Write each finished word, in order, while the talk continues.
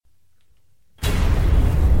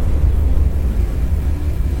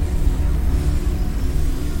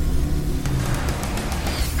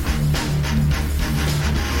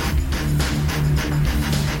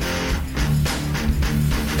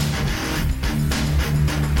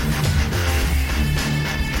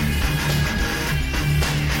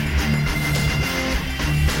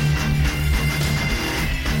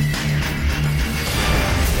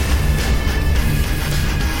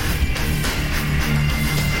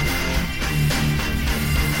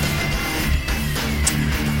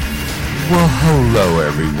Hello,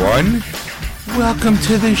 everyone. Welcome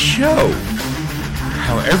to the show.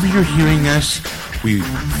 However you're hearing us, we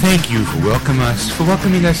thank you for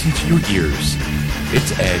welcoming us into your ears.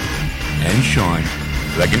 It's Ed and Sean,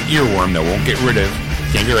 like an earworm that won't can't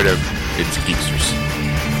get rid of. It's Geeksters.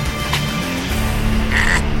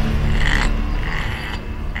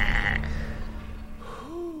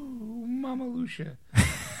 Mama Lucia.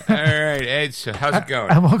 All right, Ed, so how's it going?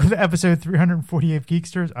 Welcome to episode 348 of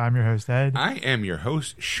Geeksters. I'm your host, Ed. I am your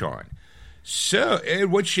host, Sean. So,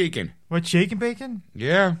 Ed, what's shaking? What's shaking, bacon?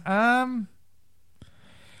 Yeah.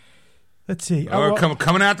 Let's see.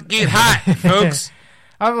 Coming out the gate hot, folks.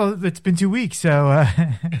 Well, it's been 2 weeks, so...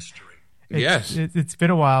 Yes. It's been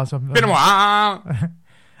a while. So been a while.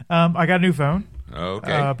 I got a new phone.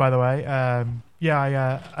 Okay. By the way.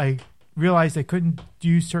 I realized I couldn't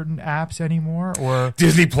use certain apps anymore, or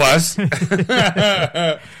Disney Plus. Actually,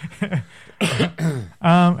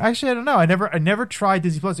 I don't know. I never tried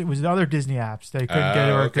Disney Plus. It was the other Disney apps that I couldn't get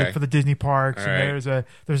to work okay. for the Disney parks. All And right.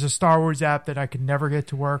 there's a Star Wars app that I could never get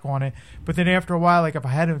to work on it. But then after a while, like if I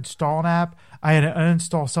had to install an app, I had to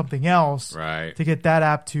uninstall something else Right. to get that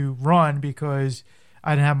app to run because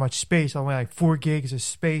I didn't have much space. Only like 4 gigs of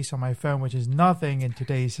space on my phone, which is nothing in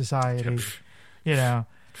today's society. You know.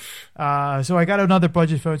 So I got another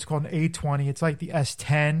budget phone. It's called an A20. It's like the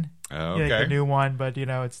S10. Oh, Yeah, okay. the new one, but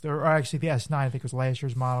or actually the S9. I think was last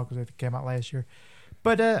year's model because I think it came out last year.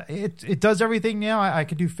 But it does everything now. I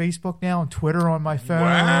can do Facebook now and Twitter on my phone.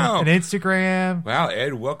 Wow. And Instagram. Wow,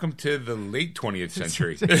 Ed, welcome to the late 20th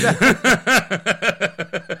century.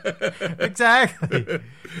 Exactly.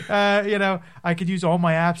 I could use all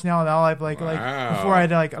my apps now. Now I've like Wow. before I had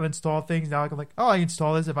to like uninstall things. Now I can I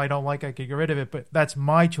install this. If I don't like it, I can get rid of it. But that's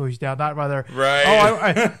my choice now, not rather. Right.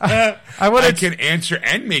 I want I to. can answer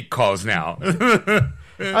and make calls now.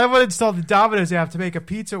 I want to install the Domino's app to make a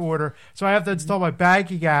pizza order, so I have to install my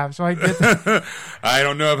banking app. So I get. I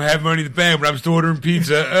don't know if I have money in the bank, but I'm still ordering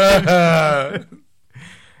pizza.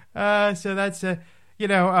 So that's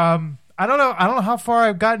I don't know how far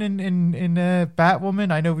I've gotten in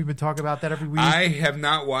Batwoman. I know we've been talking about that every week. I have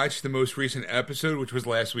not watched the most recent episode, which was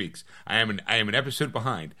last week's. I am an episode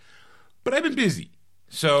behind, but I've been busy.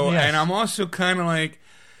 So, Yes. And I'm also kind of like,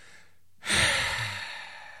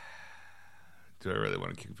 do I really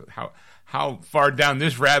want to keep how far down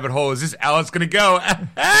this rabbit hole is this Alice going to go?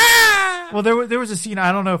 Well, there was a scene.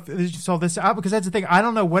 I don't know if you saw this out because that's the thing. I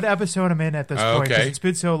don't know what episode I'm in at this point because Okay. it's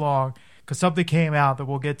been so long. Because something came out that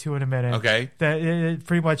we'll get to in a minute. Okay. That it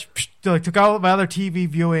pretty much took all of my other TV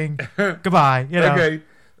viewing. Goodbye. Okay.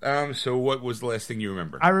 So what was the last thing you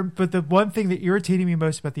remember? But the one thing that irritated me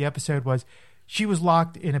most about the episode was she was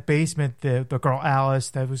locked in a basement. The girl Alice,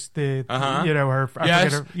 that was her.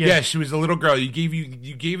 Yes, she was a little girl. You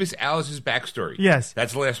gave us Alice's backstory. Yes.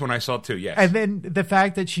 That's the last one I saw too. Yes. And then the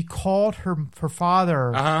fact that she called her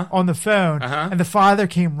father Uh-huh. on the phone, Uh-huh. and the father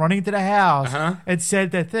came running to the house Uh-huh. and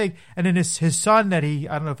said that thing. And then his son that I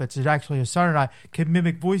don't know if it's actually his son or not, can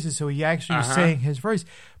mimic voices, so he actually was saying his voice.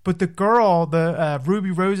 But the girl, the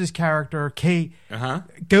Ruby Rose's character, Kate,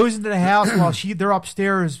 goes into the house while they're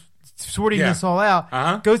upstairs sorting this all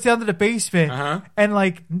out, goes down to the basement and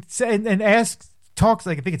talks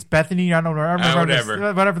like I think it's Bethany. I don't know. I don't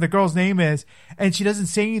remember whatever the girl's name is, and she doesn't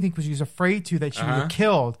say anything because she's afraid that she would get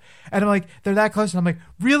killed. And I'm like, they're that close, and I'm like,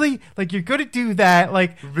 really? Like you're gonna do that?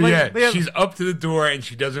 She's up to the door and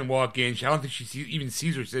she doesn't walk in. I don't think she even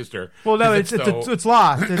sees her sister. Well, no, it's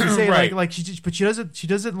locked. It doesn't say Right. but she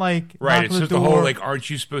doesn't like Right. knock It's on just the the door. whole like, aren't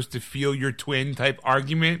you supposed to feel your twin type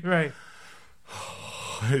argument? Right.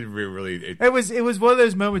 It really. It was one of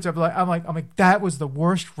those moments of I'm like that was the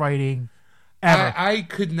worst writing ever. I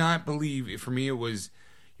could not believe. For me, it was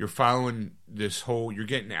you're following this whole. You're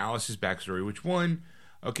getting Alice's backstory. Which one?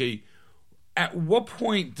 Okay. At what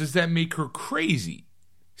point does that make her crazy?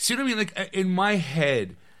 See what I mean? Like in my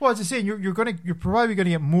head. Well, as I say, you're probably gonna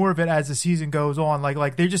get more of it as the season goes on.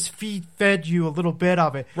 Like they just fed you a little bit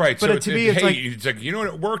of it, Right? But So to me, it's like you know what?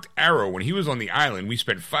 It worked. Arrow when he was on the island, we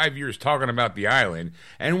spent 5 years talking about the island,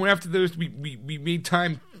 and when after those we made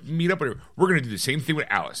time meet up. We're going to do the same thing with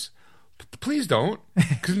Alice. Please don't,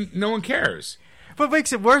 because no one cares. What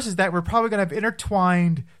makes it worse is that we're probably going to have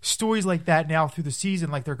intertwined stories like that now through the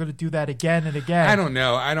season. Like they're going to do that again and again. I don't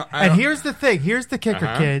know. And here's the thing. Here's the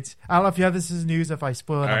kicker, kids. I don't know if you have this as news. If I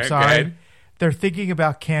spoil it, I'm right, go sorry. ahead. They're thinking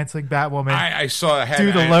about canceling Batwoman. I saw.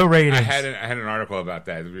 Due to low ratings. I had an article about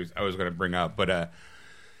that. I was going to bring up, but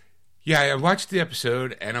yeah, I watched the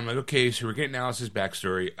episode and I'm like, okay, so we're getting Alice's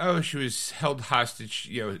backstory. Oh, she was held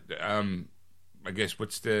hostage. I guess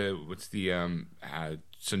what's the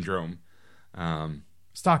syndrome?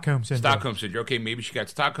 Stockholm syndrome. Stockholm syndrome. Okay, maybe she got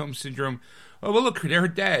Stockholm syndrome. Oh, well, look, her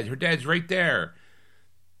dad. Her dad's right there.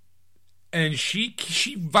 And she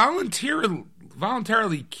voluntarily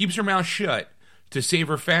keeps her mouth shut to save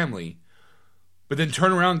her family, but then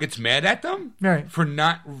turn around and gets mad at them for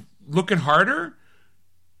not looking harder.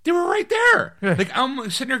 They were right there. Yeah. Like, I'm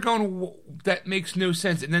sitting there going, that makes no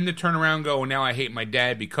sense. And then to turn around and go, now I hate my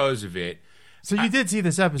dad because of it. So you did see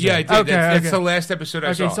this episode? Yeah, I did. Okay, that's the last episode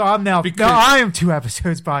I saw. Okay, so I'm now I am 2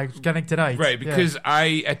 episodes by getting tonight. Right, because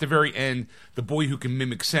at the very end, the boy who can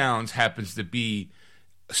mimic sounds happens to be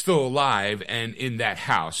still alive and in that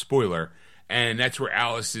house. Spoiler. And that's where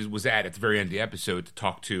Alice was at the very end of the episode to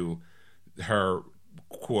talk to her,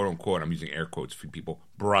 quote unquote, I'm using air quotes for people,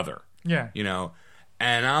 brother. Yeah. You know?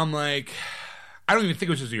 And I'm like, I don't even think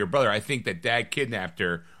it was just your brother. I think that dad kidnapped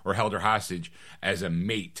her or held her hostage as a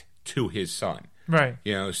mate to his son. Right.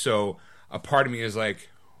 You know, so a part of me is like,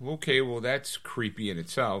 okay, well, that's creepy in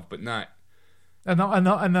itself, but not. And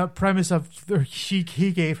the premise of he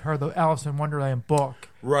gave her the Alice in Wonderland book.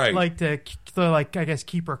 Right. Like to I guess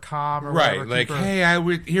keep her calm or right. whatever. Like, hey,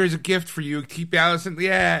 here's a gift for you. Keep Alice in,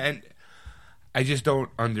 and I just don't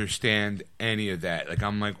understand any of that. Like,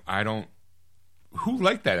 I'm like, who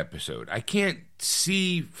liked that episode? I can't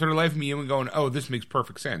see for the life of me anyone going, oh, this makes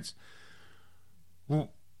perfect sense.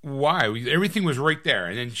 Well, why? Everything was right there.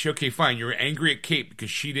 And then, okay, fine, you were angry at Kate because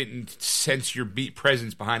she didn't sense your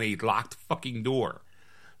presence behind a locked fucking door.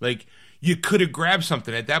 Like, you could have grabbed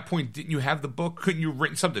something. At that point, didn't you have the book? Couldn't you have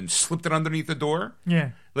written something, slipped it underneath the door?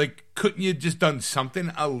 Yeah. Like, couldn't you just done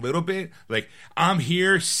something a little bit? Like, I'm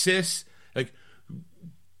here, sis. Like,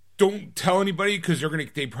 don't tell anybody because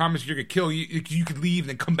they promise you're gonna kill you. You could leave and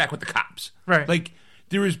then come back with the cops. Right. Like,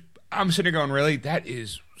 I'm sitting there going, really? That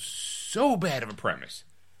is so bad of a premise.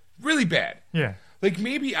 Really bad. Yeah. Like,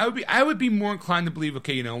 maybe I would be more inclined to believe,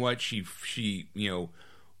 okay, you know what? She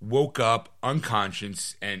woke up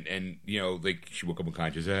unconscious and like she woke up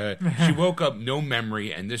unconscious. She woke up no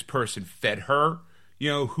memory and this person fed her,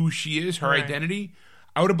 who she is, her identity.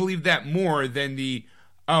 I would have believed that more than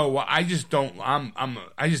I just don't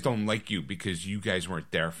like you because you guys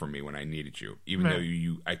weren't there for me when I needed you, even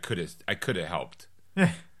though I could have helped.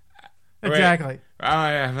 Exactly.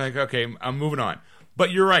 Right? I'm like, okay, I'm moving on.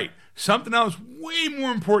 But you're right. Something else way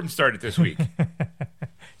more important started this week. Do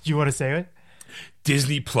you want to say it?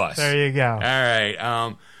 Disney Plus. There you go. All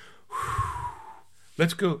right.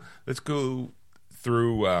 Let's go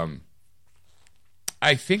through.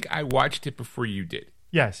 I think I watched it before you did.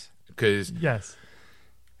 Yes. Yes.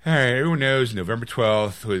 All right. Everyone knows November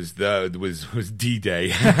 12th was D-Day.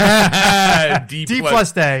 D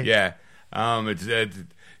plus day. Yeah. It's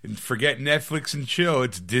forget Netflix and chill.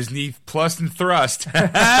 It's Disney Plus and Thrust.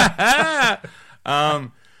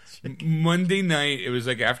 Monday night, it was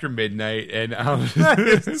like after midnight, and I was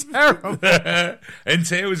it's terrible. and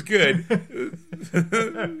say it was good.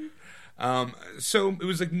 So it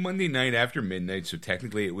was like Monday night after midnight. So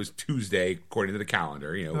technically, it was Tuesday according to the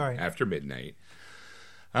calendar. Right. After midnight.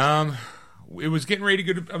 It was getting ready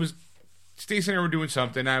to go. Stacey and I were doing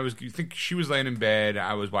something. I think she was laying in bed.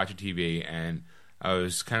 I was watching TV, and I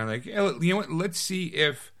was kind of like, you know what? Let's see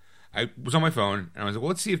if I was on my phone, and I was like, well,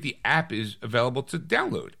 let's see if the app is available to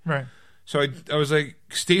download. Right. So I was like,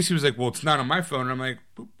 Stacey was like, well, it's not on my phone. And I'm like,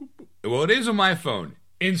 boop, boop, boop. Well, it is on my phone.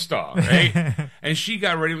 Install, right? And she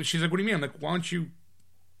got ready. She's like, what do you mean? I'm like, why don't you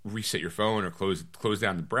reset your phone or close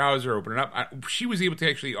down the browser, open it up? She was able to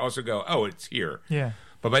actually also go, oh, it's here. Yeah.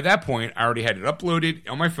 But by that point, I already had it uploaded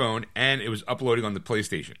on my phone, and it was uploading on the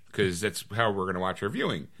PlayStation because that's how we're going to watch our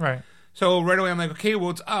viewing. Right. So right away, I'm like, okay,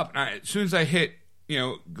 well, it's up. And as soon as I hit,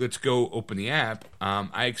 let's go open the app,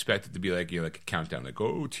 I expect it to be like, like a countdown, like,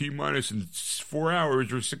 oh, T-minus in 4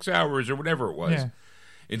 hours or 6 hours or whatever it was. Yeah.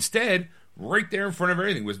 Instead, right there in front of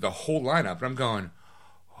everything was the whole lineup. And I'm going,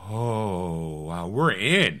 oh, wow, we're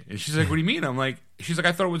in. And she's like, what do you mean? She's like,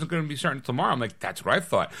 I thought it wasn't going to be starting tomorrow. I'm like, that's what I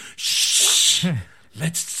thought. Shh.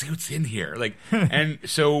 Let's see what's in here. Like, and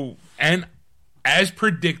as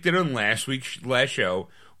predicted on last show,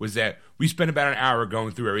 was that we spent about an hour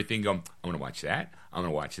going through everything, going, I'm going to watch that. I'm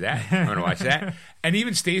going to watch that. I'm going to watch that. And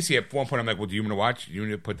even Stacey, at one point, I'm like, well, do you want to watch? Do you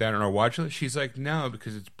want to put that on our watch list? She's like, no,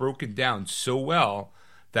 because it's broken down so well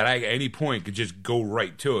that I, at any point, could just go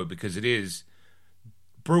right to it because it is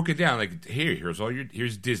broken down. Like,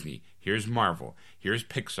 here's Disney. Here's Marvel. Here's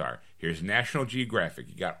Pixar. Here's National Geographic.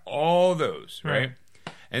 You got all those, right?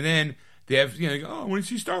 And then they have, like, oh, I want to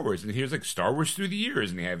see Star Wars. And here's like Star Wars through the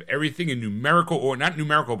years. And they have everything in numerical, or not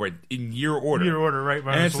numerical, but in year order. Year order, right.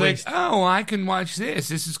 And it's like, oh, I can watch this.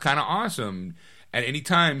 This is kind of awesome. At any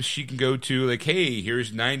time, she can go to, like, hey,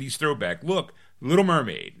 here's 90s throwback. Look, Little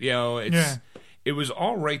Mermaid. it was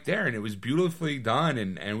all right there, and it was beautifully done.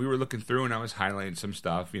 And we were looking through, and I was highlighting some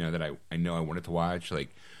stuff, that I know I wanted to watch.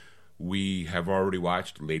 Like, we have already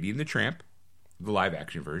watched Lady and the Tramp, the live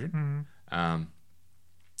action version.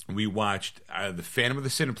 We watched The Phantom of the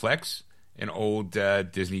Cineplex, an old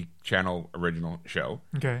Disney Channel original show.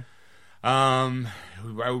 Okay. I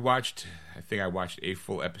think I watched a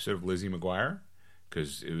full episode of Lizzie McGuire,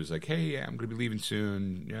 because it was like, hey, I'm going to be leaving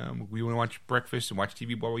soon. We want to watch breakfast and watch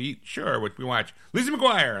TV while we eat. Sure, what we watch? Lizzie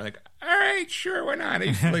McGuire. Like, all right, sure, why not? I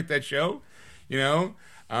used to like that show,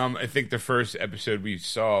 I think the first episode we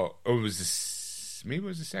saw, maybe it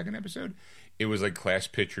was the second episode. It was like class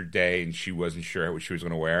picture day, and she wasn't sure what she was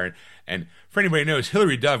going to wear. And for anybody who knows,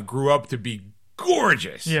 Hilary Duff grew up to be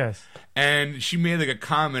gorgeous. Yes. And she made like a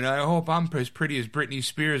comment, I hope I'm as pretty as Britney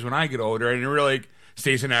Spears when I get older. And we're like,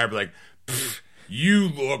 Stacey and I were like, you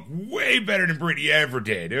look way better than Britney ever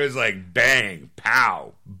did. It was like bang,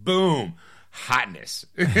 pow, boom, hotness.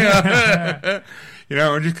 We're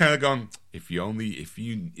just kind of going, if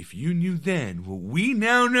you knew then what we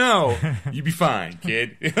now know, you'd be fine,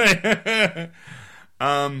 kid.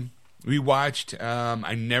 We watched,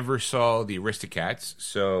 I never saw the Aristocats,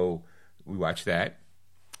 so we watched that.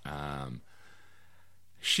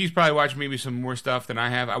 She's probably watched maybe some more stuff than I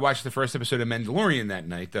have. I watched the first episode of Mandalorian that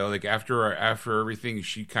night, though. Like, after everything,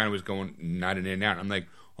 she kind of was going not in and out. I'm like,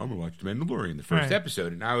 I'm going to watch the Mandalorian, the first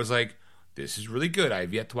episode. And I was like, this is really good. I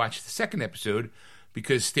have yet to watch the second episode,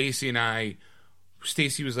 because Stacey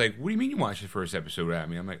was like, what do you mean you watched the first episode without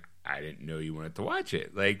me? I'm like, I didn't know you wanted to watch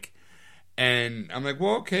it. Like, and I'm like,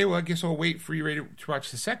 well, okay, well, I guess I'll wait for you ready to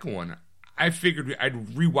watch the second one. I figured I'd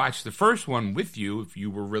rewatch the first one with you if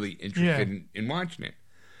you were really interested in watching it.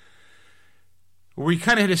 We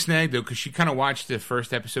kind of hit a snag, though, because she kind of watched the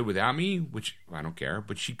first episode without me, which I don't care,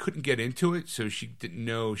 but she couldn't get into it, so she didn't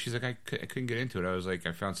know. She's like, I couldn't get into it. I was like,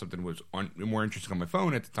 I found something that was more interesting on my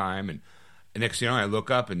phone at the time, and next thing you know, I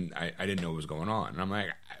look up, and I didn't know what was going on. And I'm like,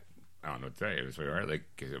 I don't know what to tell you. It was very hard. Like,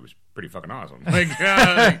 it was pretty fucking awesome.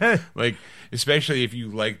 Like, especially if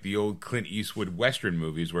you like the old Clint Eastwood Western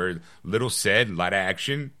movies where little said, a lot of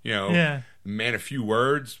action, man, a few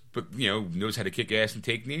words, but, knows how to kick ass and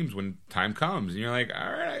take names when time comes. And you're like,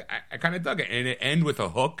 all right, I kind of dug it. And it ended with a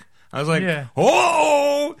hook. I was like,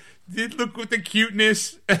 oh, look with the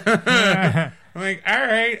cuteness. I'm like, all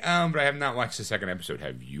right. But I have not watched the second episode.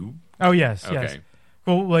 Have you? Oh, yes, okay. yes.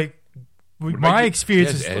 Well, like, my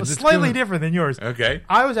experience is slightly different than yours. Okay.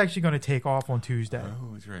 I was actually going to take off on Tuesday.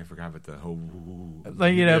 Oh, that's right. I forgot about the whole...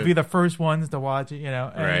 be the first ones to watch it,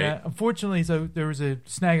 And, right. Unfortunately, so there was a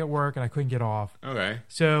snag at work, and I couldn't get off. Okay.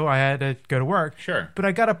 So I had to go to work. Sure. But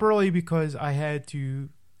I got up early because I had to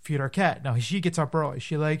feed our cat. Now, she gets up early.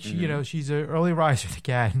 She's an early riser, the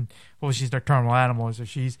cat. And, well, she's nocturnal animal, so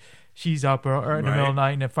she's up in the middle of the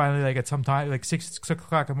night, and then finally, like, at some time, like 6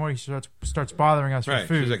 o'clock in the morning, she starts bothering us for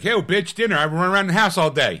food. She's like, hey, bitch, dinner. I've been running around the house all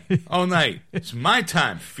day, all night. It's my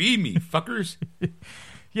time. Feed me, fuckers.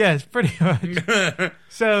 Yeah, it's pretty much.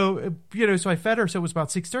 So, so I fed her, so it was about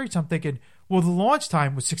 6:30, so I'm thinking, well, the launch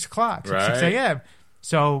time was 6 o'clock, 6 a.m.,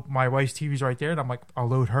 so my wife's TV's right there, and I'm like, I'll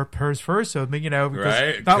load hers first, so,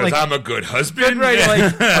 because I'm a good husband. Right,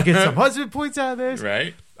 like, I'll get some husband points out of this.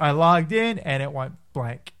 Right. I logged in, and it went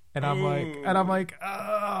blank. And I'm like,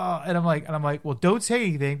 well, don't say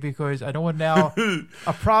anything, because I don't want now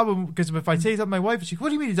a problem. Because if I say something to my wife, she's like, what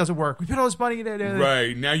do you mean it doesn't work? We put all this money in it.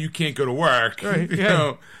 Right. Now you can't go to work. Right.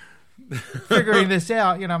 Yeah. Figuring this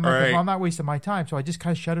out, I'm like, well, I'm not wasting my time. So I just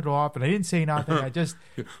kind of shut it off, and I didn't say nothing. I just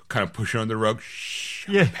kind of push it on the rug. Shh.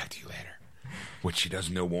 I'll get back to you later. What she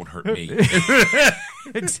doesn't know won't hurt me.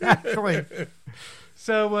 Exactly.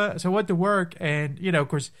 So I went to work, and of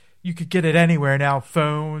course, you could get it anywhere now,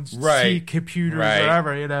 phones, computers,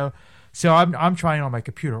 whatever, So I'm trying on my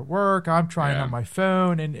computer at work. I'm trying on my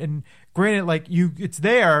phone, and granted, like, it's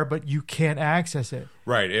there, but you can't access it.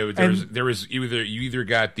 Right. You either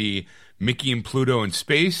got the Mickey and Pluto in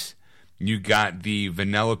space, you got the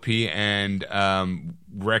Vanellope and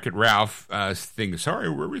Wreck-It Ralph thing. Sorry,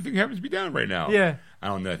 everything happens to be down right now. Yeah. I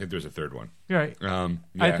don't know. I think there's a third one. Right.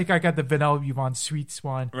 I think I got the Vanellope Von Sweets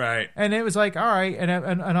one. Right. And it was like, all right. And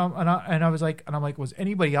I was like, was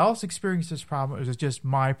anybody else experiencing this problem, or was it just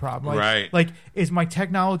my problem? Like, right. Like, is my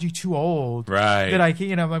technology too old? Right. That I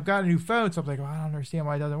can't, I've got a new phone, so I'm like, well, I don't understand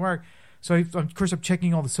why it doesn't work. So of course I'm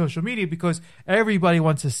checking all the social media, because everybody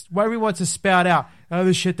wants to spout out, oh,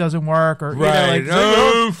 this shit doesn't work, or right.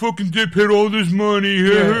 Fucking dip hit all this money.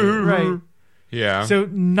 Yeah, right. Yeah. So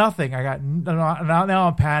nothing. I got now.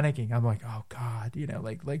 I'm panicking. I'm like, oh God,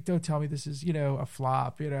 like don't tell me this is a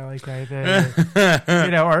flop, like kind of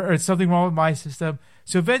thing, or something wrong with my system.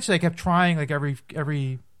 So eventually, I kept trying like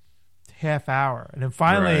every half hour. And then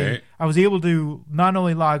finally, I was able to not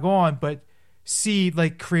only log on, but see,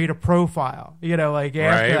 like, create a profile, you know, like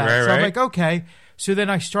after that. So I'm like, okay. So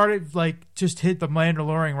then I started, like, just hit the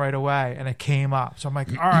Mandalorian right away, and it came up. So I'm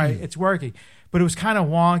like, all right, it's working. But it was kind of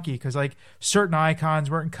wonky because, like, certain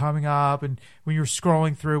icons weren't coming up, and when you were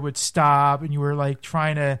scrolling through, it would stop, and you were, like,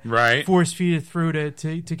 trying to force feed it through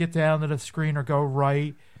to get down to the screen or go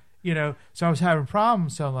right, you know. So I was having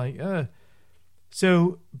problems. So I'm like, ugh.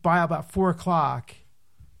 So by about 4 o'clock,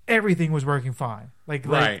 everything was working fine. Like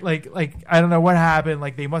I don't know what happened.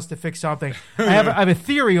 Like, they must have fixed something. I have a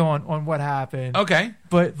theory on what happened. Okay,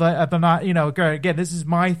 but I'm not. You know, again, this is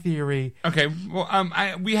my theory. Okay, well,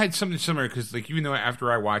 we had something similar because, like, even though after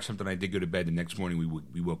I watched something, I did go to bed. The next morning,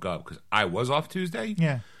 we woke up because I was off Tuesday.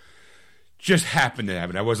 Yeah, just happened to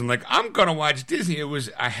happen. I wasn't like, I'm gonna watch Disney. It was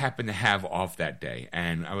I happened to have off that day,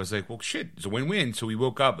 and I was like, well, shit, it's a win-win. So we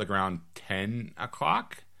woke up like around 10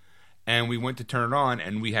 o'clock. And we went to turn it on,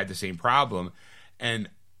 and we had the same problem. And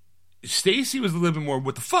Stacy was a little bit more,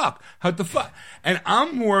 what the fuck? How the fuck? And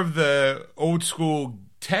I'm more of the old school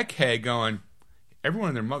tech head going, everyone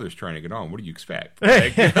and their mother's trying to get on. What do you expect?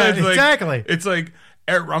 Like, exactly. It's like,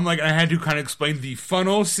 I'm like, I had to kind of explain the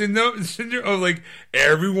funnel syndrome of, like,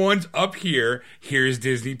 everyone's up here. Here's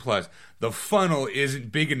Disney Plus. The funnel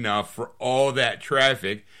isn't big enough for all that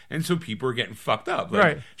traffic, and so people are getting fucked up.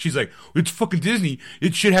 Like, she's like, it's fucking Disney.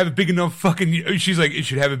 It should have a big enough fucking... She's like, it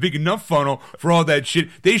should have a big enough funnel for all that shit.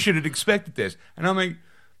 They should have expected this. And I'm like,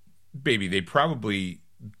 baby, they probably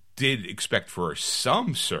did expect for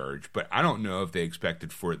some surge, but I don't know if they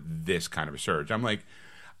expected for this kind of a surge. I don't know.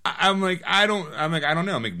 I'm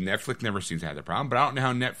like, Netflix never seems to have that problem, but I don't know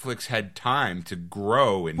how Netflix had time to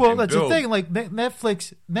grow and well, that's build. the thing. Like,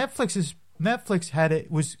 Netflix had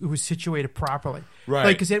it was situated properly, right?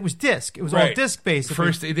 Like, because it was disc. It was all disc based.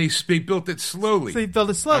 First, they built it slowly. So they built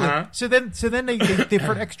it slowly. So then they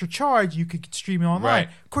for an extra charge, you could stream it online. Right.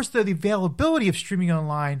 Of course, the availability of streaming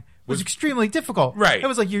online was extremely difficult. Right. It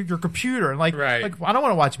was like your computer, and like I don't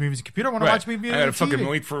want to watch movies on computer. I want to watch movies on TV. I gotta fucking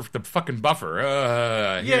wait for the fucking buffer.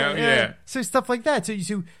 So stuff like that.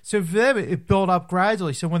 So for them, it built up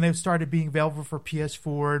gradually. So when they started being available for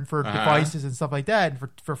PS4 and for devices and stuff like that, and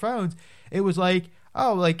for phones, it was like,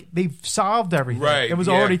 oh, like they've solved everything. Right. It was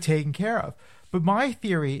already taken care of. But my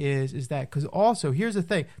theory is that because also here's the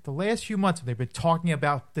thing: the last few months they've been talking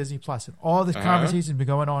about Disney Plus, and all this conversation has been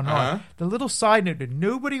going on and on. The little side note that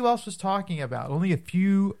nobody else was talking about, only a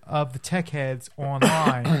few of the tech heads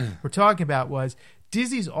online were talking about, was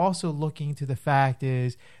Disney's also looking to the fact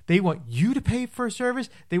is they want you to pay for a service.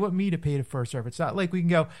 They want me to pay for a service. It's not like we can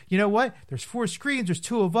go, you know what? There's 4 screens. There's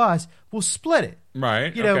 2 of us. We'll split it.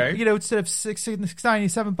 Right. You know, instead of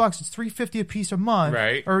 $697, it's $350 a piece a month.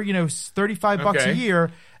 Right. Or, you know, $35 a year.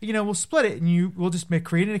 You know, we'll split it, and we'll just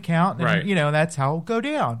create an account, and you know, that's how it'll go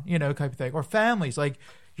down. You know, type of thing. Or families like.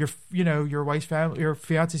 Your wife's family, your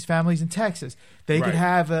fiance's family's in Texas. They could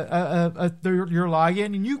have your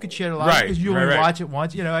login, and you could share the login because you only watch it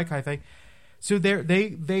once. You know, that kind of thing. So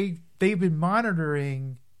they've been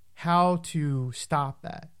monitoring how to stop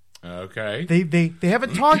that. Okay. They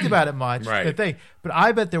haven't talked about it much. Right. But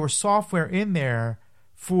I bet there was software in there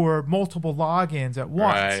for multiple logins at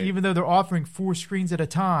once, even though they're offering 4 screens at a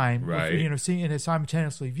time. Right. You know, seeing and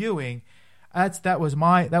simultaneously viewing. That was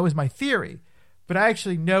my theory. But I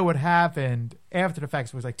actually know what happened after the fact.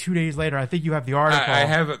 So it was like 2 days later. I think you have the article. I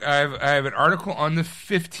have an article on the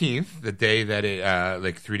 15th, the day that it,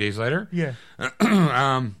 like 3 days later. Yeah.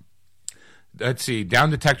 Let's see.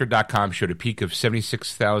 DownDetector.com showed a peak of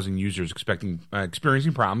 76,000 users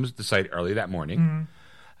experiencing problems at the site early that morning.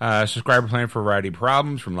 Subscriber plan for a variety of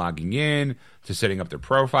problems, from logging in to setting up their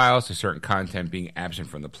profiles to certain content being absent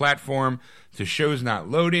from the platform to shows not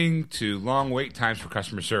loading to long wait times for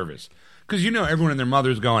customer service. Because, you know, everyone and their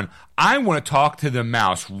mother's going, I want to talk to the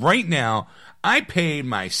mouse right now. I paid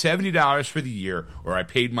my $70 for the year, or I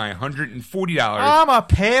paid my $140. I'm a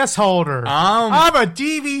pass holder. I'm a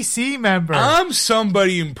DVC member. I'm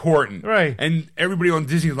somebody important. Right. And everybody on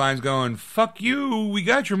Disney line's going, fuck you. We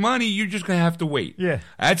got your money. You're just going to have to wait. Yeah.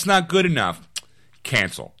 That's not good enough.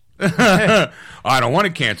 Cancel. I don't want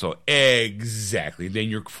to cancel. Exactly. Then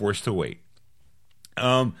you're forced to wait.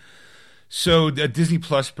 So the Disney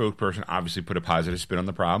Plus spokesperson obviously put a positive spin on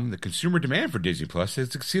the problem. The consumer demand for Disney Plus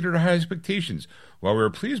has exceeded our high expectations. While we are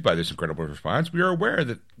pleased by this incredible response, we are aware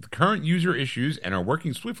that the current user issues and are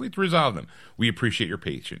working swiftly to resolve them. We appreciate your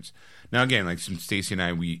patience. Now, again, like since Stacey and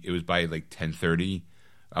I, it was by like 10:30.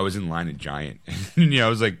 I was in line at Giant, and I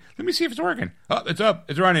was like, "Let me see if it's working." Oh, it's up,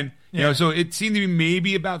 it's running. You know, so it seemed to be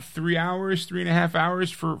maybe about 3 hours, 3.5 hours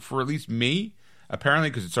for at least me. Apparently,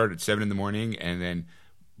 because it started at 7 in the morning, and then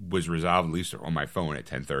was resolved, at least on my phone at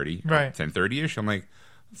 10:30, right? 10:30ish. I'm like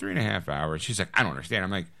 3.5 hours. She's like, I don't understand.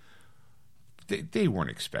 I'm like, they weren't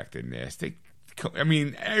expecting this. I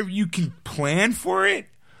mean, you can plan for it,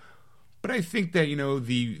 but I think that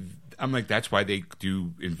I'm like, that's why they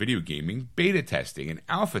do in video gaming beta testing and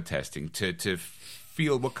alpha testing to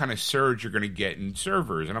feel what kind of surge you're going to get in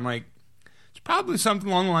servers. And I'm like, it's probably something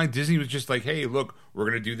along the line. Disney was just like, hey, look, we're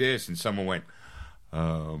going to do this, and someone went,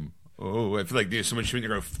 oh, I feel like there's someone shooting.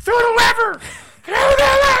 They're going, throw the lever, throw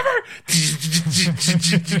the lever.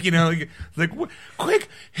 Like quick,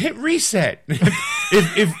 hit reset.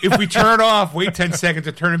 if we turn it off, wait 10 seconds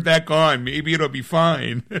to turn it back on. Maybe it'll be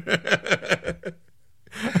fine.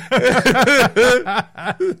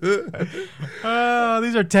 Oh,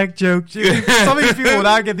 these are tech jokes. Some of these people will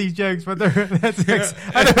not get these jokes, but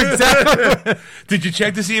I know exactly. Did you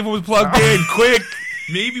check to see if it was plugged in? Quick.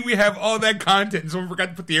 Maybe we have all that content and someone forgot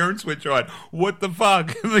to put the Aaron switch on. What the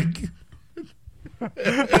fuck?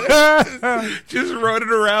 just running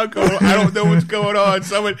around going, I don't know what's going on.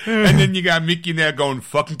 And then you got Mickey there going,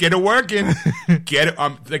 fucking get it working. Get it.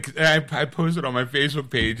 I posted on my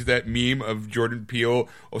Facebook page that meme of Jordan Peele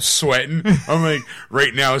sweating. I'm like,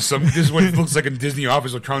 right now, this is what it looks like in Disney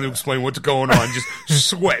office. I'm trying to explain what's going on. Just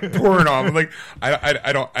sweat pouring off. I'm like,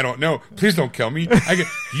 I don't know. Please don't kill me.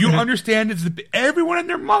 You understand? Everyone and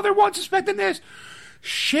their mother wants expecting this.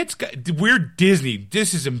 We're Disney.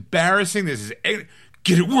 This is embarrassing.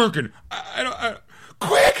 Get it working.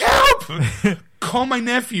 Quick help! Call my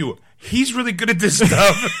nephew. He's really good at this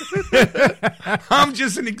stuff. I'm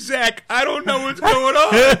just an exec. I don't know what's going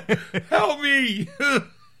on. Help me.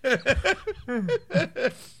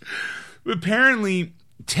 Apparently,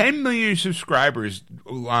 10 million subscribers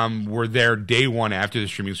were there day one after the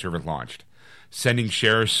streaming service launched, sending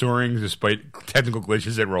shares soaring despite technical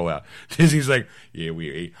glitches at rollout. Disney's like, yeah, we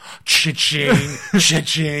ate cha-ching,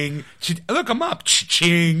 cha-ching. Look, I'm up,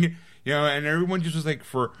 cha-ching. And everyone just was like,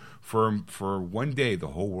 for one day, the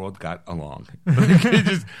whole world got along.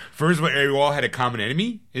 First, we all had a common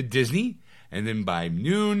enemy at Disney, and then by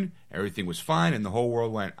noon, everything was fine, and the whole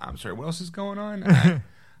world went, I'm sorry, what else is going on?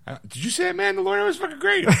 Did you say that, Mandalorian was fucking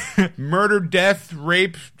great? Murder, death,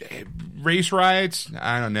 rape, race riots.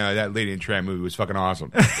 I don't know. That Lady in Tramp movie was fucking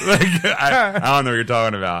awesome. I don't know what you're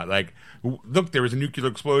talking about. Look, there was a nuclear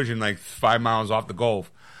explosion 5 miles off the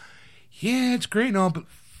Gulf. Yeah, it's great and all, but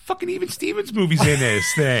fucking even Stevens movie's in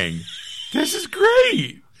this thing. This is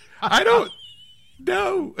great. I don't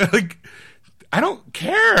know. I don't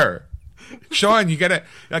care. Sean, you gotta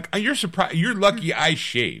you're surprised. You're lucky I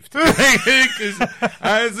shaved. Because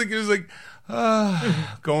I was it was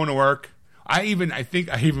going to work. I think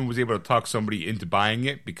I even was able to talk somebody into buying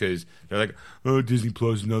it because they're like, oh, Disney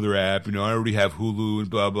Plus, another app. I already have Hulu and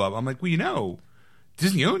blah blah. I'm like, well,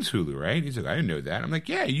 Disney owns Hulu, right? He's like, I didn't know that. I'm like,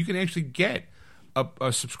 yeah, you can actually get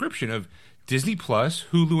a subscription of Disney Plus,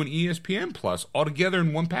 Hulu, and ESPN Plus all together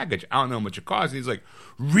in one package. I don't know how much it costs. And he's like,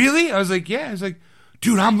 really? I was like, yeah. I was like,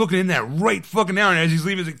 dude, I'm looking in that right fucking now. And as he's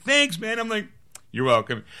leaving, he's like, thanks, man. I'm like, you're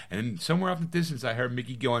welcome. And then somewhere off in the distance, I heard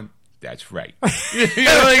Mickey going, that's right. Thanks.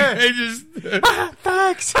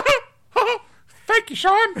 Thank you,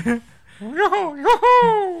 Sean.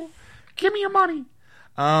 Give me your money.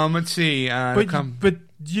 Let's see. But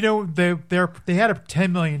they had a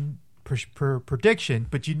 10 million per prediction,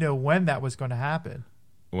 but when that was going to happen.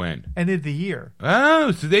 When? End of the year.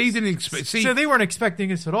 Oh, so they didn't expect. So they weren't expecting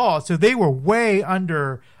this at all. So they were way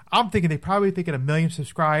under. I'm thinking they probably thinking 1 million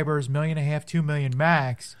subscribers, 1.5 million, 2 million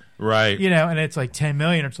max. Right. And it's 10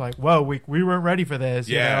 million. It's like, whoa, we weren't ready for this.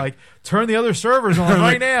 Yeah. Turn the other servers on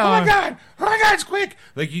right now. Oh my god, it's quick.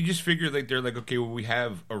 You just figure they're like, okay, well, we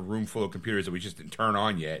have a room full of computers that we just didn't turn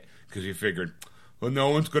on yet because we figured, well, no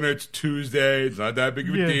one's gonna. It's Tuesday. It's not that big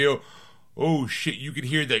of a deal. Oh shit, you could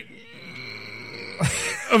hear the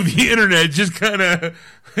of the internet just kind of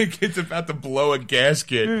it's about to blow a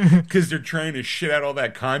gasket because they're trying to shit out all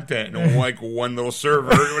that content in one little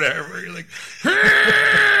server or whatever. You're like,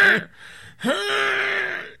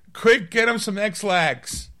 quick, get them some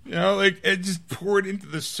X-Lax. It just poured into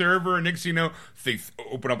the server, and next thing you know, they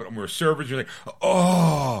open up more servers. You're like,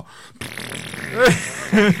 oh,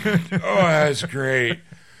 that's great.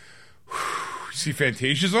 See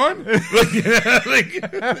Fantasia's on?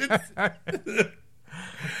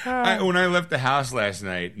 When I left the house last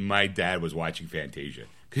night, my dad was watching Fantasia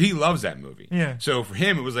because he loves that movie. Yeah. So for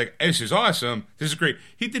him, it was like, this is awesome. This is great.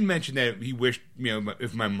 He did mention that he wished,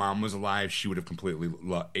 if my mom was alive, she would have completely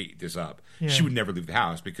ate this up. Yeah. She would never leave the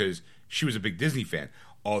house because she was a big Disney fan.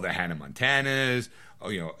 all the Hannah Montanas,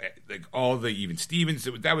 like all the even Stevens.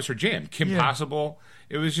 That was her jam. Kim Possible.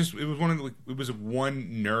 It was one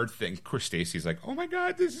nerd thing. Of course, Stacy's like, "Oh my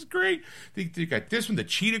God, this is great." They got this one, the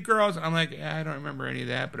Cheetah Girls. I'm like, I don't remember any of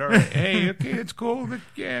that, but all right, hey, okay, it's cool. But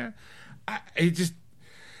yeah,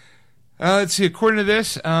 let's see. According to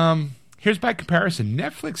this, here's by comparison: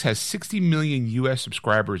 Netflix has 60 million U.S.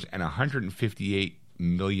 subscribers and 158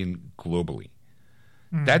 million globally.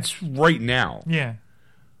 That's right now. Yeah.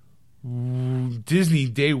 Disney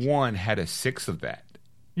day one had a sixth of that.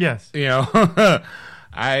 Yes. Of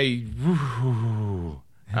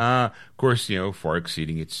course, far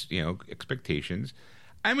exceeding its, expectations.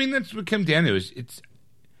 I mean, that's what came down to it's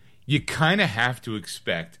you kind of have to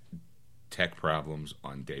expect tech problems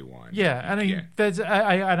on day one. Yeah, I mean, that's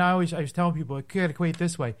I was telling people it could equate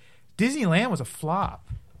this way. Disneyland was a flop.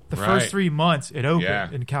 The first 3 months it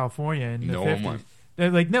opened in California in the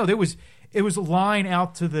 50s. It was a line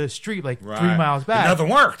out to the street 3 miles back.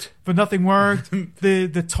 But nothing worked.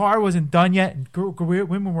 The tar wasn't done yet, and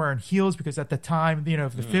women were wearing heels because at the time, the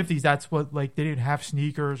 50s, that's what they didn't have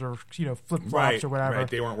sneakers or flip flops or whatever. Right,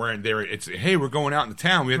 they weren't wearing. It's hey, we're going out in the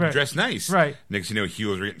town. We have to dress nice. Right. Next,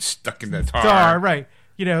 heels were getting stuck in the tar. Right.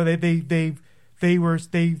 They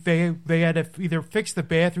had to either fix the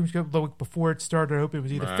bathrooms before it started open. It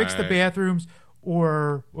was either fix the bathrooms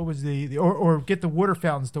or what was or get the water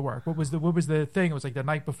fountains to work. What was the thing? It was like the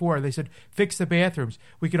night before. They said fix the bathrooms.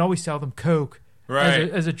 We can always sell them Coke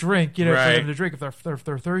as a drink, for them to drink if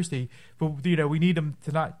they're thirsty. But we need them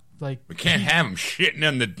to not we can't have them shitting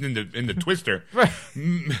in the twister. Right.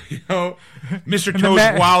 Mr.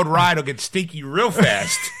 Toad's Wild Ride will get stinky real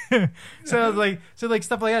fast. So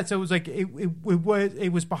stuff like that. So it was like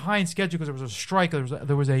it was behind schedule because there was a strike. There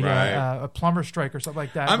was a plumber strike or something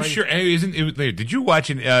like that. I'm sure. Hey, did you watch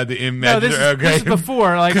the Imagine? No, this is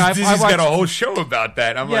before. Because Disney's got a whole show about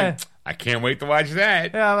that. I'm like, I can't wait to watch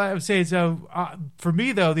that. Yeah, I would say so. For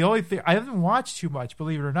me, though, the only thing I haven't watched too much,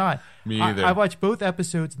 believe it or not. Me either. I watched both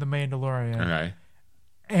episodes of The Mandalorian. Okay.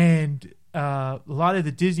 And a lot of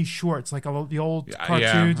the Disney shorts, like the old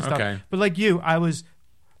cartoons and stuff. Okay. But like you, I was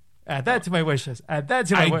add that to my wish list. I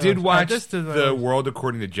did watch The World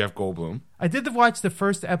According to Jeff Goldblum. I did watch the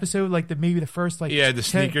first episode, maybe the first the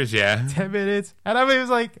sneakers, 10 minutes, and I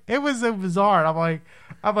mean it was so bizarre. And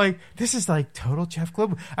I'm like, this is like total Jeff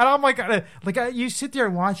Goldblum, and I'm like, you sit there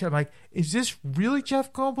and watch it. I'm like, is this really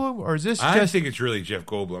Jeff Goldblum or is this? I think it's really Jeff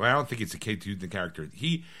Goldblum. I don't think it's a K2 the character.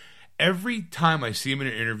 Every time I see him in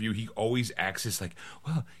an interview, he always acts as like,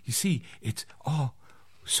 well, you see, it's all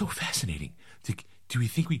so fascinating. Do we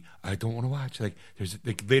think I don't want to watch? There's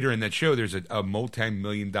later in that show, there's a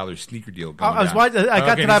multi-million-dollar sneaker deal going on. I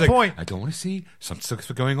got to that point. I don't want to see something's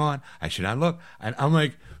going on. I should not look. And I'm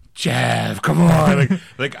like, Jeff, come on!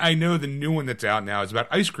 I know the new one that's out now is about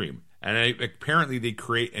ice cream, and apparently they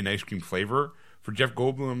create an ice cream flavor for Jeff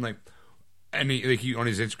Goldblum. I'm like, and he on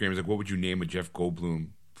his Instagram is like, what would you name a Jeff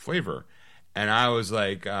Goldblum flavor? And I was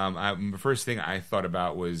like, the first thing I thought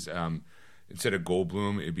about was instead of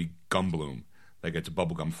Goldblum, it'd be Gumbloom. It's a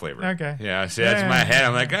bubblegum flavor. Okay. Yeah, see, that's in my head.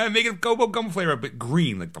 I'm like, make it bubblegum flavor, but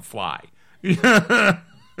green, like the fly.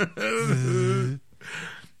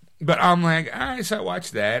 But I'm like, all right, so I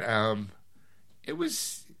watched that. I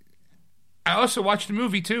also watched the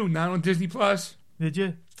movie, too, not on Disney+. Did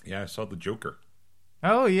you? Yeah, I saw The Joker.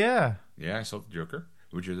 Oh, yeah. Yeah, I saw The Joker.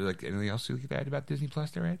 Would you anything else you could add about Disney+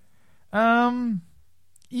 there, Ed?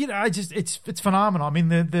 It's phenomenal. I mean,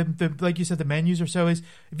 the like you said, the menus are so is.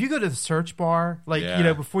 If you go to the search bar,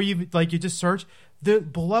 before you you just search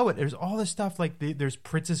below it, there's all this stuff there's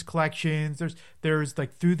Princess collections. There's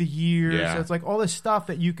through the years. Yeah. So it's all this stuff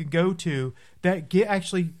that you can go to that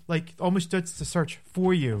actually almost does the search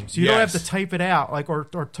for you, so you don't have to type it out I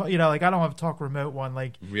don't have a Talk Remote one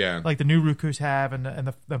like the new Rokus have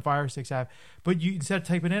and the Fire Sticks have, but you instead of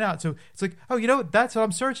typing it out, so it's like, oh, that's what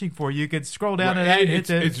I'm searching for. You could scroll down and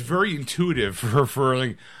hit it. It's very intuitive for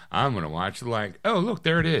I'm gonna watch oh look,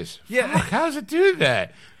 there it is. Yeah. Fuck, how does it do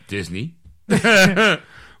that? Disney. We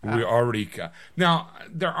already got. Now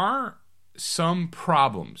there are some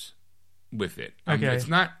problems with it. Okay. It's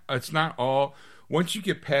not all. Once you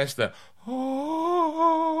get past the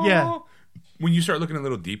when you start looking a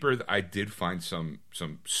little deeper, I did find some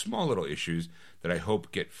small little issues that I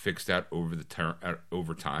hope get fixed out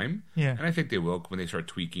over time. Yeah, and I think they will when they start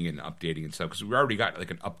tweaking and updating and stuff, because we already got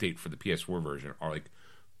an update for the PS4 version, or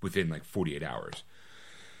within 48 hours.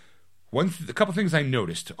 A couple things I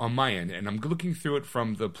noticed on my end, and I'm looking through it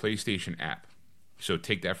from the PlayStation app, so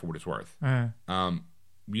take that for what it's worth.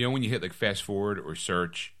 When you hit fast forward or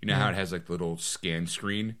search, how it has the little scan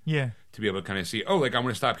screen? Yeah. To be able to kind of see, I'm going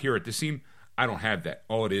to stop here at this scene. I don't have that.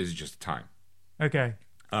 All it is just time. Okay.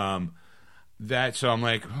 So I'm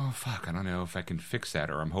like, oh fuck, I don't know if I can fix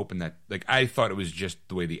that, or I'm hoping that, like, I thought it was just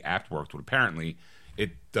the way the app worked, but apparently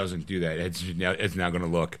it doesn't do that. It's now going to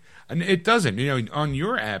look, and it doesn't. On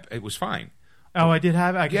your app it was fine. Oh, I did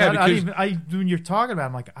have. When you're talking about it,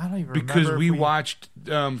 I'm like, I don't even remember. Because we watched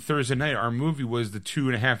Thursday night, our movie was the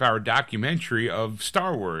 2.5-hour documentary of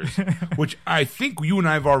Star Wars, which I think you and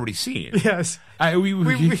I have already seen. Yes.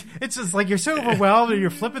 It's just like you're so overwhelmed and you're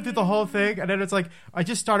flipping through the whole thing, and then it's like, I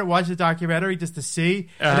just started watching the documentary just to see,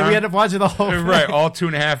 and then we ended up watching the whole thing. Right, all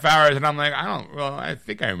 2.5 hours, and I'm like, I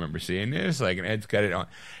think I remember seeing this. Like, and Ed's got it on.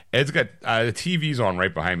 Ed's got the TV's on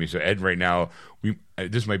right behind me, so Ed right now,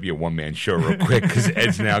 this might be a one-man show real quick, because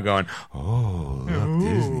Ed's now going, oh, look,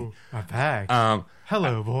 Disney. I'm back.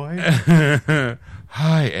 Hello, boy.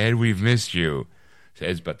 Hi, Ed, we've missed you. So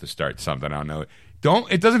Ed's about to start something, I don't know.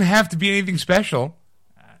 It doesn't have to be anything special.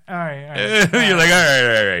 All right. You're like, all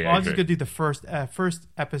right. Well, I'm just going to do the first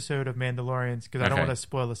episode of Mandalorians, because I don't want to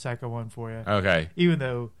spoil the second one for you. Okay. Even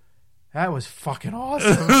though that was fucking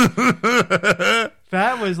awesome.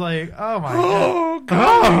 That was like, oh my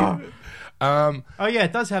God. Oh yeah,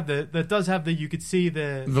 it does have the you could see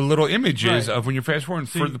the little images of when you're fast forwarding.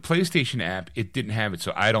 For the PlayStation app, it didn't have it,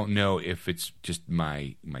 so I don't know if it's just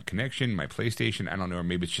my connection, my PlayStation. I don't know, or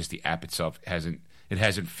maybe it's just the app itself hasn't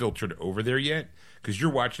filtered over there yet. Because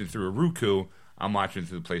you're watching it through a Roku, I'm watching it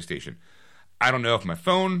through the PlayStation. I don't know if my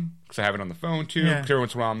phone, because I have it on the phone too. Yeah. Every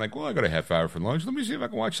once in a while, I'm like, well, I got a half hour for lunch. Let me see if I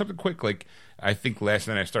can watch something quick. Like, I think last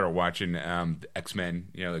night I started watching the X-Men,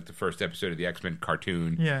 like the first episode of the X-Men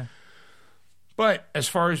cartoon. Yeah. But as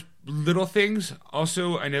far as little things,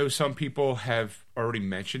 also, I know some people have already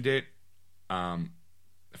mentioned it.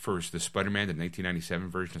 For the Spider-Man, the 1997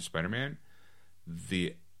 version of Spider-Man,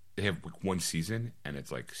 they have one season, and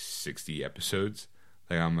it's like 60 episodes.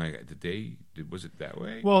 Like, I'm like, was it that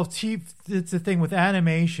way? Well, it's the thing with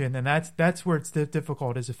animation, and that's where it's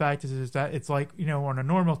difficult. Is the fact is that it's like, on a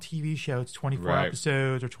normal TV show, it's 24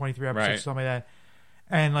 episodes or 23 episodes, something like that.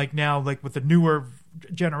 And like now, like with the newer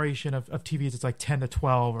generation of TVs, it's like 10 to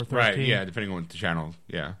 12 or 13. Right, yeah, depending on the channel,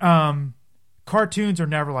 yeah. Cartoons are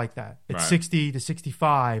never like that. It's 60 to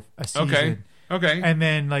 65 a season. Okay. And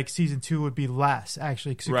then like season 2 would be less,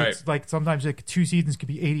 actually. Cause it's like sometimes like 2 seasons could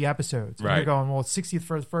be 80 episodes. And you're going, well, it's 60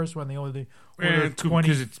 for the first one. They only do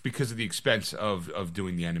 20. Because of the expense of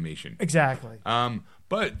doing the animation. Exactly.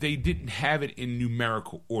 But they didn't have it in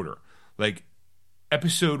numerical order. Like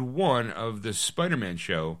episode 1 of the Spider-Man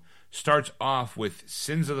show starts off with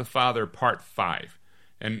Sins of the Father Part 5.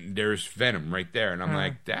 And there's Venom right there. And I'm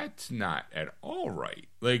like, that's not at all right.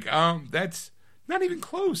 Like, that's not even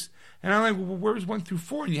close. And I'm like, well, where's 1 through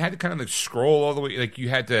 4? And you had to kind of like scroll all the way. Like, you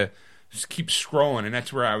had to just keep scrolling. And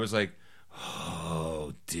that's where I was like,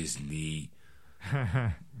 oh, Disney.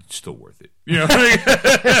 Still worth it.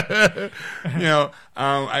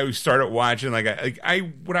 I started watching,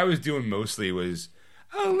 what I was doing mostly was,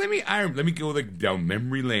 let me go like down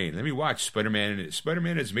memory lane. Let me watch Spider-Man and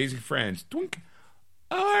His Amazing Friends. Twink.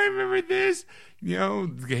 Oh, I remember this.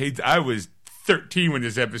 I was 13 when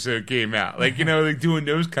this episode came out. Like, like doing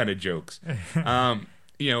those kind of jokes.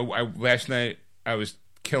 Last night I was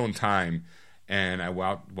killing time, and I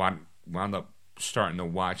wound up starting to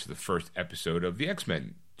watch the first episode of the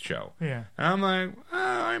X-Men show. Yeah. And I'm like,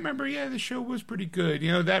 I remember, the show was pretty good.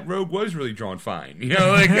 That Rogue was really drawn fine.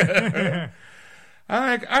 I'm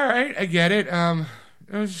like, all right, I get it. I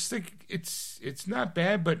was just like, it's not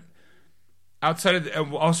bad, but outside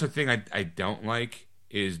of also thing I don't like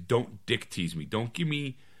is don't dick tease me. Don't give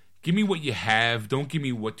me what you have. Don't give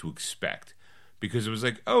me what to expect. Because it was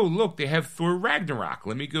like, oh, look, they have Thor Ragnarok.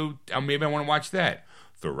 Let me go. Maybe I want to watch that.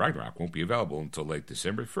 Thor Ragnarok won't be available until like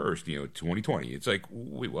December 1st, 2020. It's like,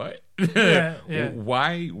 wait, what? Yeah.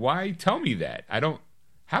 Why tell me that? How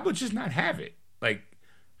about just not have it? Like,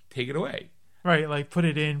 take it away. Right, like put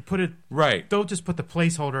it. Right. Don't just put the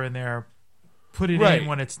placeholder in there. Put it in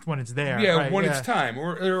when it's there. Yeah, right? when it's time.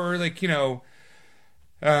 Or like,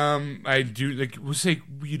 I do, like, we'll say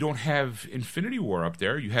you don't have Infinity War up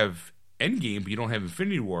there. You have Endgame, but you don't have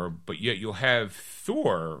Infinity War, but yet you'll have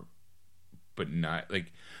Thor, but not,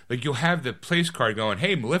 like you'll have the place card going,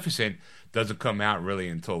 hey, Maleficent doesn't come out really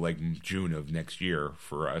until, like, June of next year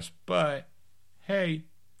for us, but, hey,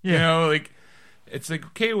 it's like,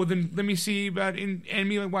 okay, well, then let me see about,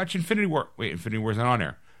 watch Infinity War. Wait, Infinity War's not on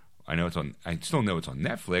there. I still know it's on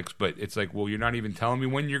Netflix, but it's like, well, you're not even telling me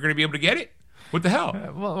when you're going to be able to get it? What the hell?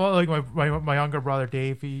 Well, like my younger brother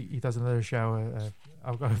Dave, he does another show.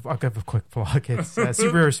 I'll give a quick plug. It's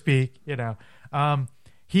Superhero Speak.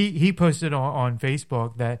 he posted on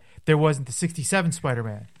Facebook that there wasn't the 67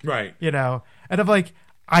 Spider-Man. Right. You know, and I'm like,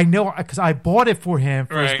 I know, because I bought it for him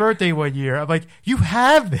for his birthday one year. I'm like, you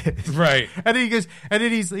have this, right? And then he goes, and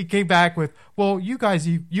then he came back with, well, you guys,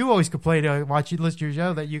 you always complain listen to your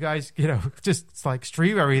show that you guys, you know, just like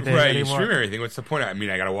stream everything, right? Anymore. You stream everything. What's the point? I mean,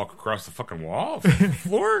 I got to walk across the fucking wall,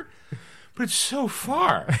 floor, but it's so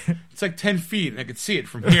far. It's like 10 feet, and I could see it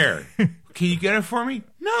from here. Can you get it for me?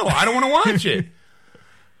 No, I don't want to watch it.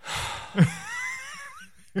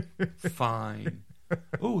 Fine.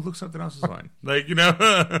 Oh, look, something else is on. Like, you know.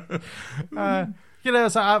 You know,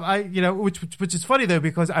 so I you know, which is funny though,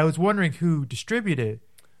 because I was wondering who distributed.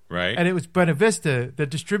 Right. And it was Buena Vista that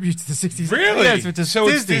distributes the 60s. Really? Yes, which is so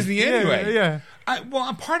Disney. It's Disney anyway. Yeah. Well,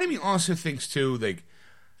 a part of me also thinks too, like,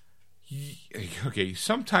 okay,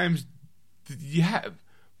 sometimes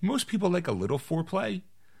most people like a little foreplay.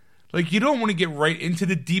 Like, you don't want to get right into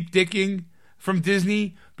the deep dicking from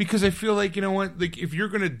Disney, because I feel like, you know what, like, if you're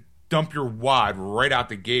going to dump your wad right out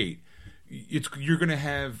the gate, you're going to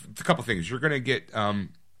have a couple things. You're going to get,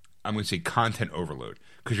 I'm going to say content overload,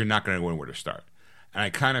 because you're not going to know where to start. And I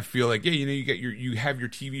kind of feel like, yeah, you know, you have your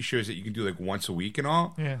TV shows that you can do like once a week and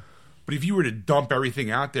all. Yeah. But if you were to dump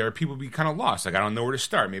everything out there, people would be kind of lost. Like, I don't know where to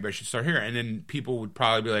start. Maybe I should start here. And then people would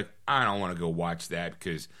probably be like, I don't want to go watch that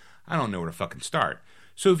because I don't know where to fucking start.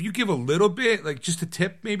 So if you give a little bit, like just a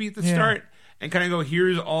tip maybe at the start, and kind of go,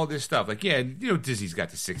 here's all this stuff. Like, yeah, you know, Disney's got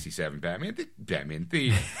the 67 Batman,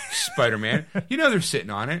 the Spider-Man. You know they're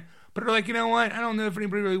sitting on it. But they're like, you know what? I don't know if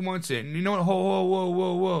anybody really wants it. And you know what?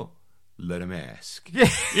 Whoa. Let him ask. Yeah.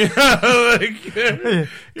 You know,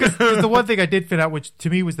 Because the one thing I did find out, which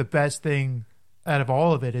to me was the best thing out of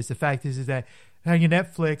all of it, is the fact is that your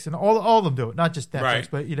Netflix and all of them do it, not just Netflix,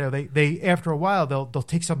 but you know they after a while they'll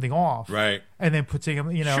take something off, right, and then put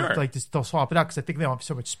something, you know, like just, they'll swap it out because I think they don't have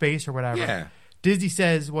so much space or whatever. Yeah. Disney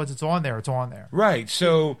says once it's on there, it's on there. Right.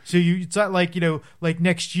 So it's not like, you know, like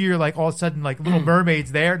next year, like all of a sudden, like Little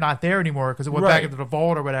Mermaid's not there anymore because it went back into the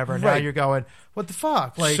vault or whatever. And now you're going, what the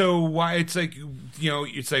fuck? Like, so why it's like, you know,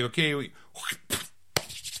 it's like, okay,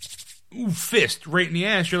 fist right in the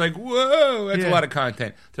ass. You're like, whoa, that's a lot of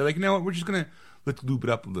content. They're like, you know what? We're just gonna let's lube it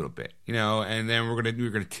up a little bit, you know, and then we're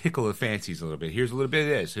gonna tickle the fancies a little bit. Here's a little bit of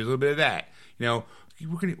this. Here's a little bit of that. You know,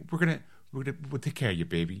 we'll take care of you,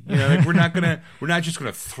 baby. You know, like we're not just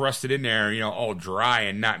gonna thrust it in there, you know, all dry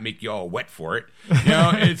and not make you all wet for it. You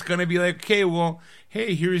know, it's gonna be like, okay, well,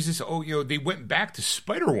 hey, here's this. Oh, you know, they went back to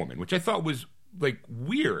Spider-Woman, which I thought was like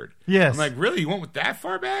weird. Yes, I'm like, really, you went with that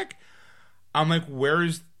far back? I'm like, where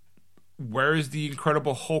is the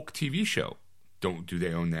Incredible Hulk TV show? Do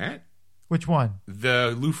they own that? Which one?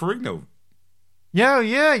 The Lou Ferrigno. Yeah,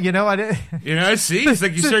 you know, I did. You know, see, it's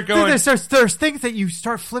like you start going. There's things that you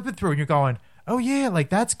start flipping through, and you're going, oh yeah, like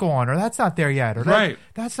that's gone, or that's not there yet, or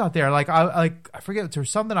that's not there. Like I forget, there's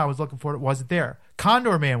something I was looking for that wasn't there.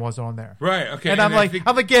 Condor Man wasn't on there. Right. Okay. And I'm like,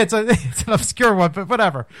 yeah, it's an obscure one, but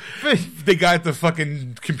whatever. They got the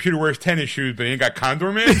fucking computer wears tennis shoes, but they ain't got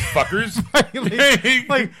Condor Man, fuckers.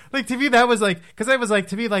 like to me that was like, because I was like,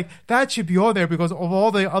 to me like that should be on there because of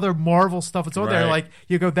all the other Marvel stuff that's on there. Like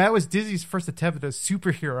you go, that was Disney's first attempt at a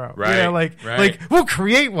superhero. Right. You know, like we'll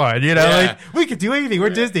create one. You know, like we could do anything.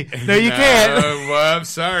 We're Disney. No, you can't. Well, I'm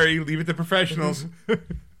sorry. Leave it to professionals.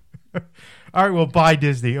 All right, we'll buy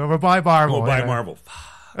Disney or we'll buy Marvel. We'll buy Marvel.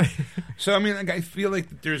 So, I mean, like, I feel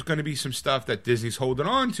like there's going to be some stuff that Disney's holding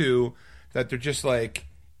on to that they're just like,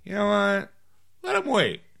 you know what? Let them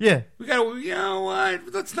wait. Yeah. We got to, you know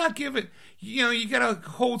what? Let's not give it, you know, you got to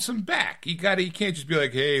hold some back. You can't just be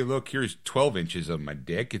like, hey, look, here's 12 inches of my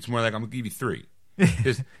dick. It's more like, I'm going to give you 3.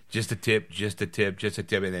 just a tip,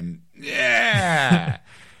 and then, yeah.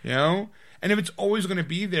 You know? And if it's always going to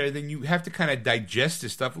be there, then you have to kind of digest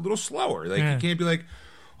this stuff a little slower. Like, you can't be like,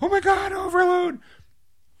 oh, my God, overload.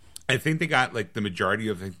 I think they got, like, the majority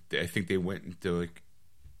of it. I think they went into, like,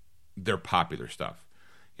 their popular stuff.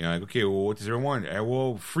 You know, like, okay, well, what does everyone want?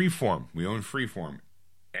 Well, Freeform. We own Freeform.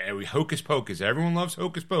 And Hocus Pocus. Everyone loves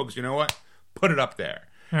Hocus Pocus. You know what? Put it up there.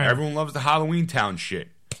 Right. Everyone loves the Halloween Town shit.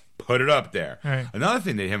 Put it up there. Right. Another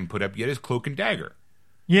thing they haven't put up yet is Cloak and Dagger.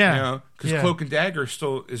 Yeah. You know, because Cloak and Dagger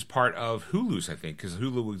still is part of Hulu's, I think, because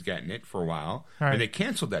Hulu was getting it for a while, and they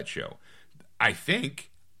canceled that show.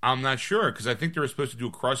 I'm not sure, because I think they were supposed to do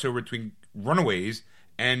a crossover between Runaways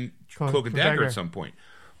and Cloak and Dagger at some point.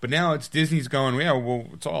 But now it's Disney's going, yeah, well,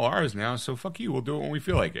 it's all ours now, so fuck you, we'll do it when we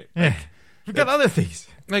feel like it. Yeah. We've got other things.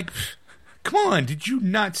 Like, come on, did you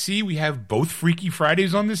not see we have both Freaky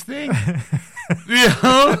Fridays on this thing? You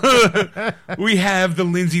know? We have the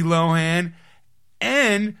Lindsay Lohan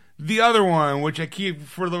and the other one, which I keep,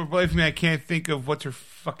 for the life of me, I can't think of what's her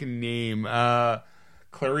fucking name.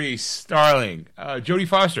 Clarice Starling, Jodie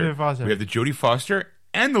Foster. Jodie Foster. We have the Jodie Foster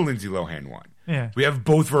and the Lindsay Lohan one. Yeah. We have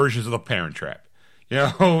both versions of the Parent Trap. You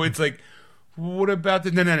know, it's like, what about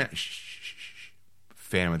the no. Shh.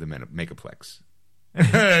 Phantom of the Megaplex.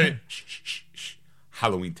 Shh.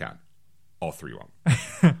 Halloween Town. All three of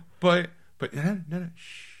them. but no.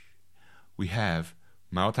 Shh. We have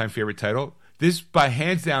my all-time favorite title. This, by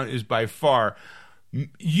hands down, is by far.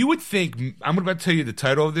 You would think, I'm about to tell you the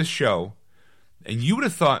title of this show, and you would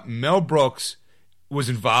have thought Mel Brooks was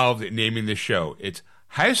involved in naming this show. It's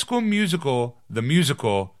High School Musical, the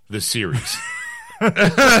series.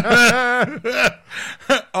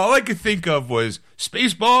 All I could think of was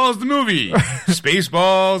Spaceballs, the movie.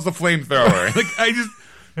 Spaceballs, the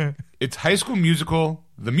flamethrower. It's High School Musical,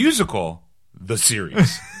 the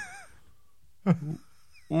series.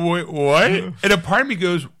 Wait, what? And a part of me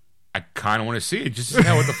goes, I kind of want to see it just to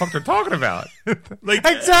know what the fuck they're talking about. Like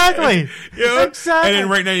Exactly. You know? Exactly. And then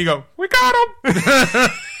right now you go, we got him.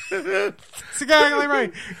 That's exactly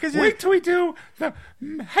right. Wait till we do the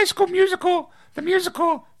High School Musical,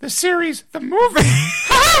 the series, the movie.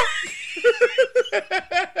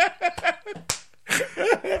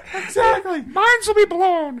 Exactly. Minds will be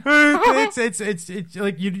blown. It's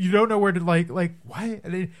like you don't know where to like what?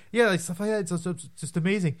 And like stuff like that. It's just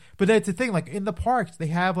amazing. But that's the thing. Like in the parks, they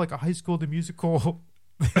have like a High School the Musical.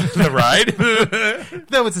 The ride.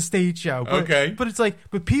 That was a stage show. But, okay. But it's like,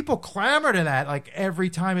 but people clamor to that like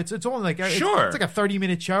every time. It's only like sure. It's like a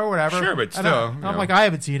 30-minute show or whatever. Sure, but still, I'm like, I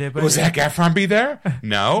haven't seen it. But will Zac Efron be there?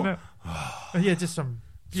 No. Yeah, just some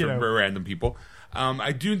random people.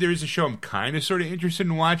 There is a show I'm kind of sort of interested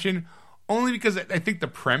in watching, only because I think the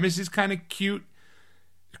premise is kind of cute.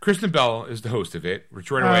 Kristen Bell is the host of it,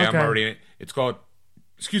 which right away I'm already in it. It's called,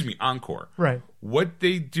 Encore. Right. What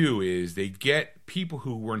they do is they get people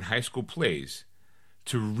who were in high school plays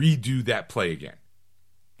to redo that play again.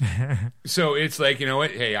 So it's like, you know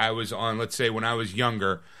what? Hey, I was on, let's say when I was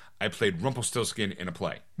younger, I played Rumpelstiltskin in a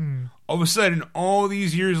play. All of a sudden, all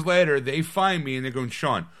these years later, they find me and they're going,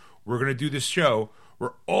 Sean, we're going to do this show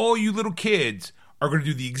where all you little kids are going to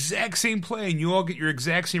do the exact same play and you all get your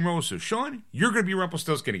exact same role. So, Sean, you're going to be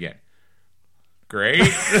Rumpelstiltskin again. Great. Do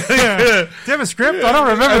you have a script? I don't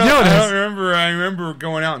remember doing this. I remember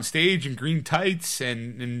going out on stage in green tights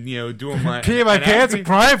and doing my peeing my pants and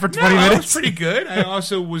crying for 20 minutes. I was pretty good. I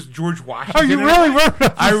also was George Washington. Oh, you really were?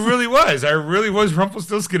 I really was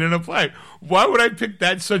Rumpelstiltskin in a play. Why would I pick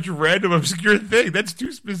that such a random, obscure thing? That's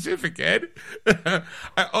too specific, Ed. I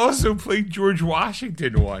also played George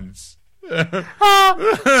Washington once.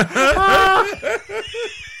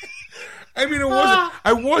 I mean,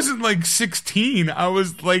 I wasn't like 16. I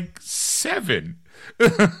was like 7.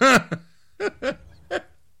 I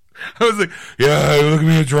was like, yeah, look at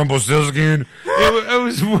me, it's Rumpelstiltskin. I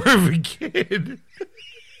was more of a kid.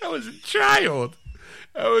 I was a child.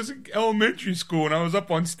 I was in elementary school, and I was up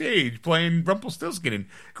on stage playing Rumpelstiltskin in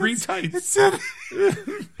green tights. It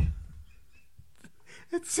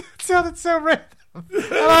sounded so random.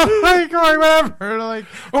 Whatever. Like,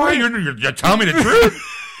 oh, you're telling me the truth?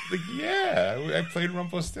 Like, yeah, I played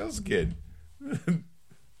Rumpelstiltskin. It's the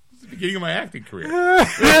beginning of my acting career.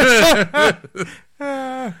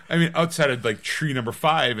 I mean, outside of like tree number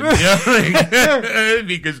 5, and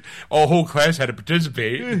because a whole class had to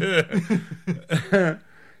participate.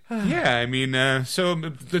 Yeah, I mean, so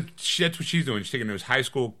that's what she's doing. She's taking those high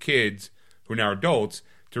school kids who are now adults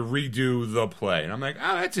to redo the play, and I'm like,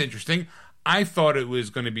 oh, that's interesting. I thought it was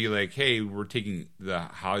going to be like, hey, we're taking the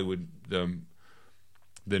Hollywood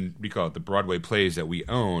we call it the Broadway plays that we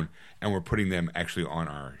own, and we're putting them actually on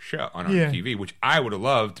our show, on our TV, which I would have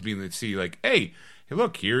loved to be able to see. Like, hey,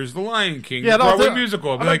 look, here's the Lion King Broadway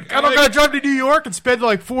musical. I don't gotta drive to New York and spend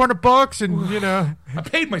like $400, and I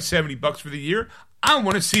paid my $70 for the year. I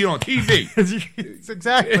want to see it on TV.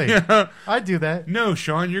 Exactly. I do that. No,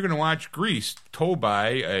 Sean, you're going to watch Grease, told by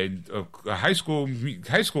a high school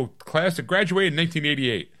class that graduated in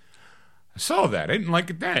 1988. I saw that. I didn't like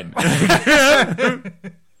it then.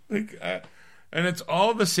 And it's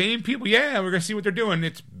all the same people. Yeah, we're going to see what they're doing.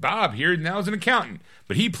 It's Bob here now as an accountant.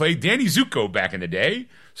 But he played Danny Zuko back in the day.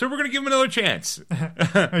 So we're going to give him another chance.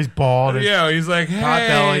 He's bald. Yeah, he's like, hey, pot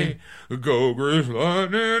belly. Go Grease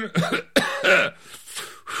Lightning.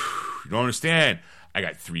 You don't understand. I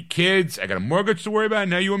got 3 kids. I got a mortgage to worry about.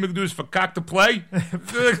 Now you want me to do this for cock to play?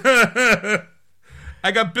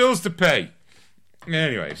 I got bills to pay.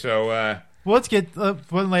 Anyway, so well, let's get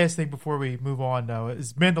one last thing before we move on. Though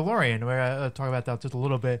is Mandalorian. We're gonna talk about that just a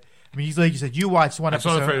little bit. I mean, like you said, you watched one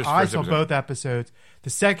episode. I saw both episodes.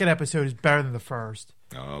 The second episode is better than the first.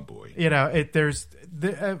 Oh boy! Oh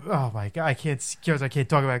my god, I can't talk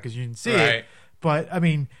about it because you didn't see it. But I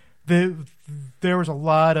mean, there was a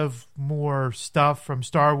lot of more stuff from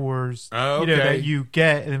Star Wars, that you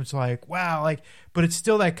get, and it's like, wow, like, but it's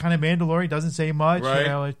still that kind of Mandalorian, doesn't say much,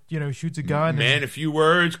 right. Shoots a gun, a few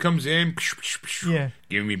words, comes in, yeah,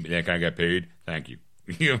 give me that guy got paid, thank you.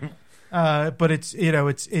 But it's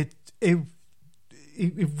it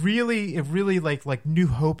really like New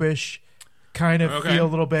Hope-ish kind of feel a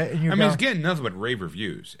little bit. And it's getting nothing but rave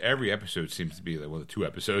reviews. Every episode seems to be like, the 2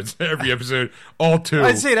 episodes. Every episode, all 2.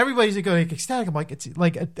 I'd say it. Everybody's like ecstatic. I'm like, it's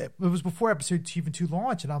like it was before episode 2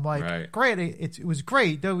 launch, and I'm like, great. It was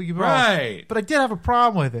great. Don't get me wrong. Right. But I did have a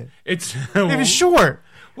problem with it. It was short.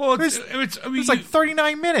 Well, it's like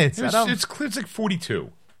 39 minutes. It's like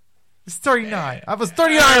 42. It's 39. I was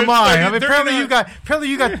 39 in mine. I mean, apparently you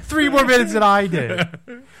got 3 more minutes than I did.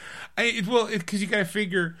 Because you got to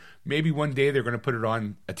figure maybe one day they're going to put it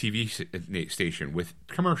on a TV station with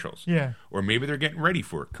commercials. Yeah. Or maybe they're getting ready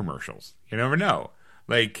for commercials. You never know.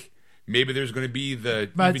 Like, maybe there's going to be the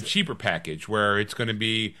even cheaper package where it's going to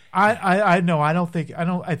be. I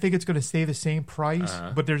think it's going to stay the same price,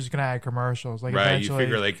 but they're just going to add commercials. Like, right. Eventually. You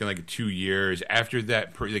figure like in 2 years after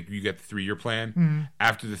that, like you get the 3-year plan. Mm-hmm.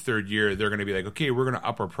 After the 3rd year, they're going to be like, okay, we're going to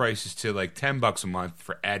up our prices to like $10 a month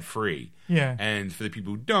for ad free. Yeah. And for the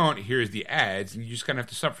people who don't, here's the ads, and you just kind of have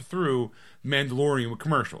to suffer through Mandalorian with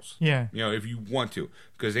commercials. Yeah. If you want to.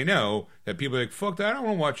 Because they know that people are like, fuck that, I don't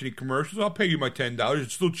want to watch any commercials. I'll pay you my $10.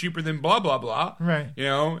 It's still cheaper than blah, blah, blah. Right.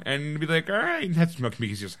 And be like, all right. And that's what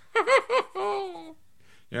Mickey's just,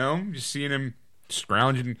 just seeing him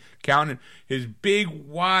scrounging, counting his big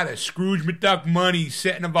wad of Scrooge McDuck money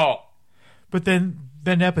set in a vault. But then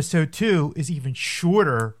episode 2 is even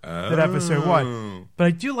shorter than episode 1. But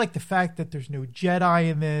I do like the fact that there's no Jedi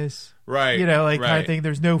in this. Right. Kind of thing.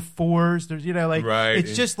 There's no Force. There's, right.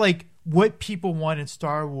 It's just like what people want in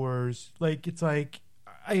Star Wars. Like, it's like,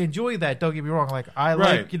 I enjoy that. Don't get me wrong. Like, I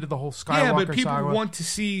like the whole Skywalker saga. Yeah, but people want to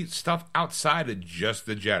see stuff outside of just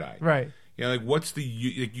the Jedi. Right. Like, what's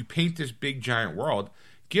you paint this big giant world,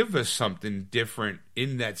 give us something different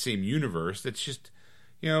in that same universe that's just,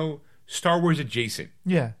 Star Wars adjacent.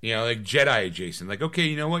 Yeah. Like Jedi adjacent. Like, okay,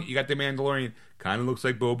 you know what? You got the Mandalorian. Kind of looks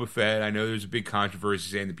like Boba Fett. I know there's a big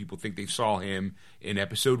controversy saying that people think they saw him in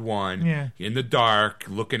episode 1 in the dark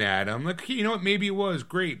looking at him. Like, okay, you know what? Maybe it was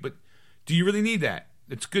great, but do you really need that?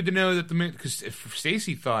 It's good to know that because if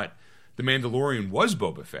Stacey thought the Mandalorian was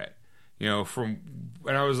Boba Fett, and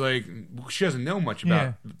I was like, she doesn't know much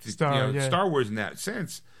about Star Wars in that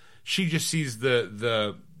sense. She just sees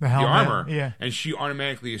the armor, and she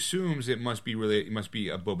automatically assumes it must be a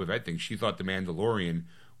Boba Fett thing. She thought the Mandalorian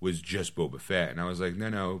was just Boba Fett, and I was like,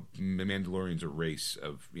 no, the Mandalorian's a race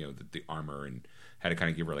of the armor, and had to kind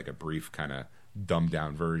of give her like a brief kind of dumbed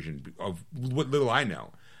down version of what little I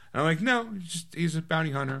know. And I'm like, no, he's a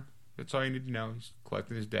bounty hunter. That's all you need to know. He's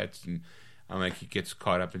collecting his debts, and I'm like, he gets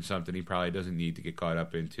caught up in something he probably doesn't need to get caught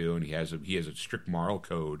up into, and he has a strict moral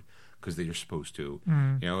code. Because they're supposed to,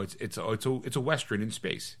 it's a Western in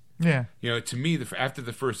space. Yeah, to me, after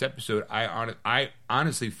the first episode, I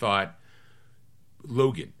honestly thought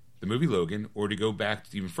Logan, the movie Logan, or to go back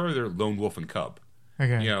even further, Lone Wolf and Cub.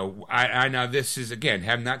 Okay, I now this is again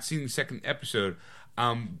have not seen the second episode.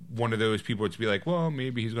 I'm one of those people to be like, well,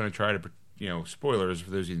 maybe he's going to try to, spoilers for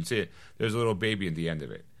those who didn't see it. There's a little baby at the end of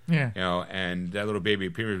it. Yeah, and that little baby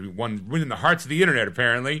appears to be winning the hearts of the internet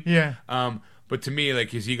apparently. Yeah. But to me,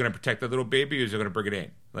 like, is he going to protect that little baby, or is he going to bring it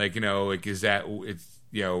in? Like, is that it's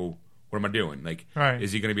what am I doing? Like,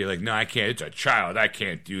 is he going to be like, no, I can't. It's a child. I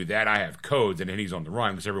can't do that. I have codes, and then he's on the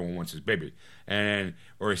run because everyone wants his baby.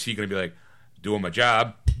 Or is he going to be like, doing my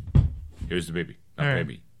job? Here's the baby, not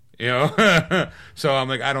baby. So I'm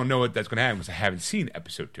like, I don't know what that's going to happen because I haven't seen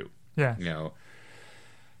episode 2. Yeah.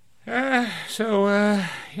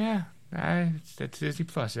 That's Disney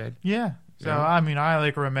Plus, Ed. Yeah. So I mean, I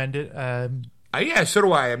recommend it. Yeah, so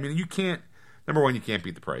do I. I mean, you can't. Number one, you can't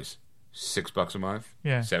beat the price. $6 a month.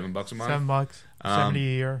 Yeah. $7 a month. $7. $70 a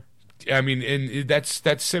year. I mean, and that's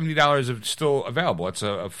 $70 of still available. It's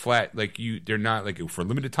a flat they're not like for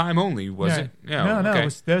limited time only. Was it? No. Okay.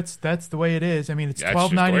 That's the way it is. I mean, it's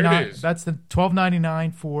 $12.99. That's the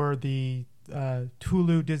 $12.99 for the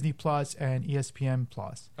Hulu, Disney Plus, and ESPN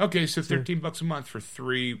Plus. Okay, so $13 a month for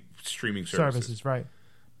 3 streaming services. Right.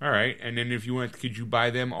 All right, and then if you want, could you buy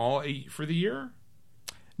them all for the year?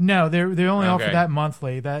 No, they only offer that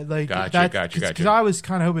monthly. Gotcha. Because I was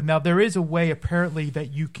kind of hoping. Now there is a way apparently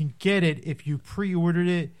that you can get it if you pre-ordered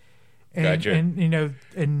it, and you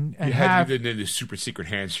had the super secret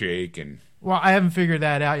handshake and. Well, I haven't figured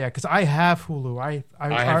that out yet because I have Hulu. I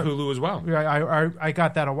have Hulu as well. I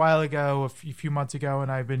got that a while ago, a few months ago,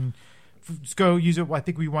 and I've been just go use it. I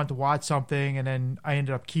think we wanted to watch something, and then I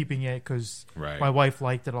ended up keeping it because my wife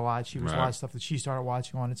liked it a lot. She was a lot of stuff that she started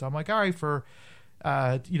watching on it. So I'm like, all right,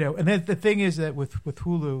 and then the thing is that with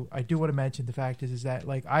Hulu, I do want to mention the fact is that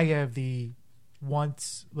like I have the one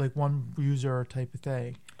user type of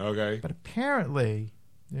thing. Okay. But apparently,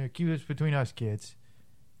 keep this between us kids.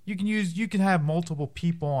 You can have multiple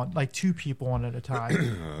people on, like 2 people on at a time,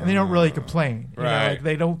 and they don't really complain. Right.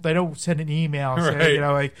 They don't send an email saying,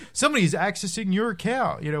 like somebody's accessing your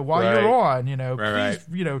account, while you're on,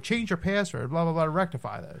 please, change your password, blah blah blah, to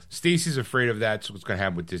rectify this. Stacy's afraid of that's what's going to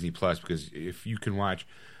happen with Disney Plus, because if you can watch,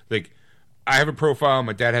 like, I have a profile,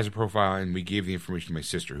 my dad has a profile, and we gave the information to my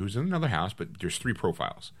sister, who's in another house, but there's 3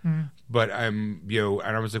 profiles. But I'm, and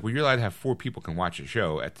I was like, well, you're allowed to have 4 people can watch a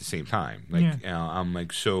show at the same time. Like, I'm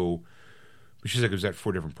like, so, she's like, is that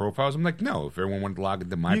 4 different profiles? I'm like, no, if everyone wanted to log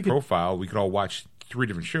into my profile, we could all watch 3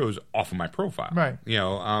 different shows off of my profile. Right.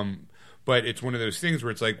 But it's one of those things where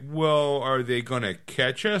it's like, well, are they going to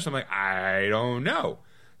catch us? I'm like, I don't know.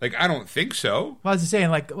 Like, I don't think so. Well, I was just saying,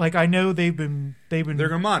 like I know they're going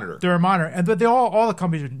to monitor. They're a monitor, but all the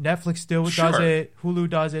companies, Netflix still does it, Hulu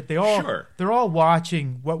does it. They're all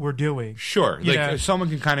watching what we're doing. Sure, like if someone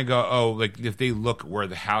can kind of go, oh, like if they look where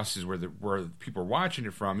the house is, where people are watching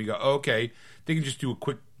it from, you go, oh, okay, they can just do a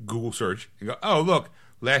quick Google search and go, oh, look,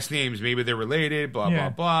 last names, maybe they're related, blah blah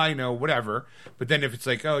blah, whatever. But then if it's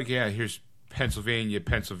like, oh yeah, here's Pennsylvania,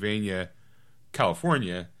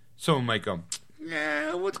 California, someone might go,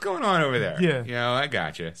 yeah, what's going on over there? Yeah, I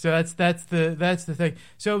gotcha. So that's the thing.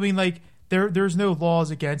 So I mean, like there's no laws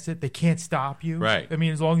against it. They can't stop you. Right. I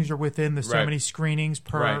mean, as long as you're within the so many screenings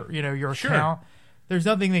per your account, there's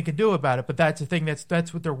nothing they can do about it. But that's the thing.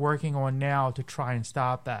 That's what they're working on now to try and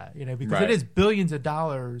stop that. Because it is billions of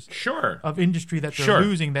dollars. Of industry that they're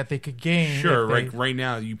losing that they could gain. Sure. Right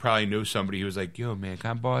now, you probably know somebody who was like, "Yo, man, can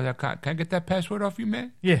I borrow that? Can I get that password off you,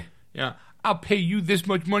 man?" Yeah. Yeah. I'll pay you this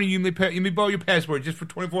much money. You may borrow your password just for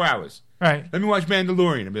 24 hours. Right. Let me watch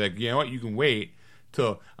Mandalorian. I'll be like, you know what? You can wait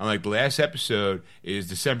till, I'm like, the last episode is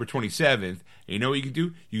December 27th. And you know what you can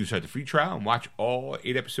do? You can start the free trial and watch all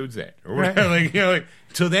 8 episodes then. Or whatever. Like,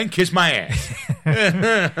 till then, kiss my ass.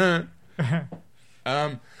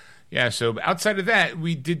 So outside of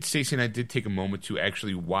that, Stacey and I did take a moment to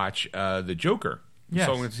actually watch The Joker. Yes.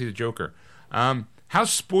 So I went to see The Joker. How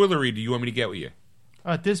spoilery do you want me to get with you?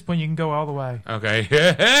 At this point, you can go all the way. Okay.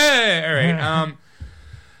 All right.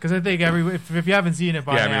 Because I think if you haven't seen it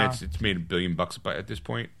by now, I mean it's made $1 billion at this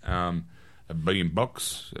point. $1 billion,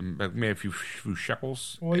 made a few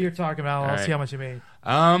shekels. What you're talking about? I'll see how much it made.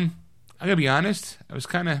 I gotta be honest. I was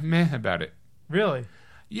kind of meh about it. Really?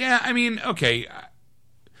 Yeah. I mean, okay.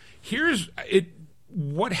 Here's it.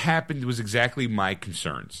 What happened was exactly my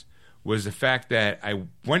concerns. Was the fact that I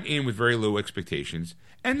went in with very low expectations.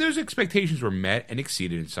 And those expectations were met and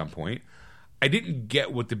exceeded at some point. I didn't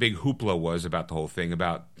get what the big hoopla was about the whole thing,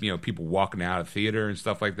 about people walking out of theater and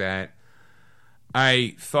stuff like that.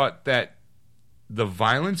 I thought that the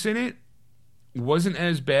violence in it wasn't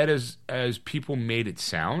as bad as people made it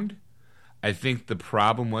sound. I think the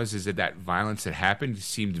problem is that violence that happened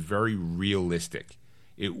seemed very realistic.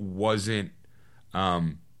 It wasn't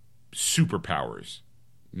superpowers.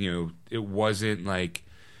 It wasn't like...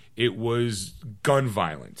 It was gun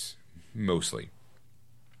violence, mostly.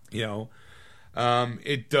 It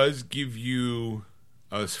does give you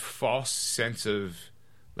a false sense of,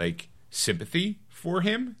 like, sympathy for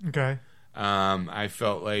him. Okay. I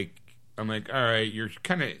felt like, I'm like, all right, you're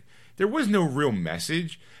kind of... There was no real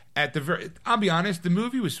message. I'll be honest, the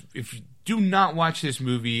movie was... If you do not watch this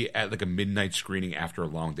movie at, like, a midnight screening after a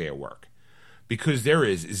long day at work. Because there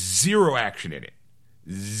is 0 action in it.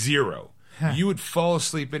 0. You would fall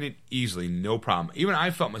asleep in it easily, no problem. Even I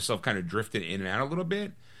felt myself kind of drifting in and out a little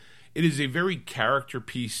bit. It is a very character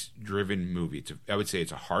piece driven movie. I would say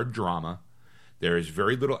it's a hard drama. There is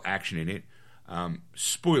very little action in it.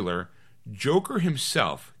 Spoiler, Joker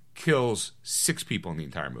himself kills 6 people in the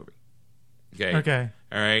entire movie. Okay.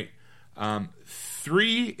 All right.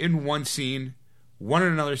 3 in one scene, 1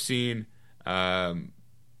 in another scene,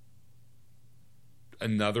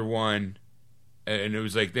 another one. And it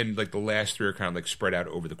was like then like the last 3 are kind of like spread out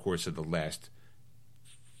over the course of the last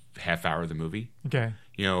half hour of the movie. Okay.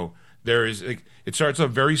 There is like it starts off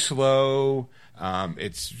very slow.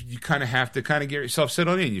 You kind of have to kind of get yourself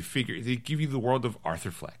settled in. You figure they give you the world of Arthur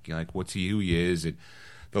Fleck. Like what's he, who he is, and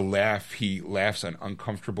he laughs on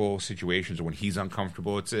uncomfortable situations or when he's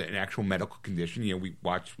uncomfortable. It's an actual medical condition.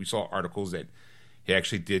 We saw articles that he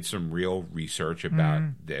actually did some real research about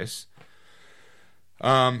this.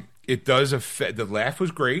 It does affect. The laugh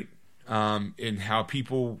was great. in how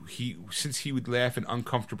since he would laugh in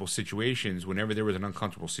uncomfortable situations, whenever there was an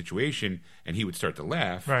uncomfortable situation, and he would start to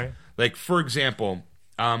laugh. Right. Like, for example,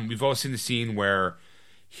 we've all seen the scene where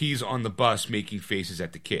he's on the bus making faces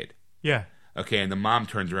at the kid. Yeah. Okay, and the mom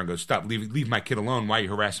turns around and goes, "Stop! Leave my kid alone! Why are you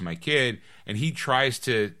harassing my kid?" And he tries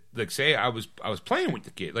to say, "I was playing with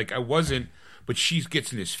the kid, like I wasn't." But she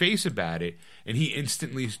gets in his face about it, and he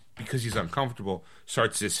instantly, because he's uncomfortable,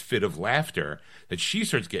 starts this fit of laughter that she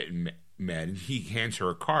starts getting mad, and he hands her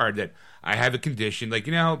a card that, "I have a condition." Like,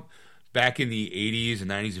 back in the 80s and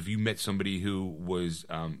 90s, if you met somebody who was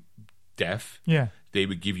deaf, they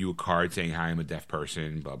would give you a card saying, "Hi, I'm a deaf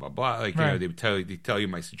person," blah, blah, blah. Like, they would tell you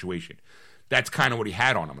my situation. That's kind of what he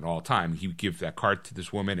had on him at all time. He would give that card to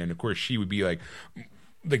this woman, and of course she would be like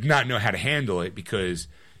not know how to handle it because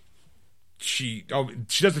she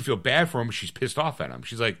doesn't feel bad for him. She's pissed off at him.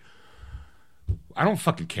 She's like, "I don't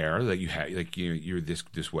fucking care that you're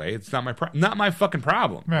this way. It's not my fucking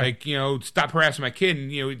problem. Right. Like, stop harassing my kid."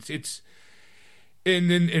 And it's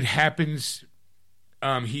and then it happens.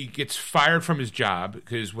 He gets fired from his job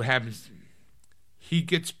because what happens? He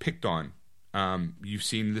gets picked on. You've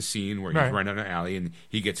seen the scene where he's running down an alley and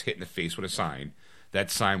he gets hit in the face with a sign.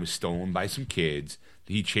 That sign was stolen by some kids.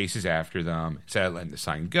 He chases after them. Instead of letting the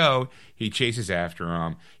sign go, he chases after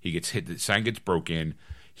them. He gets hit. The sign gets broken.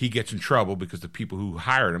 He gets in trouble because the people who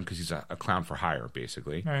hired him, because he's a clown for hire,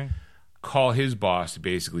 basically, call his boss to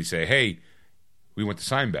basically say, "Hey, we want the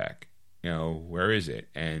sign back. Where is it?"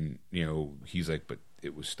 And, he's like, "But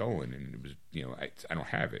it was stolen, and it was, I don't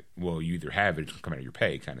have it." "Well, you either have it, it's going to come out of your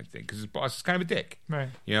pay," kind of thing, because his boss is kind of a dick. Right.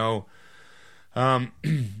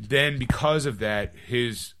 Then because of that,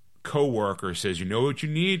 his coworker says, "You know what you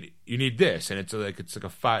need? You need this," and it's like a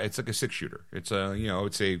 6-shooter. It's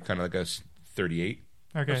it's a kind of like a 38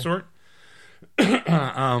 of sort.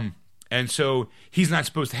 And so he's not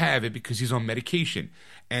supposed to have it because he's on medication,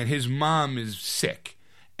 and his mom is sick,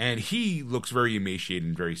 and he looks very emaciated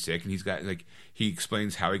and very sick, and he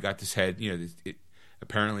explains how he got this head.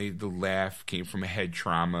 Apparently the laugh came from a head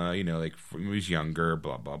trauma, like when he was younger,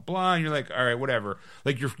 blah, blah, blah. And you're like, all right, whatever.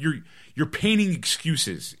 Like you're painting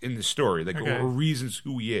excuses in the story, like or reasons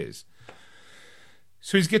who he is.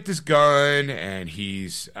 So he's get this gun, and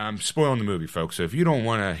he's spoiling the movie, folks. So if you don't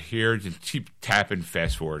want to hear, just keep tapping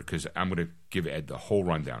fast forward, because I'm going to give Ed the whole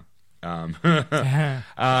rundown.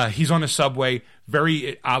 He's on the subway,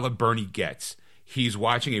 very a la Bernie Getz. He's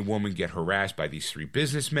watching a woman get harassed by these 3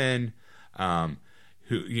 businessmen,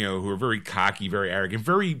 who are very cocky, very arrogant,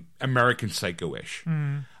 very American Psycho-ish.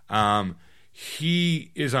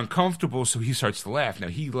 He is uncomfortable, so he starts to laugh. Now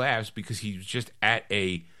he laughs because he was just at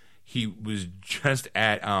a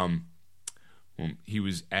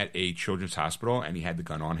children's hospital, and he had the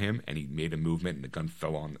gun on him, and he made a movement, and the gun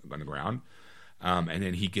fell on the ground, and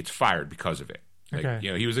then he gets fired because of it. Like,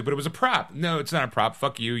 he was like, "But it was a prop." "No, it's not a prop.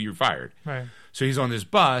 Fuck you. You're fired." Right. So he's on this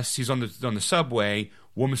bus. He's on the subway.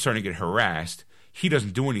 Woman's starting to get harassed. He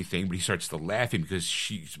doesn't do anything, but he starts to laughing because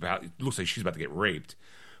it looks like she's about to get raped.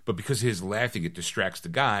 But because of his laughing, it distracts the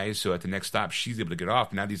guys. So at the next stop, she's able to get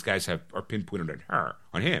off. Now these guys are pinpointed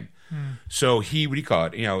on him. So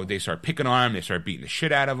they start picking on him. They start beating the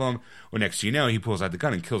shit out of him. Well, next thing you know, he pulls out the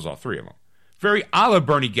gun and kills all 3 of them. Very a la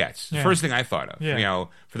Bernie Getz. The first thing I thought of. Yeah.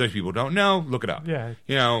 For those people who don't know, look it up. Yeah.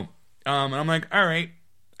 And I'm like, all right,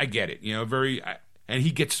 I get it. And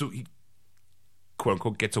he quote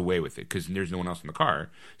unquote gets away with it because there's no one else in the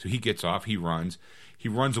car. So he gets off, he runs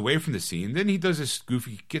away from the scene. Then he does this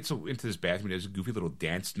goofy, gets into this bathroom, he does a goofy little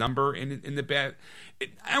dance number in the bath.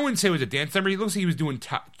 I wouldn't say it was a dance number. He looks like he was doing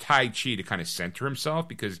Tai Chi to kind of center himself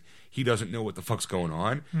because he doesn't know what the fuck's going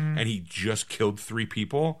on, and he just killed 3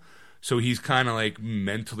 people. So he's kind of like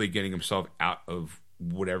mentally getting himself out of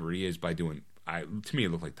whatever he is by doing. To me,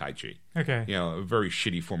 it looked like Tai Chi. Okay, a very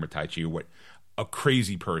shitty form of Tai Chi, or what a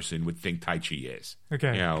crazy person would think Tai Chi is.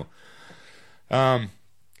 Okay.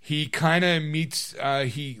 He kind of meets,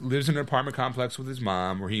 he lives in an apartment complex with his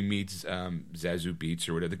mom where he meets Zazie Beetz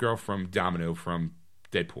or whatever, the girl from Domino from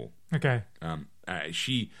Deadpool. Okay.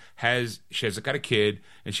 She has got a kid,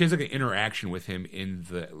 and she has like an interaction with him in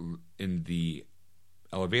the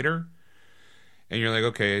elevator. And you're like,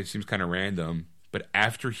 okay, it seems kind of random. But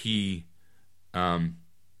after he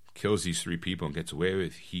kills these 3 people and gets away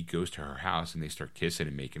with, he goes to her house and they start kissing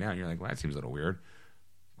and making out. And you're like, well, that seems a little weird.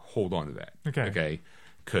 Hold on to that. Okay.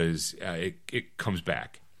 Because it comes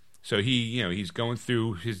back. So he's going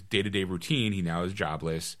through his day-to-day routine. He now is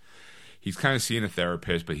jobless. He's kind of seeing a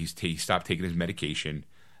therapist, but he stopped taking his medication.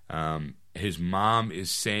 His mom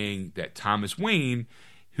is saying that Thomas Wayne,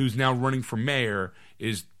 who's now running for mayor,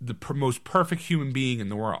 is the most perfect human being in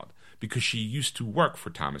the world. because she used to work for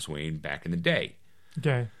Thomas Wayne back in the day.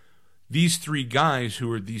 Okay. These three guys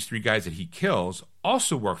that he kills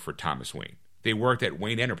also work for Thomas Wayne. They worked at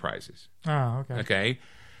Wayne Enterprises. Oh, okay. Okay.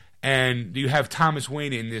 And you have Thomas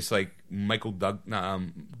Wayne in this like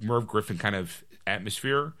Merv Griffin kind of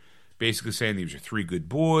atmosphere, basically saying these are three good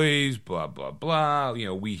boys, blah, blah, blah. You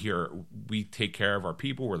know, we take care of our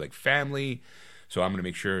people. We're like family. So I'm going to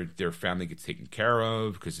make sure their family gets taken care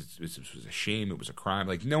of because it was a shame. It was a crime.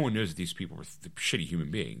 Like, no one knows that these people were shitty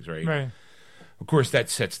human beings, right? Right. Of course, that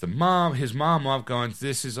sets his mom off going,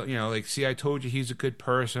 this is, you know, like, see, I told you he's a good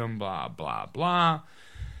person, blah, blah, blah.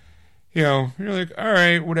 You know, you're like, all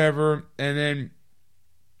right, whatever. And then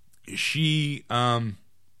he's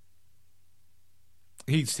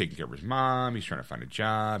taking care of his mom. He's trying to find a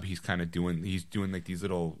job. He's doing like these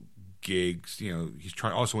little gigs. You know,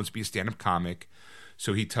 also wants to be a stand-up comic.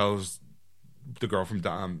 So he tells the girl from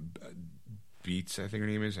Beats, I think her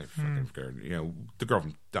name is. I fucking forgot. You know, the girl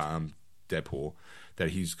from Deadpool, that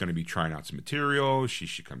he's going to be trying out some material. She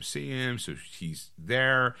should come see him. So he's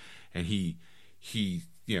there, and he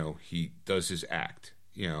does his act.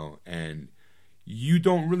 You know, and you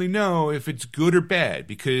don't really know if it's good or bad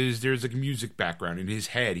because there's like a music background in his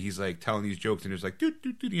head. He's like telling these jokes, and there's like you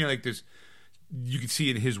know, like this. You can see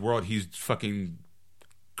in his world, he's fucking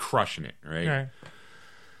crushing it, right?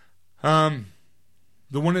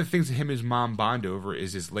 The one of the things that him and his mom bond over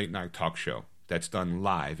is his late night talk show that's done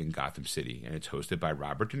live in Gotham City, and it's hosted by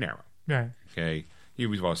Robert De Niro. Right. Okay,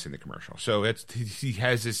 we've all seen the commercial. So he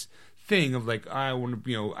has this thing of like, I want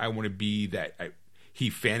to be that. He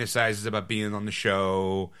fantasizes about being on the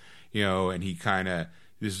show, you know, and he kind of,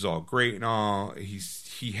 this is all great and all.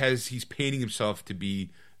 He's painting himself to be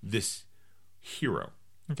this hero.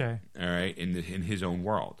 Okay. All right, in his own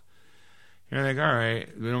world. And you're like, all right.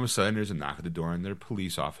 Then all of a sudden, there's a knock at the door, and there are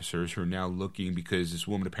police officers who are now looking because this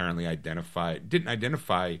woman apparently didn't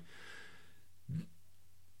identify.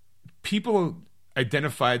 People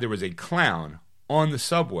identified there was a clown on the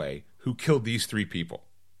subway who killed these three people.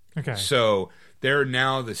 Okay. So they're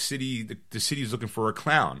now the city's looking for a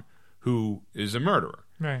clown who is a murderer.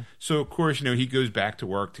 Right. So of course, you know, he goes back to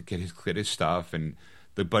work to get his stuff, and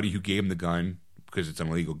the buddy who gave him the gun, because it's an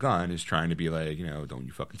illegal gun, is trying to be like, you know, don't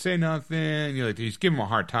you fucking say nothing. You know, like, he's giving him a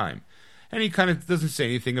hard time. And he kind of doesn't say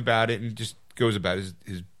anything about it and just goes about his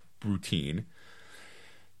routine.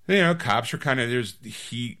 You know, cops are there's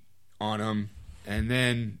heat on him. And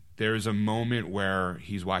then there's a moment where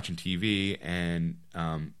he's watching TV and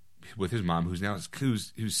with his mom,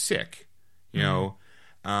 who's sick, you know,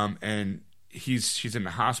 and she's in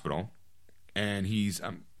the hospital, and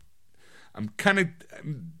I'm kind of.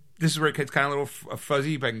 This is where it gets kind of a little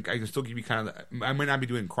fuzzy, but I can still give you kind of. I might not be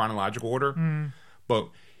doing chronological order, but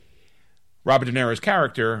Robert De Niro's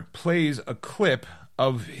character plays a clip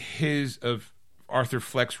of Arthur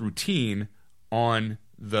Fleck's routine on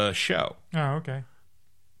the show. Oh, okay.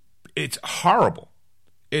 It's horrible.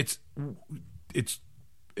 It's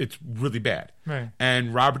really bad. Right.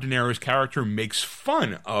 And Robert De Niro's character makes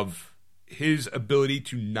fun of his ability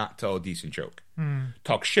to not tell a decent joke,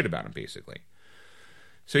 talk shit about him, basically.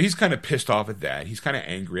 So he's kind of pissed off at that. He's kind of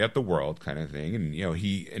angry at the world, kind of thing. And you know,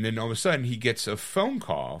 and then all of a sudden he gets a phone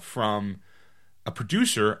call from a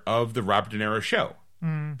producer of the Robert De Niro show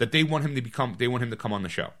that they want him to come on the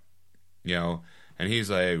show. You know, and he's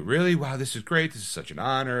like, "Really? Wow, this is great. This is such an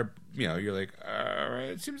honor." You know, you're like, "All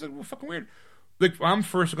right, it seems like fucking weird." Like, I'm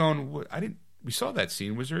first going, we saw that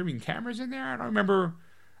scene. Was there even cameras in there? I don't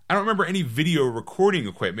remember any video recording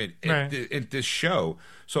equipment at this show.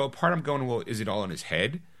 So a part I'm going, well, is it all in his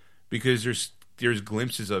head? Because there's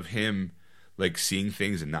glimpses of him like seeing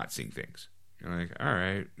things and not seeing things. You're like, all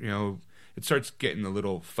right, you know, it starts getting a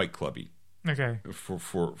little Fight Clubby. Okay.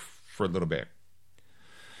 For a little bit.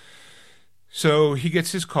 So he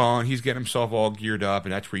gets his call and he's getting himself all geared up,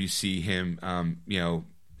 and that's where you see him. You know,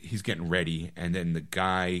 he's getting ready, and then the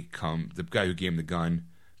guy who gave him the gun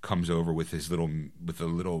comes over with a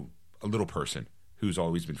little person who's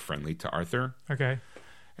always been friendly to Arthur. Okay.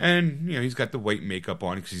 And you know, he's got the white makeup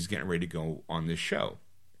on because he's getting ready to go on this show.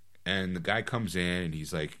 And the guy comes in and he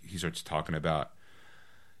starts talking about,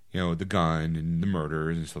 you know, the gun and the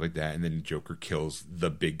murders and stuff like that. And then Joker kills the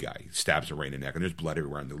big guy, he stabs him right in the neck, and there's blood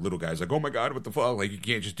everywhere. And the little guy's like, "Oh my God, what the fuck? Like, you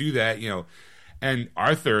can't just do that," you know. And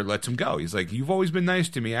Arthur lets him go. He's like, "You've always been nice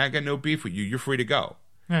to me. I got no beef with you. You're free to go."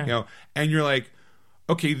 Yeah. You know, and you're like,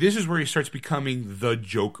 okay, this is where he starts becoming the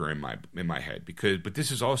Joker in my head, but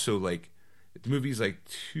this is also like, the movie's like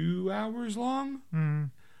 2 hours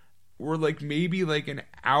long. We're like maybe like an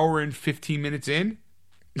hour and 15 minutes in.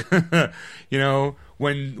 You know,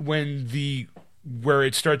 when the where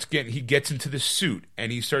it starts getting, he gets into the suit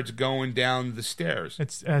and he starts going down the stairs.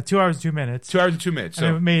 It's 2 hours and 2 minutes. 2 hours and 2 minutes. And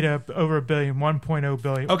So it made over $1 billion, 1.0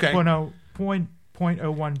 billion. Okay.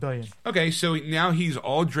 0.01 billion. Okay, so now he's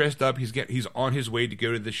all dressed up. He's on his way to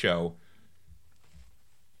go to the show.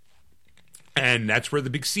 And that's where the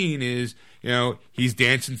big scene is. You know, he's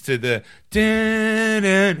dancing to the dun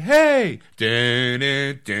dun hey dun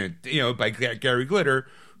dun dun, you know, by Gary Glitter,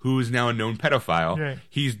 who is now a known pedophile. Right.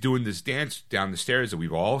 He's doing this dance down the stairs that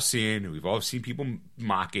we've all seen. We've all seen people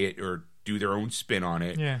mock it or do their own spin on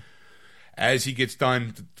it. Yeah. As he gets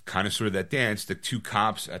done, kind of sort of that dance, the two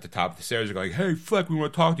cops at the top of the stairs are going, "Hey, Fleck, we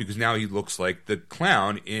want to talk to you," because now he looks like the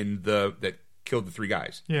clown that killed the three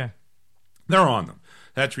guys. Yeah. They're on them.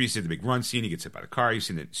 That's where you see the big run scene. He gets hit by the car. You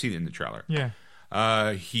see it in the trailer. Yeah.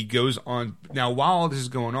 He goes on. Now, while all this is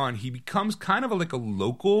going on, he becomes kind of like a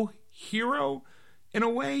local hero in a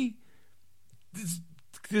way. This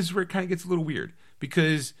is where it kind of gets a little weird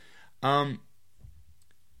because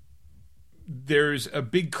there's a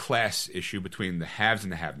big class issue between the haves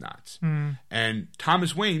and the have-nots. And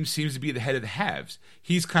Thomas Wayne seems to be the head of the haves.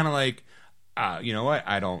 He's kind of like, you know what?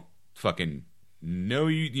 I don't fucking know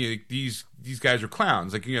you. You know, these guys are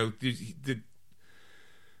clowns. Like, you know, the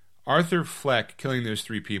Arthur Fleck killing those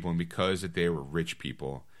three people, and because that they were rich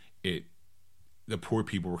people, the poor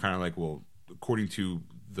people were kind of like, well, according to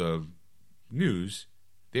the news,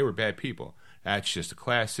 they were bad people. That's just a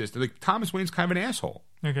class system. Like, Thomas Wayne's kind of an asshole.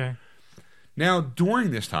 Okay. Now, during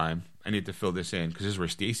this time, I need to fill this in because this is where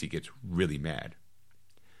Stacy gets really mad.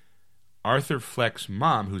 Arthur Fleck's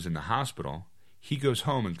mom, who's in the hospital, he goes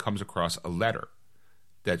home and comes across a letter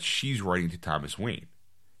that she's writing to Thomas Wayne.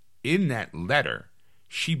 In that letter,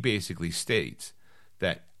 she basically states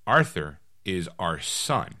that Arthur is our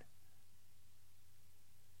son.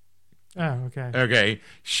 Oh, okay. Okay.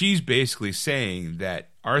 She's basically saying that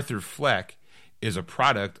Arthur Fleck is a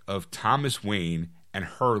product of Thomas Wayne and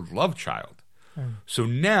her love child. Oh. So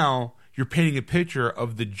now you're painting a picture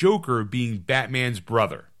of the Joker being Batman's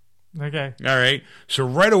brother. Okay. All right. So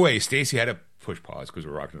right away, Stacy had to push pause because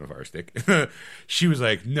we're rocking on a fire stick. She was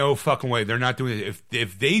like, "No fucking way! They're not doing it.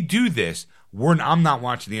 If they do this, I'm not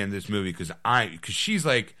watching the end of this movie because she's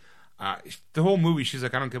like, the whole movie. She's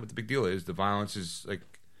like, I don't get what the big deal is. The violence is like,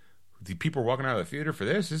 the people are walking out of the theater for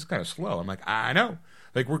this. This is kind of slow. I'm like, I know.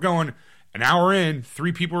 Like, we're going an hour in,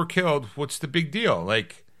 3 people were killed. What's the big deal?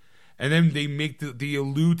 Like, and then they make the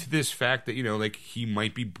allude to this fact that, you know, like, he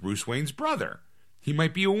might be Bruce Wayne's brother. He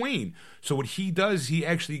might be a Wayne. So what he does, he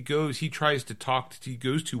tries to he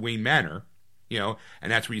goes to Wayne Manor, you know,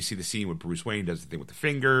 and that's where you see the scene where Bruce Wayne does the thing with the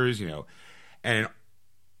fingers, you know, and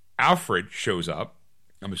Alfred shows up.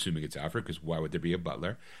 I'm assuming it's Alfred because why would there be a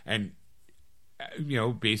butler? And, you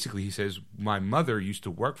know, basically he says, my mother used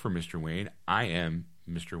to work for Mr. Wayne. I am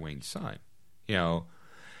Mr. Wayne's son, you know,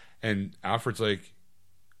 and Alfred's like,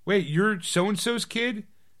 wait, you're so-and-so's kid?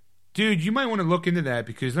 Dude, you might want to look into that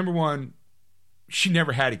because, number one, she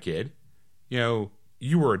never had a kid. You know,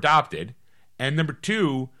 you were adopted. And number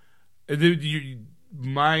two,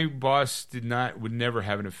 my boss would never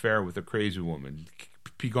have an affair with a crazy woman.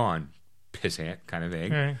 Be gone, pissant kind of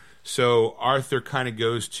thing. Right. So Arthur kind of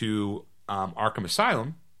goes to Arkham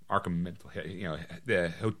Asylum, Arkham Mental, you know,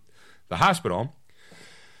 the hospital,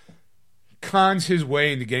 cons his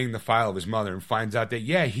way into getting the file of his mother and finds out that,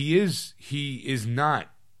 yeah, he is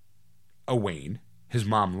not a Wayne. His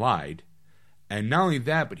mom lied. And not only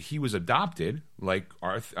that, but he was adopted, like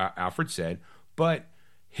Alfred said, but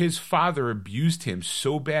his father abused him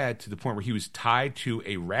so bad to the point where he was tied to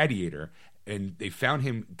a radiator, and they found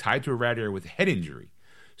him tied to a radiator with a head injury.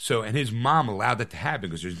 So, and his mom allowed that to happen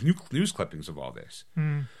because there's news clippings of all this.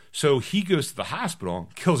 So he goes to the hospital,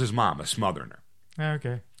 kills his mom, by smothering her.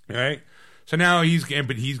 Okay. All right? So now he's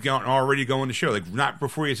already going to show. Like, not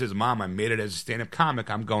before he says, Mom, I made it as a stand-up comic.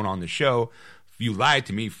 I'm going on the show. You lied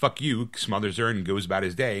to me, fuck you, smothers her and goes about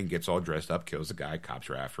his day and gets all dressed up, kills the guy, cops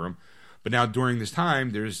are after him. But now during this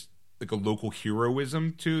time, there's like a local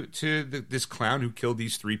heroism to this clown who killed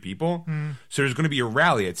these 3 people. So there's going to be a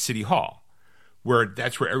rally at City Hall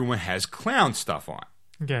that's where everyone has clown stuff on.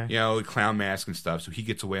 Okay. You know, the clown mask and stuff. So he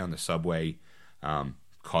gets away on the subway,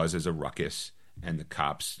 causes a ruckus, and the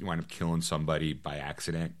cops wind up killing somebody by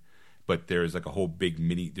accident. But there's like a whole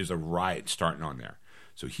big there's a riot starting on there.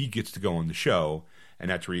 So he gets to go on the show,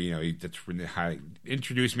 and that's where, you know, that's when they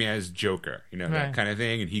introduced me as Joker, you know, that kind of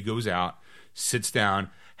thing. And he goes out, sits down,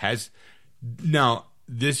 now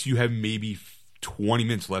this, you have maybe 20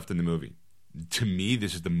 minutes left in the movie. To me,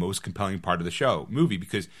 this is the most compelling part of the movie,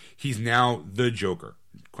 because he's now the Joker.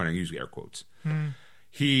 Quite I use air quotes.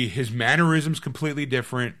 His mannerisms completely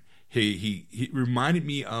different. He reminded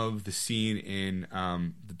me of the scene in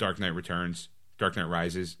The Dark Knight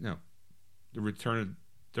Rises. No, The Return of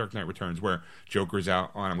Dark Knight Returns, where Joker's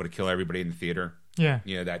out on, I'm going to kill everybody in the theater. Yeah.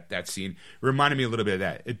 You know, that scene reminded me a little bit of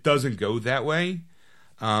that. It doesn't go that way.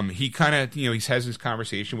 He kind of, he has this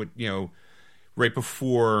conversation with, right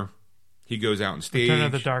before he goes out on stage. Return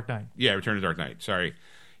of the Dark Knight. Yeah, Return of the Dark Knight. Sorry.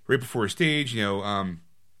 Right before stage, Robert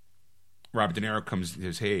De Niro comes and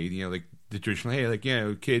says, hey, like the traditional, hey, like,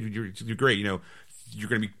 kid, you're great. You're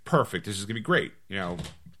going to be perfect. This is going to be great.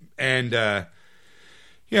 And,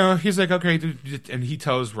 he's like, okay. And he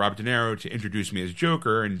tells Robert De Niro to introduce me as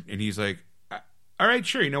Joker. And he's like, all right,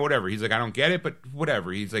 sure, whatever. He's like, I don't get it, but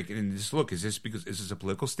whatever. He's like, and just look, is this a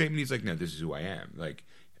political statement? He's like, no, this is who I am. Like,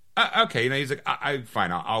 okay. And he's like,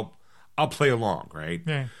 fine, I'll play along, right?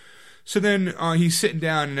 Yeah. So then he's sitting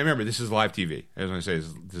down, and remember, this is live TV. I was going to say,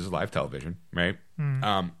 this is live television, right?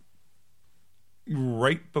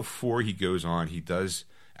 Right before he goes on,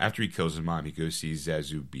 after he kills his mom, he goes see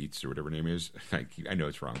Zazie Beetz or whatever her name is. I know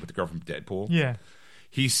it's wrong, but the girl from Deadpool. Yeah.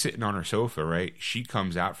 He's sitting on her sofa, right? She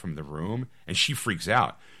comes out from the room, and she freaks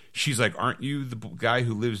out. She's like, aren't you the guy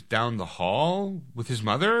who lives down the hall with his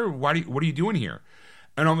mother? What are you doing here?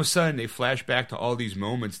 And all of a sudden, they flash back to all these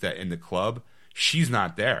moments that in the club, she's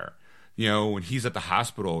not there. When he's at the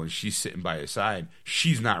hospital and she's sitting by his side,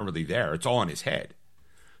 she's not really there. It's all in his head.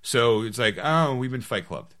 So it's like, oh, we've been Fight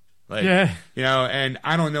Clubbed. Like, yeah. And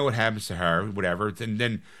I don't know what happens to her, whatever. And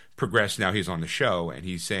then progress, now he's on the show, and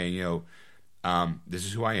he's saying, this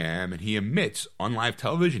is who I am. And he admits on live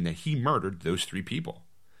television that he murdered those 3 people.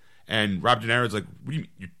 And Rob De Niro's like, what do you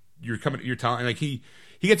mean? You're telling, and like he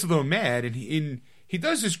gets a little mad, and he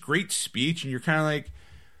does this great speech, and you're kind of like,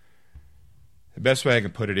 the best way I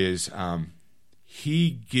can put it is, he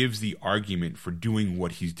gives the argument for doing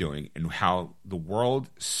what he's doing and how the world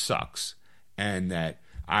sucks, and that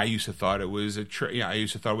I used to thought it was a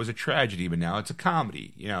tragedy, but now it's a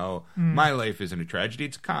comedy. My life isn't a tragedy;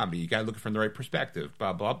 it's a comedy. You got to look from the right perspective.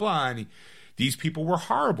 Blah blah blah. And these people were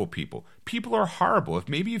horrible people. People are horrible.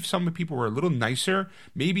 If some people were a little nicer,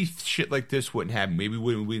 maybe shit like this wouldn't happen. Maybe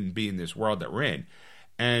we wouldn't be in this world that we're in.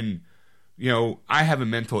 And I have a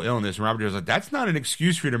mental illness. And Robert De Niro's like, that's not an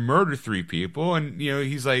excuse for you to murder 3 people. And,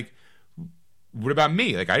 he's like, what about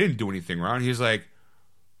me? Like, I didn't do anything wrong. He's like,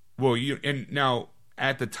 well, and now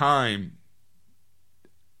at the time,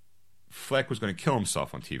 Fleck was going to kill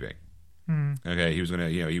himself on TV. Okay. He was going to,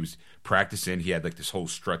 he was practicing. He had like this whole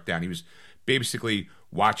strut down. He was basically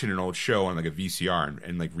watching an old show on like a VCR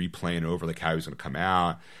and like replaying over like how he was going to come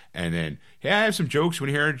out. And then, hey, I have some jokes. You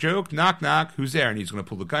want to hear a joke? Knock, knock. Who's there? And he's going to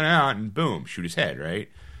pull the gun out and boom, shoot his head, right?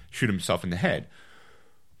 Shoot himself in the head.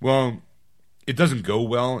 Well, it doesn't go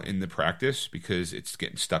well in the practice because it's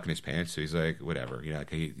getting stuck in his pants. So he's like, whatever.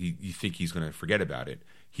 Like you think he's going to forget about it.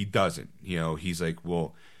 He doesn't. He's like,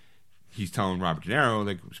 well, he's telling Robert De Niro,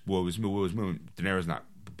 like, what was moving? De Niro's not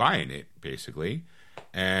buying it, basically.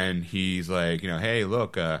 And he's like, hey,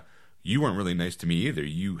 look, you weren't really nice to me either.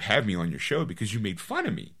 You have me on your show because you made fun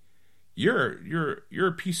of me. You're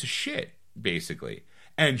a piece of shit, basically.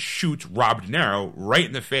 And shoots Robert De Niro right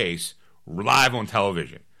in the face, live on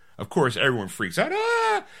television. Of course, everyone freaks out,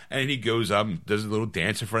 and he goes up and does a little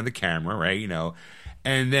dance in front of the camera, right?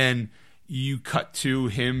 And then you cut to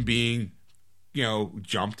him being,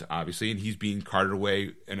 jumped, obviously, and he's being carted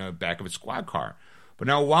away in the back of a squad car. But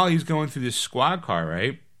now while he's going through this squad car,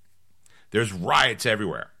 right, there's riots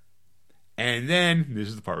everywhere. And then, this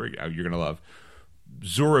is the part where you're going to love,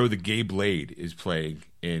 Zorro the Gay Blade is playing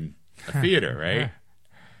in a theater, right?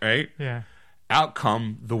 Right? Yeah. Out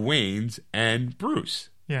come the Waynes and Bruce.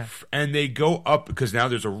 Yeah. And they go up because now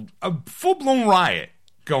there's a full-blown riot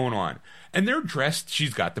going on. And they're dressed,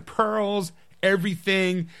 she's got the pearls,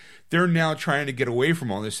 everything. They're now trying to get away from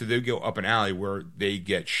all this, so they go up an alley where they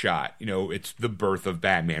get shot. It's the birth of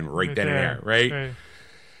Batman right then and there, right?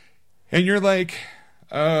 And you're like,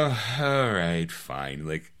 all right, fine.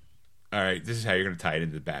 Like, all right, this is how you're going to tie it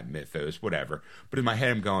into the Bat mythos, whatever. But in my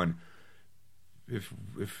head, I'm going,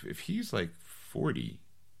 if he's like 40,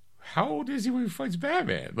 how old is he when he fights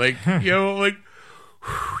Batman? Like, like,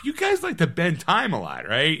 you guys like to bend time a lot,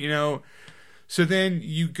 right? So then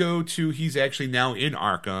you go to, he's actually now in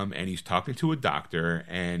Arkham, and he's talking to a doctor,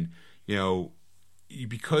 and,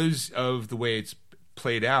 because of the way it's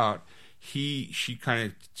played out,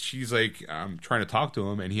 she's like trying to talk to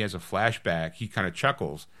him, and he has a flashback. He kind of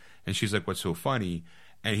chuckles, and she's like, what's so funny?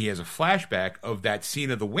 And he has a flashback of that scene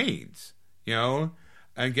of the Waynes,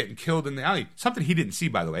 and getting killed in the alley. Something he didn't see,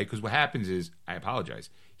 by the way, because what happens is, I apologize,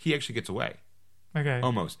 he actually gets away. Okay.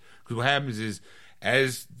 Almost. Because what happens is,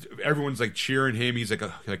 as everyone's like cheering him, he's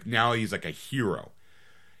now he's like a hero.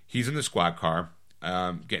 he's in the squad car,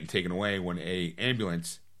 getting taken away when a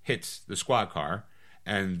ambulance hits the squad car,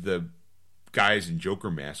 and the guys in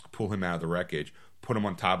Joker mask pull him out of the wreckage, put him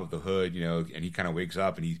on top of the hood, and he kind of wakes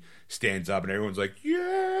up and he stands up and everyone's like,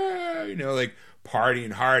 yeah, like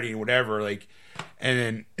partying, hardy and whatever, like,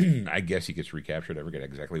 and then I guess he gets recaptured. I forget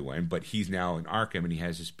exactly when, but he's now in Arkham and he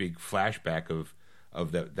has this big flashback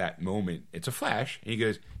of that moment. It's a flash, and he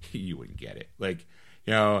goes, you wouldn't get it, like,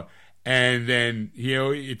 and then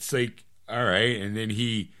it's like, all right, and then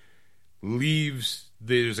he leaves.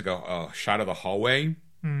 There's like a shot of the hallway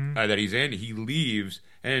that he's in. He leaves,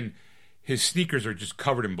 and his sneakers are just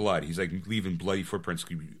covered in blood. He's like leaving bloody footprints,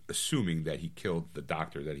 assuming that he killed the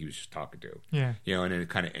doctor that he was just talking to. Yeah. And then it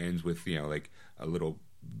kind of ends with, like a little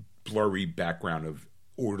blurry background of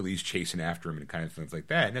orderlies chasing after him and kind of things like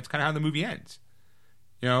that. And that's kind of how the movie ends.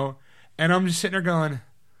 And I'm just sitting there going,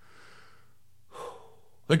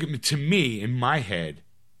 like, to me, in my head,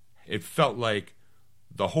 it felt like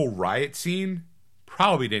the whole riot scene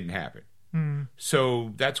probably didn't happen.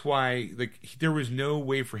 So that's why, like, there was no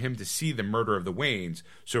way for him to see the murder of the Waynes.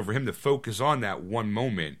 So for him to focus on that one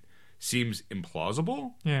moment seems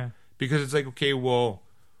implausible. Yeah. Because it's like, okay, well,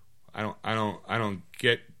 I don't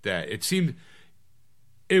get that.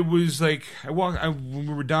 It was like when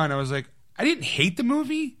we were done, I was like, I didn't hate the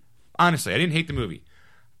movie. Honestly, I didn't hate the movie.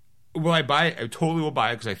 Will I buy it? I totally will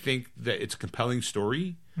buy it because I think that it's a compelling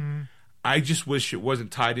story. I just wish it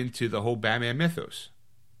wasn't tied into the whole Batman mythos.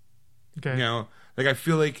 Okay. Like I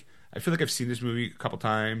feel like I've seen this movie a couple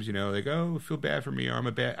times. Like, oh, feel bad for me, or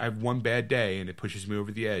I have one bad day and it pushes me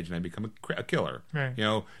over the edge and I become a killer. Right.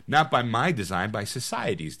 Not by my design, by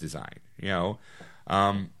society's design. A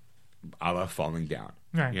la Falling Down.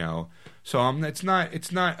 Right. So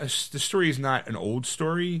the story is not an old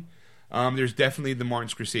story. There's definitely the Martin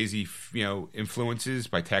Scorsese, influences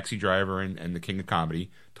by Taxi Driver and The King of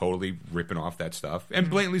Comedy, totally ripping off that stuff, and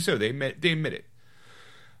blatantly so. They admit it.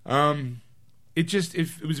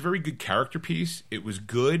 It was a very good character piece. It was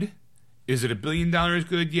good. Is it $1 billion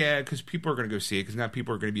good? Yeah, because people are going to go see it. Because now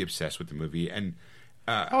people are going to be obsessed with the movie. And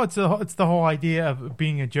it's the whole idea of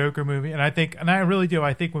being a Joker movie, and I really do.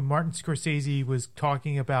 I think when Martin Scorsese was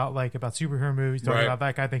talking about superhero movies, talking about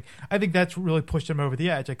that kind of thing, I think that's really pushed him over the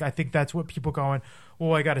edge. Like, I think that's what people going,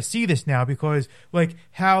 well, I got to see this now because, like,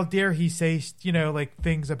 how dare he say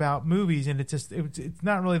things about movies, and it's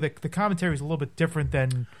not really the commentary is a little bit different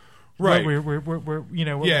than what we're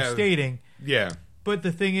stating. Yeah. But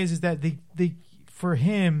the thing is that the for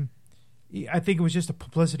him, I think it was just a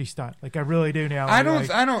publicity stunt. Like, I really do now.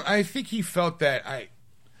 I think he felt that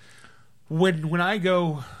when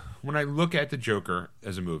I look at the Joker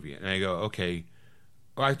as a movie and I go, okay,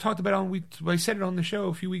 I talked about I said it on the show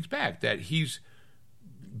a few weeks back that he's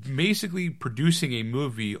basically producing a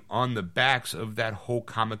movie on the backs of that whole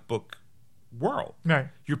comic book world. Right.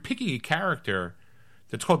 You're picking a character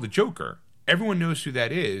that's called the Joker. Everyone knows who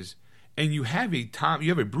that is, and you have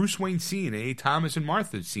a Bruce Wayne scene, a Thomas and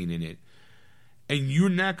Martha scene in it. And you're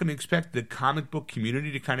not going to expect the comic book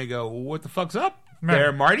community to kind of go, well, what the fuck's up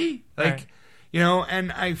there, Marty? Like,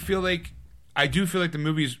 and I do feel like the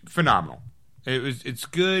movie's phenomenal. It's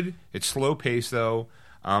good. It's slow paced though.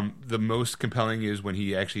 The most compelling is when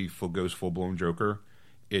he actually goes full blown Joker.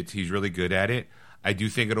 He's really good at it. I do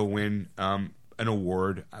think it'll win an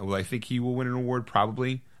award. Well, I think he will win an award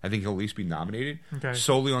probably. I think he'll at least be nominated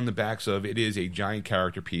solely on the backs of it is a giant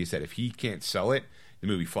character piece that if he can't sell it, the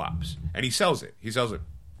movie flops. And he sells it. He sells it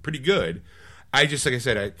pretty good. Like I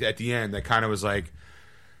said, at the end, I kind of was like,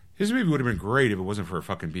 this movie would have been great if it wasn't for a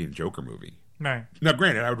fucking being Joker movie. Right. Now,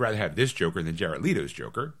 granted, I would rather have this Joker than Jared Leto's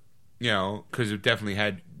Joker, because it definitely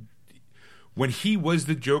had... When he was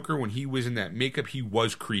the Joker, when he was in that makeup, he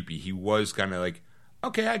was creepy. He was kind of like,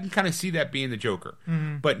 okay, I can kind of see that being the Joker.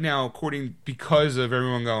 Mm-hmm. But now, because of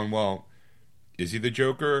everyone going, well, is he the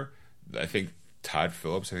Joker? I think Todd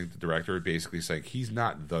Phillips, the director, basically is like, he's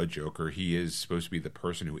not the Joker. He is supposed to be the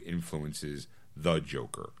person who influences the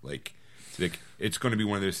Joker. Like it's going to be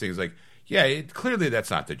one of those things like, yeah, clearly that's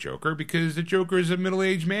not the Joker because the Joker is a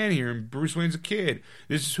middle-aged man here and Bruce Wayne's a kid.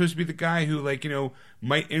 This is supposed to be the guy who,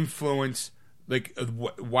 might influence,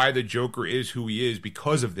 why the Joker is who he is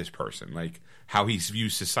because of this person, how he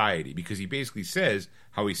views society. Because he basically says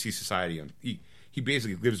how he sees society. He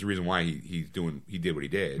basically gives the reason why he did what he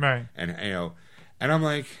did. Right. And I'm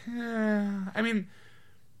like, I mean,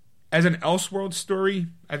 as an Elseworld story,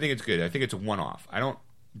 I think it's good. I think it's a one-off.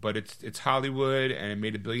 But it's Hollywood, and it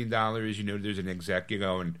made $1 billion. There's an exec,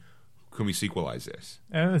 and can we sequelize this?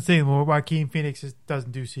 And the thing, well, Joaquin Phoenix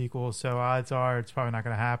doesn't do sequels, so odds are it's probably not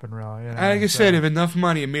going to happen, really. Like I said, if enough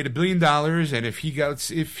money, it made $1 billion, and if he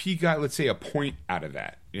got, let's say, a point out of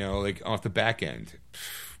that, like off the back end,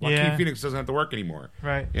 Joaquin Phoenix doesn't have to work anymore,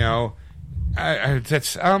 right?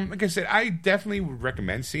 That's like I said, I definitely would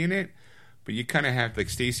recommend seeing it, but you kind of have like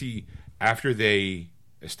Stacey after they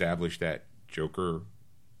established that Joker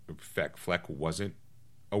Fleck wasn't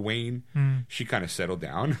a Wayne, she kind of settled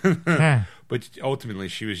down. But ultimately,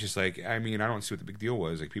 she was just like, I don't see what the big deal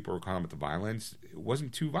was. Like, people were calling about the violence. It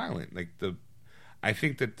wasn't too violent. Like, I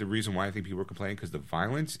think that the reason why I think people were complaining because the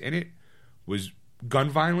violence in it was gun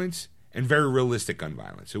violence and very realistic gun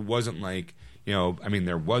violence. It wasn't like,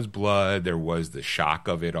 there was blood, there was the shock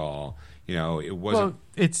of it all. It wasn't. Well,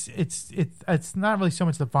 it's not really so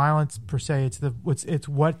much the violence per se. It's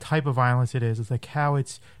what type of violence it is. It's like how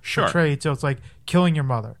it's portrayed. So it's like killing your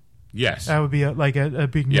mother. Yes, that would be a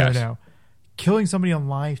big no-no. Killing somebody on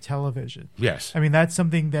live television. Yes, that's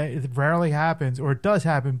something that rarely happens, or it does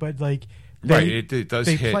happen, but like. It does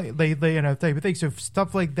hit. So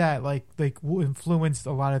stuff like that, like will influence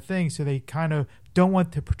a lot of things. So they kind of don't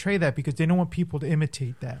want to portray that because they don't want people to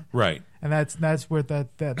imitate that. Right. And that's where those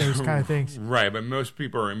kind of things. Right, but most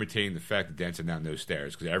people are imitating the fact that dancing down those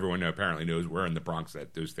stairs because everyone apparently knows where in the Bronx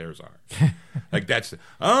that those stairs are. Like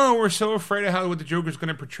we're so afraid of what the Joker's going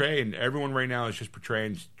to portray, and everyone right now is just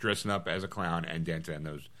portraying dressing up as a clown and dancing on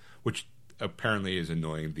those, which apparently is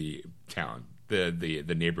annoying the town.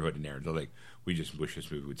 The neighborhood in there. They're like, we just wish this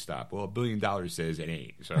movie would stop. Well, $1 billion says it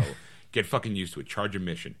ain't. So get fucking used to it. Charge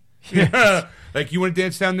admission. Yeah. Like, you want to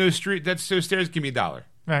dance down those stairs? Give me $1.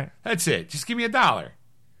 Right. That's it. Just give me $1.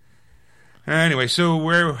 Anyway,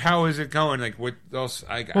 so how is it going? Like, what else?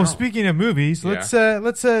 Speaking of movies, let's go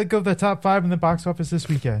to the top 5 in the box office this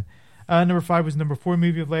weekend. Number 5 was number 4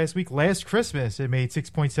 movie of last week, Last Christmas. It made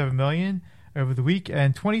 $6.7 million over the week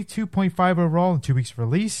and $22.5 overall in 2 weeks of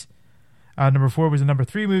release. Number 4 was the number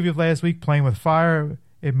 3 movie of last week, Playing with Fire.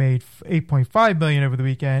 It made $8.5 million over the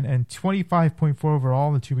weekend and $25.4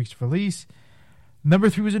 overall in 2 weeks of release. Number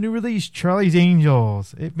 3 was a new release, Charlie's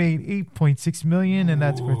Angels. It made $8.6 million, and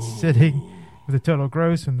that's where it's sitting with a total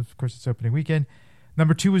gross, and of course its opening weekend.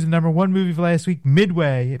 Number 2 was the number 1 movie of last week,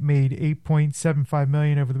 Midway. It made $8.75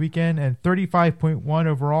 million over the weekend and $35.1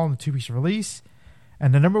 overall in the 2 weeks of release.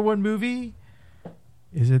 And the number 1 movie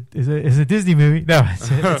is a Disney movie. No,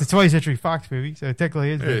 it's a 20th Century Fox movie, so it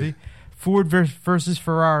technically is Disney. Ford versus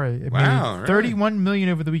Ferrari. It made $31 million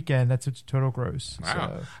over the weekend. That's its total gross.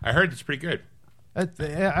 Wow, so, I heard it's pretty good. I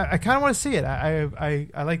kind of want to see it. I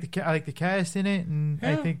like the cast in it, and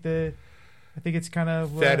I think it's kind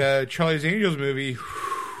of that Charlie's Angels movie.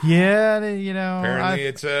 Yeah, apparently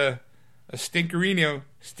it's a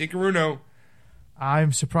stinkeruno.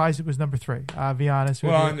 I'm surprised it was number 3. I'll be honest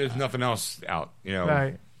with you. Well, and there's nothing else out,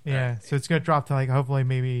 Right. Yeah. So it's going to drop to hopefully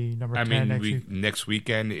maybe number 10 next week. Next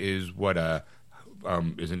weekend is what?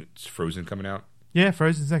 Isn't Frozen coming out? Yeah,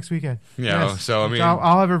 Frozen's next weekend. Yeah. Yes. So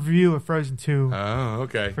I'll have a review of Frozen 2. Oh,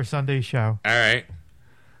 okay. For Sunday's show. All right.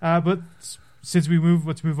 But since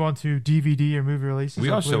let's move on to DVD or movie releases. We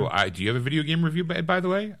also, do you have a video game review? By the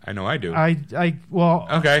way, I know I do. Okay.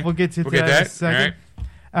 We'll get to that in a second.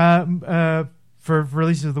 All right. For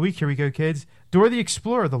releases of the week, here we go, kids. Dora the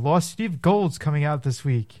Explorer, The Lost City of Gold's coming out this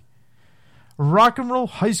week. Rock and Roll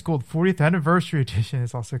High School 40th Anniversary Edition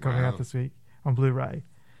is also coming out this week on Blu-ray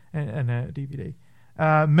and DVD.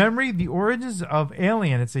 Memory, The Origins of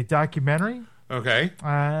Alien. It's a documentary. Okay.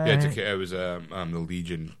 It was the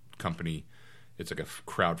Legion company. It's like a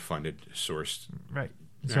crowd-funded source. Right.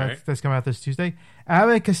 So that's coming out this Tuesday.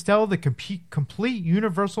 Abbott and Costello, The Complete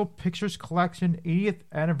Universal Pictures Collection 80th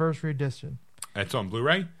Anniversary Edition. That's on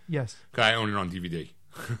Blu-ray? Yes. I own it on DVD.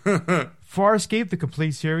 Farscape, the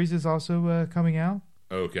complete series, is also coming out.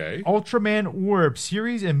 Okay. Ultraman Orb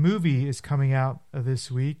series and movie is coming out this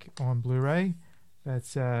week on Blu-ray.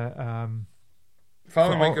 That's the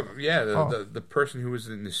person who was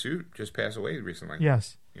in the suit just passed away recently.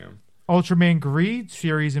 Yes. Yeah. Ultraman Greed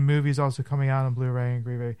series and movie is also coming out on Blu-ray and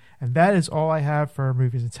Blu-ray. And that is all I have for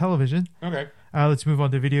movies and television. Okay. Let's move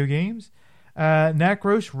on to video games.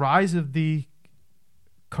 Nacros, Rise of the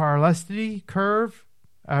Carlesty Curve.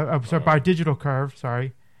 By Digital Curve,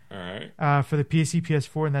 sorry. All right. For the PC,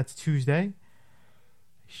 PS4, and that's Tuesday.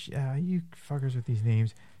 You fuckers with these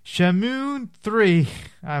names. Shenmue 3.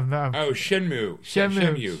 Shenmue.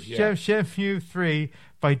 Shenmue. Yeah. Shenmue 3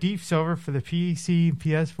 by Deep Silver for the PC and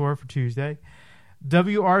PS4 for Tuesday.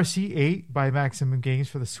 WRC 8 by Maximum Games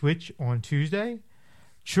for the Switch on Tuesday.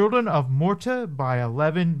 Children of Morta by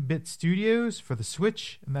 11-Bit Studios for the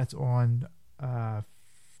Switch, and that's on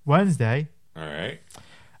Wednesday. All right.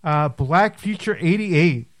 Black Future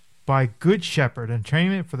 88 by Good Shepherd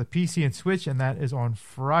Entertainment for the PC and Switch, and that is on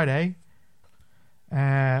Friday.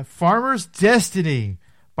 Farmer's Destiny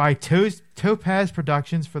by Topaz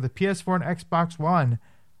Productions for the PS4 and Xbox One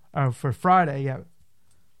for Friday. Yeah.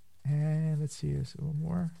 And let's see, there's a little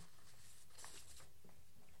more.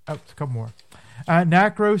 Oh, a couple more.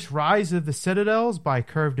 Nacros Rise of the Citadels by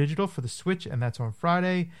Curve Digital for the Switch, and that's on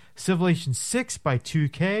Friday. Civilization 6 by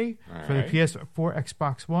 2K for the PS4,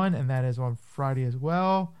 Xbox One, and that is on Friday as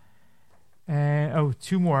well. And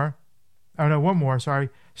two more. Oh no, one more. Sorry.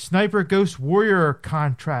 Sniper Ghost Warrior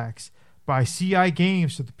Contracts by CI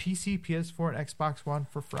Games for the PC, PS4, and Xbox One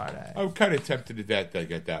for Friday. I'm kind of tempted to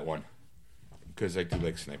get that one because I do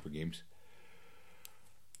like sniper games.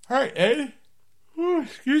 All right, Ed. Ooh,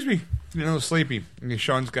 excuse me. I'm a little sleepy.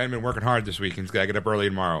 Sean's been working hard this week and he's got to get up early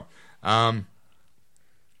tomorrow. Jedi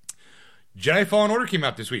Fallen Order came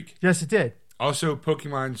out this week. Yes, it did. Also,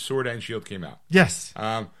 Pokemon Sword and Shield came out. Yes.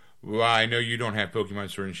 Well, I know you don't have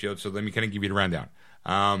Pokemon Sword and Shield, so let me kind of give you the rundown.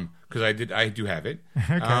 Because I do have it.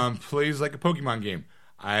 Okay. Plays like a Pokemon game.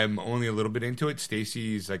 I'm only a little bit into it.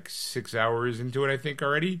 Stacy's like 6 hours into it, I think,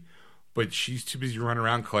 already. But she's too busy running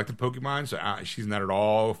around collecting Pokemon, so she's not at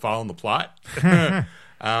all following the plot.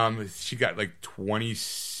 She got like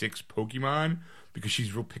 26 Pokemon because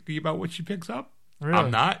she's real picky about what she picks up. Really?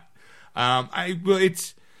 I'm not. Do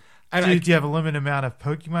you have a limited amount of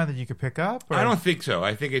Pokemon that you could pick up? Or? I don't think so.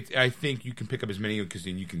 I think you can pick up as many because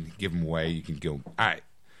then you can give them away. You can go.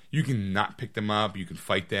 You can not pick them up. You can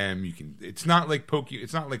fight them. You can. It's not like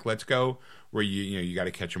It's not like Let's Go where you got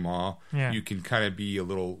to catch them all. Yeah. You can kind of be a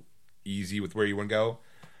little easy with where you want to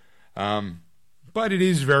go. But it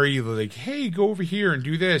is very like, hey, go over here and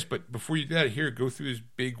do this. But before you do that, here, go through this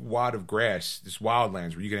big wad of grass, this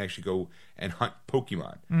wildlands where you can actually go and hunt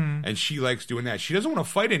Pokemon. Mm. And she likes doing that. She doesn't want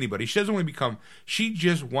to fight anybody. She doesn't want to become. She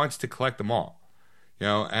just wants to collect them all.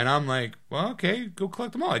 And I'm like, well, okay, go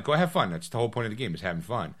collect them all. Like, go have fun. That's the whole point of the game, is having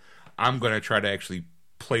fun. I'm going to try to actually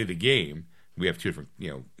play the game. We have two different,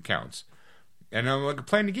 accounts. And I'm like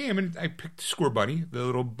playing the game, and I picked Score Bunny, the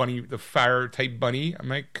little bunny, the fire type bunny. I'm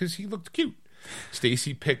like, because he looked cute.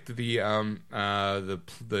 Stacy picked the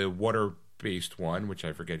water based one, which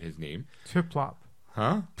I forget his name. Piplup.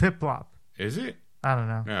 Huh? Piplup. Is it? I don't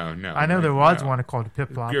know. No. I know there was one called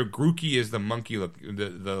Piplup. Grookey is the monkey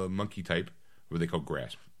the monkey type, what they call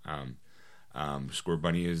grass. Score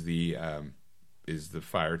Bunny is the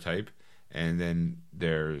fire type, and then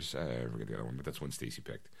there's I forget the other one, but that's one Stacy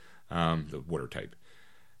picked. The water type.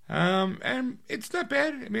 And it's not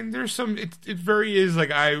bad. I mean, there's some. It very is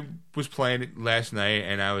like I was playing it last night,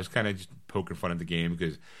 and I was kind of just poking fun at the game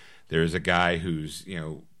because there's a guy who's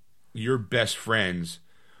you're best friends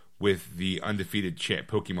with the undefeated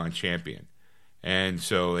Pokemon champion, and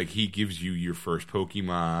so like he gives you your first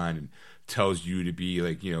Pokemon and tells you to be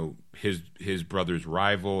like his brother's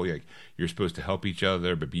rival. Like you're supposed to help each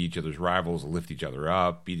other, but be each other's rivals, lift each other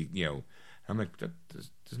up. I'm like, does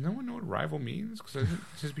no one know what rival means? Because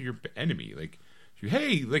it's just be your enemy. Like,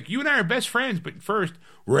 hey, like you and I are best friends, but first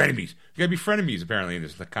we're enemies. You gotta be frenemies apparently in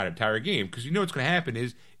this kind of entire game because what's gonna happen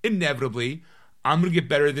is inevitably I'm gonna get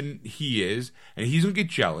better than he is, and he's gonna get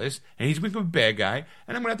jealous, and he's gonna become a bad guy,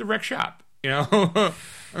 and I'm gonna have to wreck shop. I'm gonna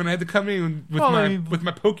have to come in with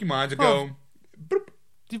my Pokemon to go. Boop.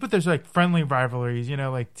 But there's like friendly rivalries,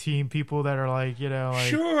 like team people that are like,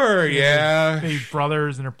 sure, yeah, maybe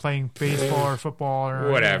brothers and are playing baseball or football or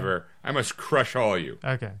whatever. I must crush all of you.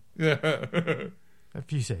 Okay, if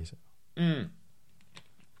you say so.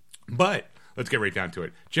 But let's get right down to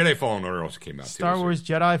it. Jedi Fallen Order also came out. Star Wars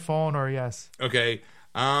Jedi Fallen Order, yes. Okay,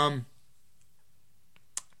 I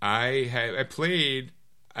played.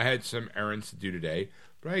 I had some errands to do today,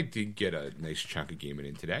 but I did get a nice chunk of gaming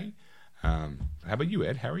in today. How about you,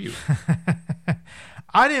 Ed? How are you?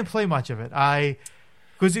 I didn't play much of it.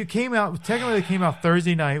 Because it came out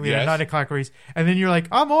Thursday night. We had a 9 o'clock race, and then you're like,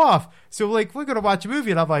 I'm off. So like, we're gonna watch a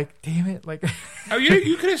movie, and I'm like, damn it, like. Oh,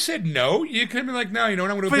 you could have said no. You could have been like, no, I'm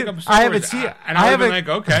going to pick up Star Wars. I haven't seen it, and I would have been like,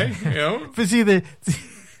 okay, But see, this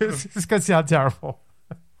is gonna sound terrible,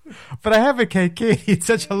 but I haven't had candy in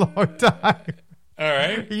such a long time. All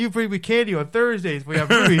right. You bring me candy on Thursdays. We have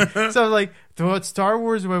movies. So I was like, do it Star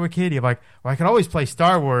Wars or with candy? I'm like, well, I can always play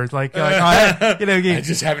Star Wars. I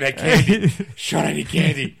just haven't had candy. Sean, I need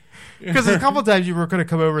candy. Because a couple times you were going to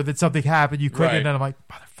come over, then something happened, you couldn't, right. And then I'm like,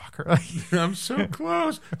 motherfucker. I'm so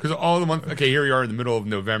close. Because all the month. Okay, here we are in the middle of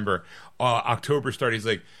November. October started. He's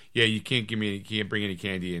like, yeah, you can't bring any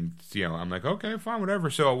candy, and I'm like, okay, fine,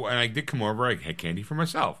 whatever. So, and I did come over. I had candy for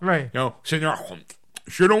myself. Right. Sitting there.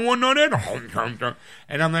 Sure don't want none of that.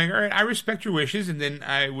 And I'm like, all right, I respect your wishes. And then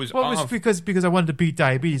I was Well, it was because I wanted to beat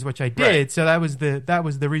diabetes, which I did. Right. So that was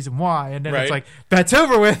the reason why. And then it's like, that's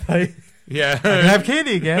over with. Yeah. I can have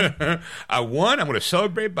candy again. I won. I'm going to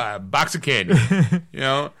celebrate by a box of candy.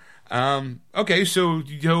 Okay, so,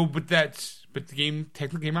 but the game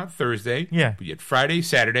technically came out Thursday. Yeah. But you had Friday,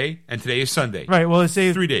 Saturday, and today is Sunday. Right. Well, it's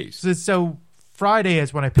 3 days. So Friday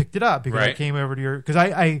is when I picked it up because I came over to because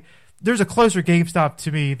I there's a closer GameStop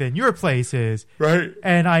to me than your place is. Right.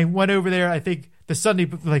 And I went over there, I think the Sunday,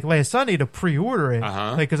 like last Sunday, to pre-order it.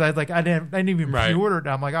 Because I didn't even pre-order it.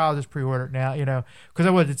 I'm like, I'll just pre-order it now, because I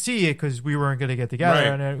wanted to see it because we weren't going to get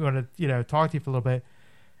together and I wanted to, talk to you for a little bit.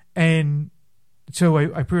 And so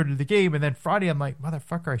I pre-ordered the game, and then Friday I'm like,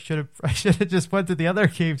 motherfucker, I should have just went to the other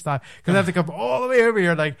GameStop because I have to come all the way over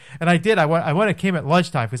here. And I did. I came at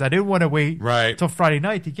lunchtime because I didn't want to wait till Friday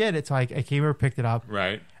night to get it. So I came over, picked it up.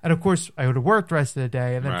 Right. And of course I would have worked the rest of the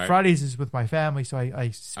day, and then Fridays is with my family, so I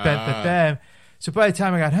spent with them. So by the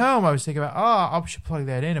time I got home, I was thinking about, I should plug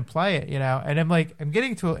that in and play it, And I'm like, I'm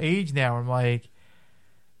getting to an age now where I'm like,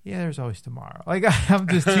 yeah, there's always tomorrow. Like I'm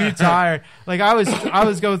just too tired. Like I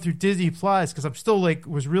was going through Disney Plus because I'm still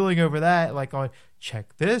was reeling over that. Like going,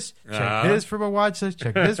 check this for my watch list,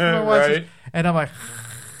 check this for my watch list, and I'm like,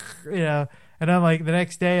 and I'm like the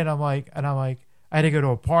next day, and I'm like, I had to go to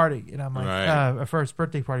a party, and I'm like, a first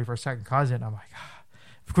birthday party for a second cousin. And I'm like,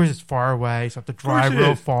 of course it's far away, so I have to drive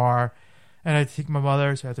real far, and I had to take my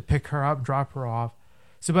mother, so I have to pick her up and drop her off.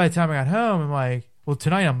 So by the time I got home, I'm like, well,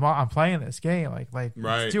 tonight I'm playing this game, like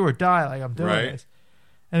it's do or die, like I'm doing this.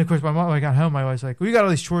 And of course, my mom, when I got home, I was like, well, you got all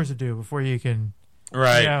these chores to do before you can,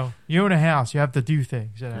 you own a house, you have to do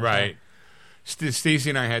things, Right. Stacy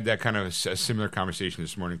and I had that kind of a similar conversation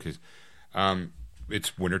this morning because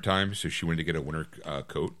it's wintertime, so she wanted to get a winter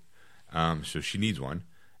coat, so she needs one,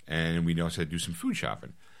 and we also had to do some food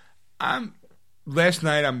shopping. Last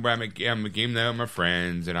night I'm a game night with my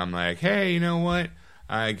friends, and I'm like, hey, you know what?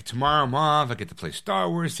 Tomorrow I'm off. I get to play Star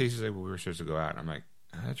Wars. Stacey's like, well, we were supposed to go out. And I'm like,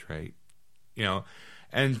 that's right.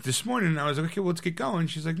 And this morning I was like, okay, well, let's get going.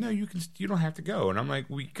 She's like, no, you don't have to go. And I'm like,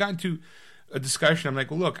 we got into a discussion. I'm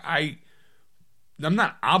like, well, look, I'm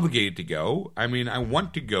not obligated to go. I mean, I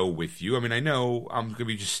want to go with you. I mean, I know I'm going to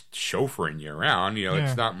be just chauffeuring you around.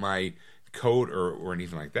 It's not my coat or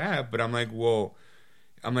anything like that. But I'm like, well,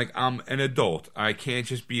 I'm an adult. I can't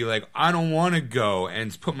just be like, I don't want to go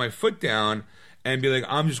and put my foot down and be like,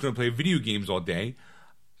 I'm just going to play video games all day.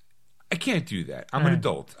 I can't do that. I'm an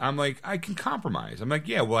adult. I'm like, I can compromise. I'm like,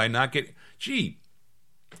 yeah, will I not get...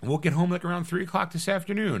 we'll get home like around 3 o'clock this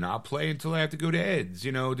afternoon. I'll play until I have to go to Ed's,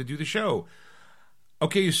 to do the show.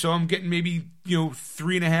 Okay, so I'm getting maybe,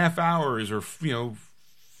 3.5 hours or,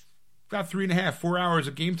 about 3.5, 4 hours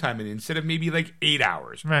of game time instead of maybe like 8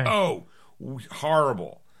 hours. Right. Oh,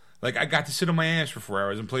 horrible. Like, I got to sit on my ass for 4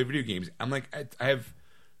 hours and play video games. I'm like, I have...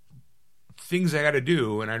 things I got to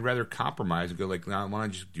do, and I'd rather compromise and go like, no, I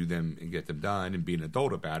want to just do them and get them done and be an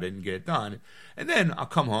adult about it and get it done. And then I'll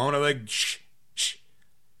come home and I'm like, shh,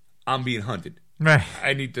 I'm being hunted. Right.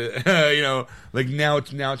 I need to, like now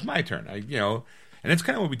it's my turn. And that's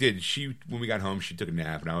kind of what we did. When we got home, she took a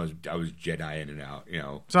nap, and I was Jedi in and out.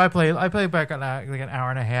 So I played back like an hour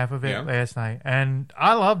and a half of it last night, and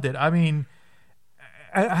I loved it. I mean,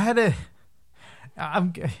 I had to.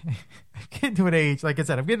 I'm getting to an age, like I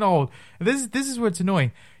said, I'm getting old. This is what's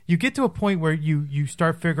annoying. You get to a point where you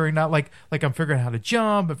start figuring out, like I'm figuring out how to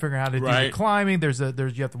jump, I'm figuring out how to do the climbing. There's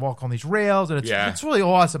you have to walk on these rails, and it's really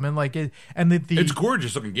awesome. And like it's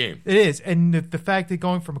gorgeous looking game. It is, and the fact that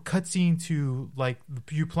going from a cutscene to like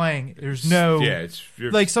you playing, there's no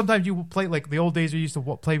like sometimes you will play like the old days we used to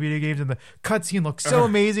play video games, and the cutscene looks so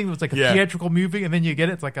amazing. It was like a theatrical movie, and then you get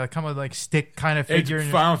it, it's like a kind of like stick kind of figure.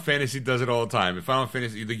 Final Fantasy does it all the time. In Final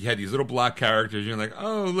Fantasy, you had these little block characters, and you're like,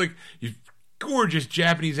 oh, look, you. Gorgeous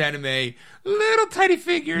Japanese anime, little tiny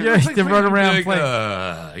figures. Yeah, they run around and play.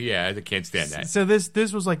 I can't stand that. So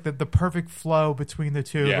this was like the perfect flow between the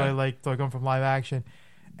two, like going from live action,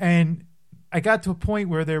 and I got to a point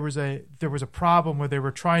where there was a problem where they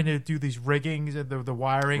were trying to do these riggings and the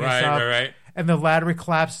wiring and stuff, right. And the ladder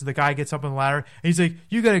collapses. The guy gets up on the ladder, and he's like,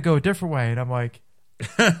 "You got to go a different way," and I'm like,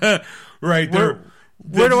 "Right there."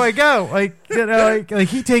 Where do I go? Like, like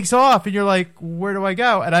he takes off, and you're like, where do I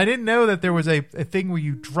go? And I didn't know that there was a thing where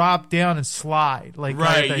you drop down and slide, like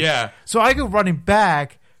right, yeah. So I go running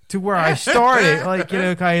back to where I started, like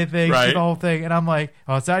kind of thing, the whole thing. And I'm like,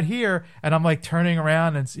 oh, it's out here, and I'm like turning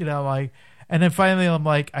around, and like, and then finally I'm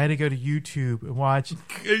like, I had to go to YouTube and watch.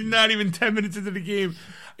 Not even 10 minutes into the game,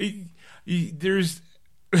 there's,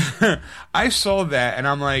 I saw that, and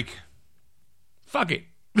I'm like, fuck it,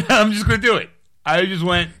 I'm just gonna do it. I just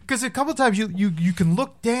went because a couple of times you can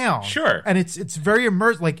look down, sure, and it's very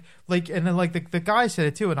immersive. Like, and then like the guy said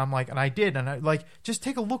it too, and I'm like, and I did, and I like just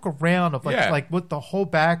take a look around of like what the whole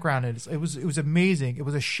background is. It was amazing. It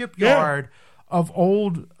was a shipyard of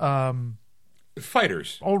old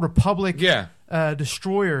fighters, old Republic,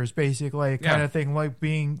 destroyers, basically, kind of thing, like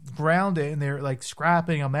being grounded, and they're like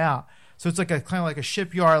scrapping them out. So it's like a kind of like a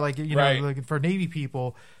shipyard, like know, like for Navy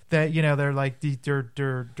people that they're like they're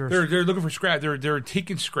looking for scrap. They're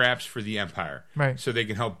taking scraps for the Empire, right? So they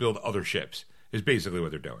can help build other ships. Is basically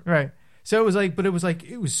what they're doing, right? So it was like, but it was like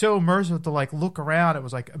it was so immersive to like look around. It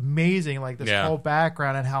was like amazing, like this whole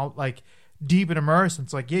background and how like deep and immersed.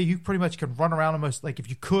 It's like you pretty much can run around almost like if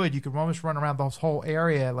you could almost run around this whole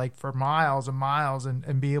area like for miles and miles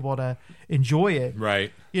and be able to enjoy it,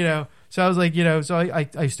 right? So I was like, so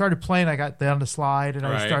I started playing. I got down the slide and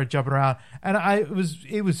I started jumping around, and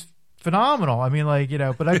it was phenomenal. I mean, like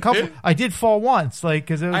but I did fall once, like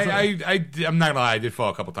because it was. I'm not gonna lie, I did fall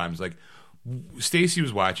a couple times. Like Stacy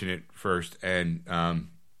was watching it first, and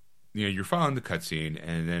you're following the cutscene,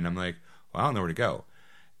 and then I'm like, well, I don't know where to go.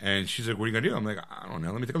 And she's like, "What are you gonna do?" I'm like, "I don't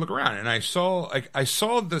know. Let me take a look around." And I saw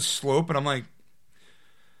the slope, and I'm like,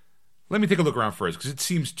 "Let me take a look around first because it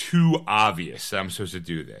seems too obvious that I'm supposed to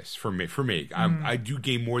do this for me. I do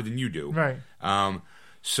game more than you do, right?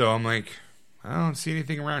 So I'm like, I don't see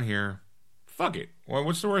anything around here. Fuck it. Well,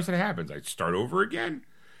 what's the worst that happens? I start over again."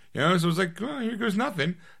 So it was like, oh, here goes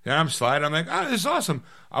nothing. Then I'm sliding. I'm like, oh, this is awesome.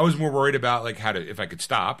 I was more worried about like if I could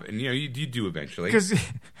stop, and you do eventually.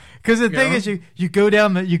 Because the thing is, you go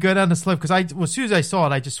down the slope. Because as soon as I saw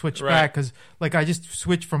it, I just switched back because like I just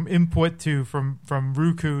switched from input to from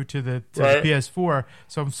Roku to the PS4.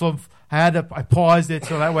 So I paused it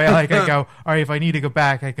so that way I go, all right, if I need to go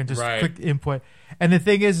back, I can just click input. And the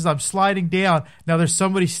thing is I'm sliding down. Now there's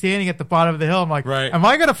somebody standing at the bottom of the hill. I'm like, am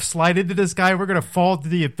I going to slide into this guy? We're going to fall to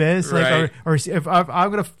the abyss. Like, or if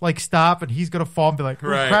I'm going to like stop and he's going to fall and be like, oh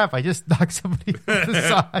crap, I just knocked somebody to the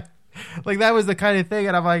side. Like that was the kind of thing.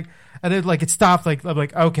 And I'm like, and then like it stopped. Like I'm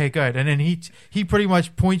like, okay, good. And then he pretty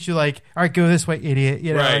much points you like, all right, go this way, idiot.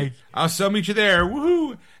 Right. Like, I'll meet you there.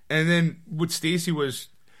 Woohoo. And then what Stacy was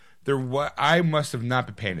there, I must have not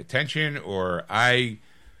been paying attention, or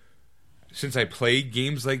since I played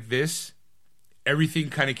games like this, everything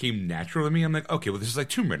kind of came natural to me. I'm like, okay, well, this is like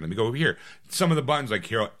Tomb Raider. Let me go over here. Some of the buttons, like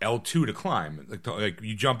here, L2 to climb. Like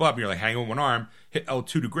you jump up and you're like hanging with one arm, hit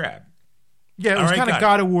L2 to grab. Yeah, it was kind of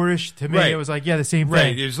God of War-ish to me. It was like, the same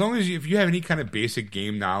thing. Right. As long as if you have any kind of basic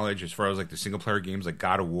game knowledge as far as like the single-player games like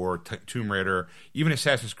God of War, Tomb Raider, even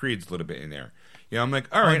Assassin's Creed's a little bit in there. I'm like,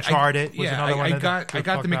 all right. Uncharted was another one. I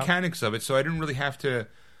got the mechanics of it, so I didn't really have to,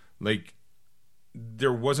 like,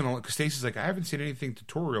 there wasn't a lot, because Stacey's like, I haven't seen anything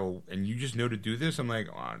tutorial, and you just know to do this? I'm like,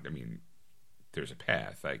 oh, I mean, there's a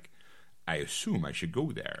path. Like, I assume I should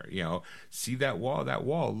go there. See that wall? That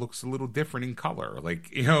wall looks a little different in color. Like,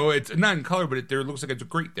 it's not in color, but it looks like it's a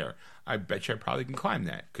grate there. I bet you I probably can climb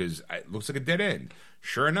that, because it looks like a dead end.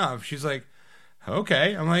 Sure enough, she's like,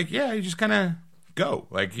 okay. I'm like, yeah, you just kind of go.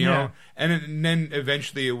 Like, know. And then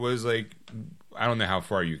eventually it was like, I don't know how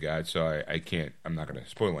far you got, so I can't, I'm not going to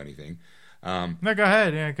spoil anything. No, go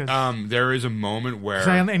ahead. Yeah, because there is a moment where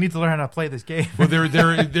I need to learn how to play this game. Well,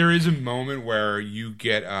 there is a moment where you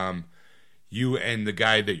get you and the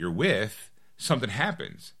guy that you're with, something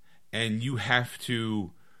happens, and you have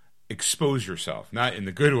to expose yourself, not in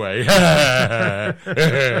the good way.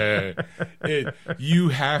 You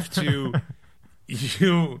have to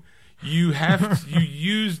use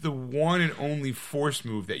the one and only force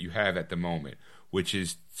move that you have at the moment, which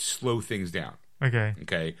is slow things down.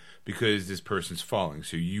 Okay. Because this person's falling,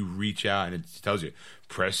 so you reach out and it tells you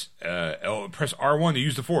press R1 to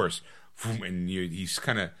use the force, and he's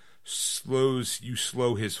kind of slow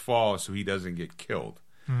his fall so he doesn't get killed.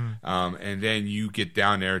 And then you get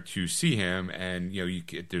down there to see him, and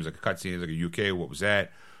there's like a cutscene. It's like, are you okay? What was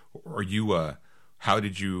that? Or you how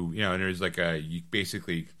did you And there's like you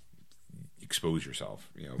basically expose yourself,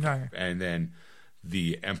 and then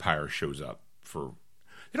the Empire shows up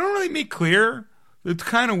they don't really make clear. It's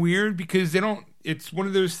kind of weird because it's one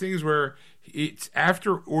of those things where it's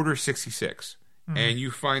after Order 66, and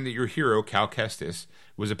you find that your hero, Cal Kestis,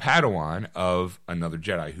 was a Padawan of another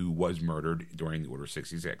Jedi who was murdered during the Order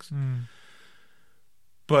 66.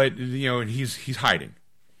 But, and he's hiding.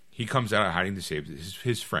 He comes out hiding to save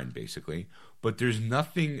his friend, basically. But there's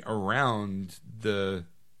nothing around the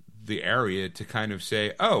area to kind of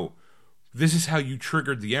say, oh, this is how you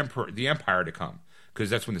triggered the Empire to come. Because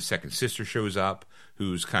that's when the second sister shows up,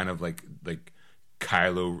 who's kind of like a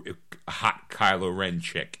hot Kylo Ren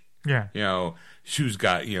chick. Yeah. You know, who's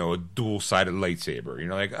got, you know, a dual-sided lightsaber.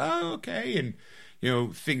 You're like, oh, okay. And, you know,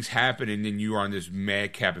 things happen, and then you're on this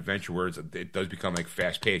madcap adventure where it does become, like,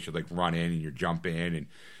 fast-paced. You, like, run in and you're jumping, and,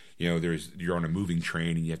 you know, you're on a moving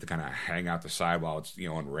train, and you have to kind of hang out the side while it's, you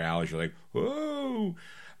know, on rails. You're like, whoa.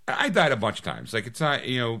 I died a bunch of times. Like, it's not,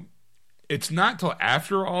 you know, it's not till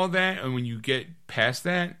after all that, and when you get past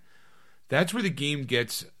that, that's where the game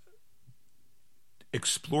gets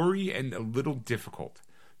explory and a little difficult.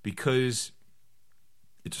 Because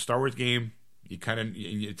it's a Star Wars game,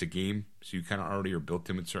 it's a game, so you kind of already are built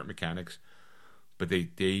in with certain mechanics. But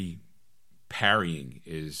they parrying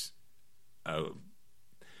is, I'm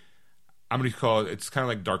going to call it. It's kind of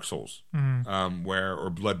like Dark Souls, or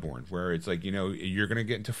Bloodborne, where it's like, you know, you're going to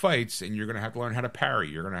get into fights and you're going to have to learn how to parry.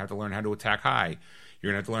 You're going to have to learn how to attack high.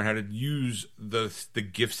 You're going to have to learn how to use the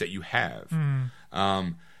gifts that you have.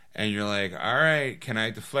 And you're like, all right, can I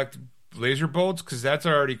deflect laser bolts? Because that's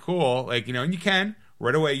already cool. Like, you know, and you can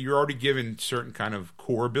right away. You're already given certain kind of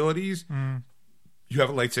core abilities. You have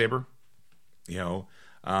a lightsaber, you know,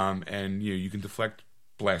 and you know, you can deflect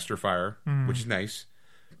blaster fire, which is nice.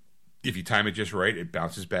 If you time it just right, it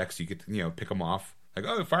bounces back, so you get to, you know, pick them off. Like,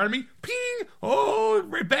 oh, it fired me, ping! Oh,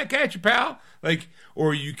 right back at you, pal. Like,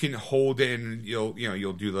 or you can hold it and you'll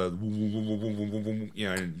do the you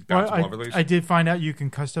know, and bounce them all over the place. I did find out you can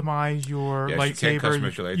customize your lightsaber. You can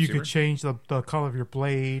customize your lightsaber. You could change the color of your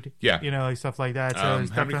blade. Yeah, you know, like stuff like that.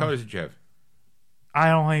 So how many colors did you have?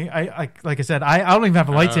 Like I said, I don't even have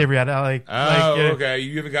a lightsaber yet. Okay,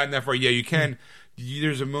 you haven't gotten that far. Yeah, you can.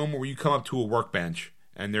 There's a moment where you come up to a workbench.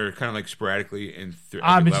 And they're kind of like sporadically in.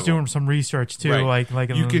 I'm just doing some research too, right. like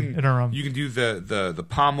you can interim. You can do the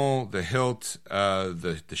pommel, the hilt,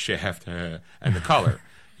 the shaft, and the color.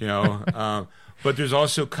 You know, but there's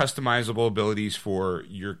also customizable abilities for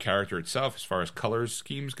your character itself as far as color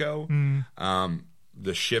schemes go.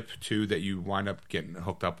 The ship too that you wind up getting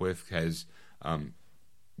hooked up with has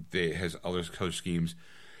other color schemes.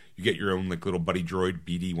 You get your own like little buddy droid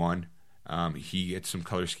BD1. He gets some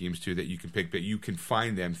color schemes too that you can pick, but you can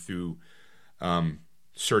find them through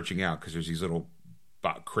searching out, because there's these little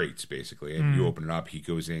crates basically, and you open it up. He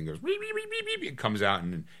goes in, goes beep, beep, beep, beep, beep, and comes out,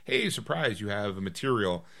 and hey, surprise! You have a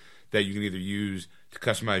material that you can either use to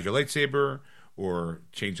customize your lightsaber, or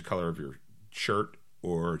change the color of your shirt,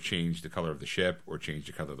 or change the color of the ship, or change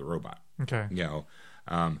the color of the robot. Okay, you know,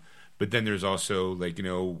 but then there's also, like, you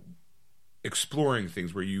know, exploring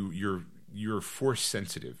things where you're force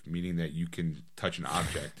sensitive, meaning that you can touch an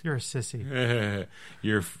object. You're a sissy.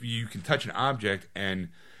 You can touch an object and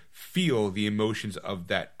feel the emotions of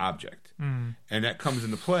that object, and that comes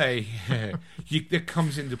into play. That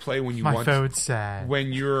comes into play when you My phone's sad.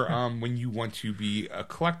 When you're when you want to be a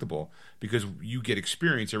collectible, because you get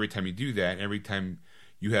experience every time you do that. And every time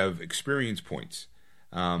you have experience points.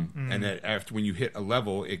 And that after, when you hit a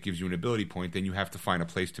level, it gives you an ability point. Then you have to find a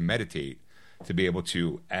place to meditate to be able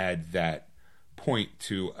to add that point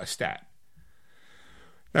to a stat.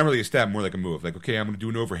 Not really a stat, more like a move. Like, okay, I'm going to do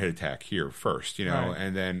an overhead attack here first, you know,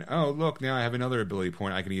 and then, oh, look, now I have another ability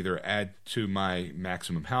point. I can either add to my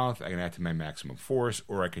maximum health, I can add to my maximum force,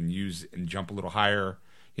 or I can use and jump a little higher.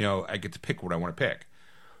 You know, I get to pick what I want to pick.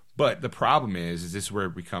 But the problem is this is where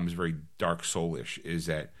it becomes very Dark Soul-ish, is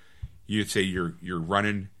that you'd say you're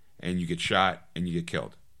running and you get shot and you get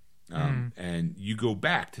killed. And you go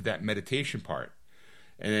back to that meditation part,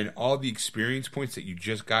 and then all the experience points that you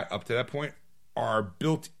just got up to that point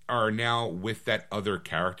are now with that other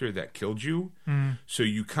character that killed you. So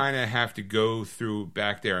you kind of have to go through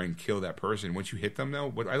back there and kill that person. Once you hit them, though,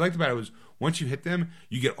 what I liked about it was once you hit them,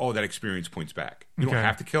 you get all that experience points back. You don't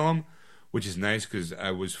have to kill them, which is nice, because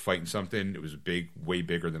I was fighting something. It was way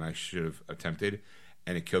bigger than I should have attempted.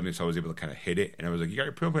 And it killed me, so I was able to kind of hit it. And I was like, you got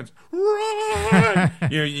your pill points. Run!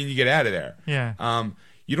 You know, you get out of there. Yeah.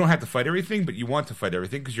 You don't have to fight everything, but you want to fight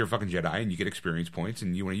everything because you're a fucking Jedi and you get experience points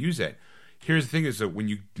and you want to use that. Here's the thing, is that when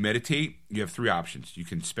you meditate, you have three options. You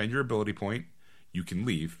can spend your ability point, you can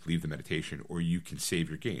leave the meditation, or you can save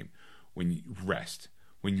your game. When you rest,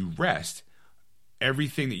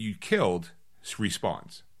 everything that you killed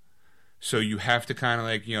respawns. So you have to kind of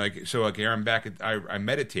like, you know, like, so like here I'm back, I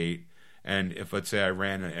meditate. And if, let's say I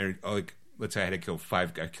ran, let's say I killed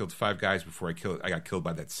 5 guys before I got killed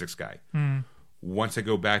by that 6th guy. Once I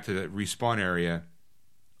go back to the respawn area,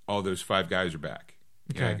 all those 5 guys are back.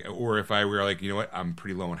 Okay. You know, or if I were like, you know what, I'm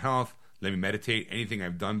pretty low in health, let me meditate. Anything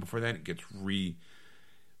I've done before that, it gets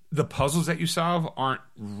the puzzles that you solve aren't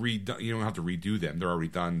redone. You don't have to redo them. They're already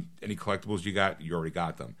done. Any collectibles you already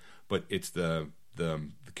got them. But it's the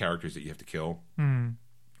characters that you have to kill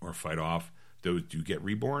or fight off. Those do get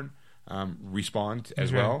respawned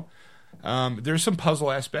as well. There's some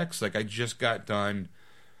puzzle aspects. Like I just got done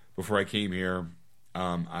before I came here.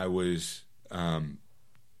 I was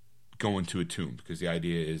going to a tomb because the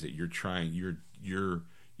idea is that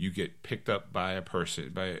you get picked up by a person,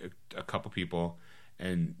 by a couple people,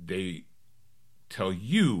 and they tell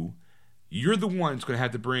you you're the one that's going to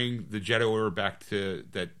have to bring the Jedi Order back to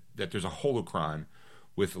that there's a holocron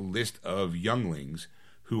with a list of younglings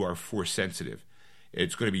who are Force sensitive.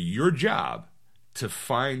 It's going to be your job to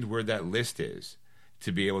find where that list is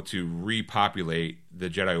to be able to repopulate the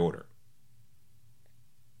Jedi Order.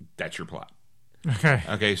 That's your plot.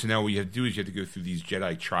 Okay, so now what you have to do is you have to go through these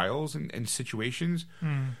Jedi trials and situations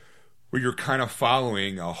where you're kind of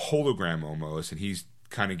following a hologram almost, and he's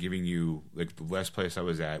kind of giving you, like, the last place I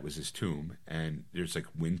was at was this tomb, and there's like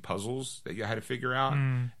wind puzzles that you had to figure out,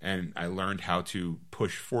 and I learned how to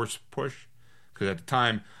force push, because at the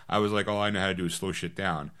time I was like, all I know how to do is slow shit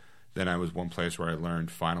down. Then I was one place where I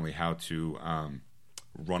learned finally how to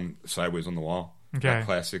run sideways on the wall. Okay. That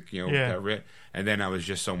classic, that writ. And then I was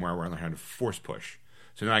just somewhere where I learned how to force push.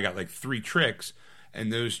 So then I got like 3 tricks,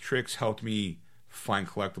 and those tricks helped me find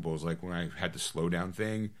collectibles. Like when I had the slow down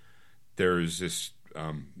thing, there's this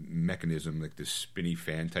mechanism, like this spinny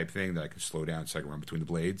fan type thing that I can slow down so I can run between the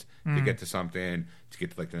blades to get to something, to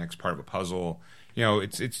get to like the next part of a puzzle. Now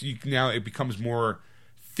it becomes more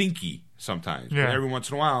thinky sometimes. Yeah. But every once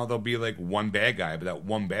in a while there'll be like one bad guy, but that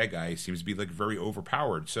one bad guy seems to be like very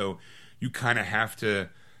overpowered. So you kind of have to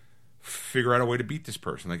figure out a way to beat this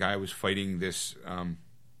person. Like I was fighting this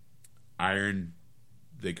iron,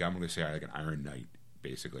 like I'm going to say like an Iron Knight,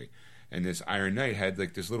 basically. And this Iron Knight had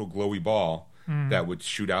like this little glowy ball that would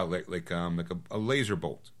shoot out like a laser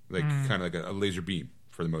bolt, like kind of like a laser beam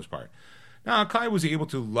for the most part. Now Kai was able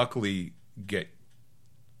to luckily get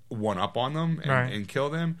one up on them and kill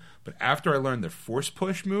them. But after I learned the force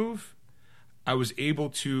push move, I was able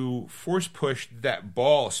to force push that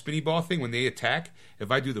ball, spinny ball thing when they attack.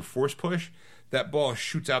 If I do the force push, that ball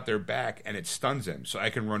shoots out their back and it stuns them. So I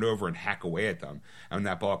can run over and hack away at them. And when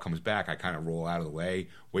that ball comes back, I kind of roll out of the way,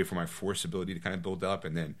 wait for my force ability to kind of build up,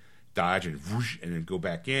 and then dodge and whoosh, and then go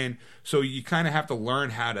back in. So you kind of have to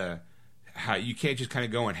learn how you can't just kind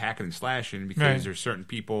of go and hacking and slashing, because there's certain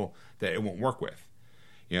people that it won't work with.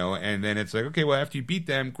 And then it's like, okay, well, after you beat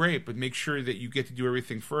them, great, but make sure that you get to do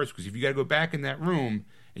everything first, because if you got to go back in that room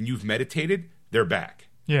and you've meditated, they're back.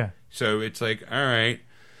 Yeah. So it's like, all right,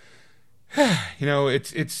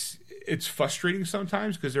 it's frustrating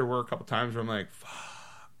sometimes, because there were a couple times where I'm like,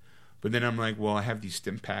 fuck. But then I'm like, well, I have these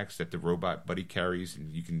stim packs that the robot buddy carries,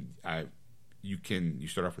 and you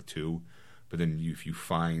start off with 2, but then if you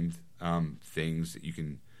find things that you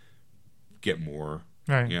can get more.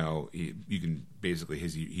 Right. You can basically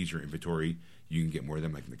he's your inventory. You can get more of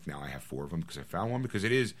them. Like now I have 4 of them because I found one. Because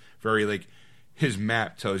it is very like his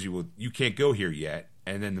map tells you, well, you can't go here yet,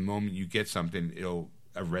 and then the moment you get something,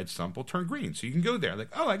 a red stump will turn green, so you can go there. Like,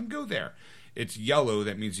 oh, I can go there. It's yellow.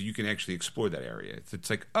 That means that you can actually explore that area. It's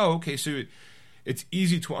like, oh, okay, so it's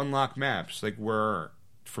easy to unlock maps. Like where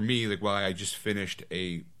for me, like while I just finished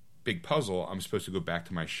a big puzzle, I'm supposed to go back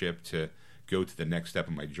to my ship to go to the next step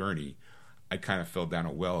of my journey. I kind of fell down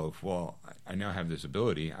a well of, well, I now have this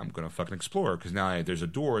ability. I'm going to fucking explore, because now there's a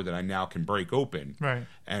door that I now can break open. Right.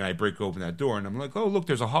 And I break open that door, and I'm like, oh, look,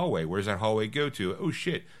 there's a hallway. Where's that hallway go to? Oh,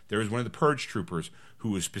 shit. There's one of the Purge troopers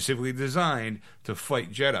who was specifically designed to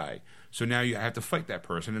fight Jedi. So now I have to fight that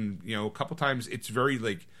person. And, a couple times it's very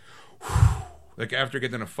like, whew, like after I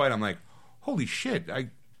get done a fight, I'm like, holy shit.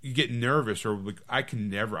 You get nervous, or like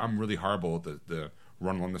I'm really horrible at the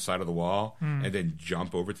run along the side of the wall and then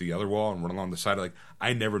jump over to the other wall and run along the side. Like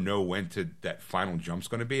I never know when that final jump's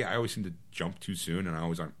going to be. I always seem to jump too soon, and I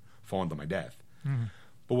always fall to my death.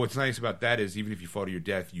 But what's nice about that is even if you fall to your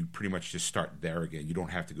death, you pretty much just start there again. You don't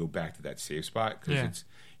have to go back to that save spot, because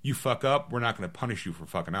you fuck up, we're not going to punish you for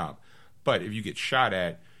fucking up. But if you get shot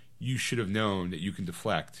at, you should have known that you can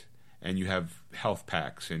deflect, and you have health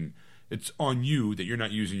packs, and it's on you that you're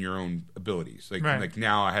not using your own abilities. Like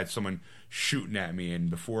now I had someone shooting at me, and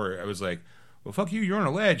before I was like, well, fuck you, you're on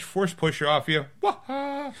a ledge, force push off you.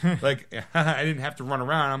 Like I didn't have to run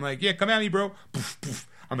around. I'm like, yeah, come at me, bro. Poof, poof.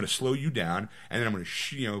 I'm going to slow you down, and then I'm going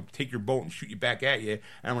to take your bolt and shoot you back at you,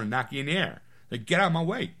 and I'm going to knock you in the air. Like, get out of my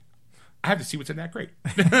way. I have to see what's in that crate.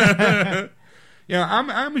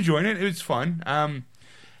 I'm enjoying it. It's fun.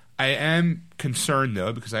 I am concerned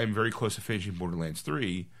though, because I am very close to finishing Borderlands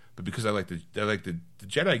 3. But because I like the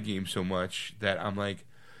Jedi game so much that I'm like,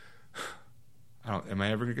 am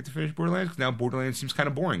I ever gonna get to finish Borderlands? Because now Borderlands seems kind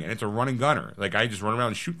of boring, and it's a run and gunner. Like I just run around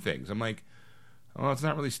and shoot things. I'm like, well, it's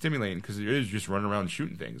not really stimulating, because it is just running around and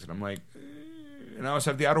shooting things. And I'm like, and I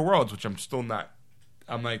also have the Outer Worlds, which I'm still not.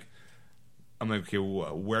 I'm like, I'm like, okay,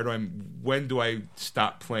 when do I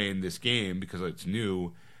stop playing this game because it's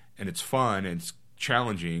new and it's fun and it's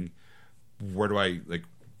challenging? Where do I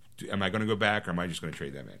am I going to go back or am I just going to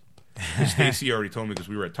trade them in? Stacy already told me because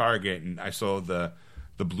we were at Target and I saw the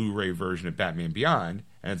Blu-ray version of Batman Beyond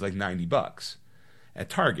and it's like $90 at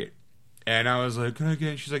Target. And I was like, can I get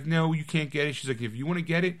it? She's like, no, you can't get it. She's like, if you want to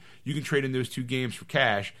get it, you can trade in those 2 games for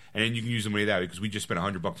cash and then you can use the money that way because we just spent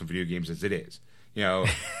 $100 on video games as it is. You know,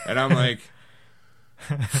 and I'm like,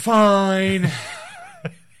 fine.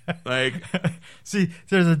 Like, see,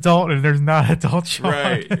 there's adult and there's not adult, Sean.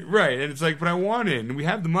 Right. And it's like, but I want it. And we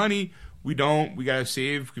have the money. We don't. We got to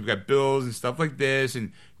save. We've got bills and stuff like this.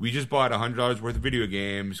 And we just bought $100 worth of video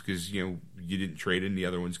games because, you didn't trade in the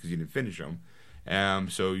other ones because you didn't finish them.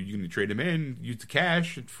 So you can trade them in, use the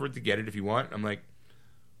cash for it to get it if you want. I'm like,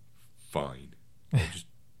 fine. I'll just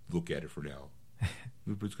look at it for now.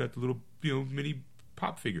 It's got the little, mini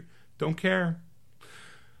pop figure. Don't care.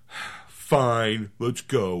 Fine, let's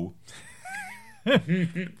go.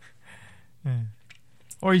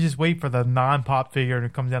 Or you just wait for the non-pop figure and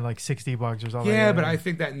it comes down like $60 or something. Yeah, but I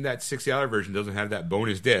think that $60 version doesn't have that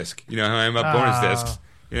bonus disc. You know how I'm about bonus discs.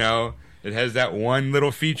 It has that one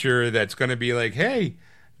little feature that's going to be like, hey,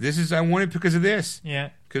 I want it because of this. Yeah.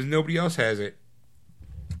 Because nobody else has it.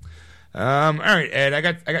 All right, Ed, I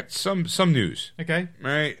got some news. Okay. All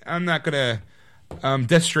right, I'm not gonna.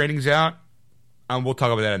 Death Stranding's out. We'll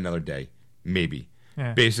talk about that another day, maybe.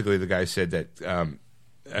 Yeah. Basically, the guy said that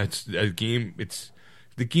it's a game. It's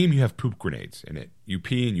the game. You have poop grenades in it. You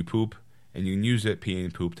pee and you poop, and you can use that pee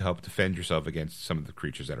and poop to help defend yourself against some of the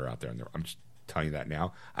creatures that are out there. I'm just telling you that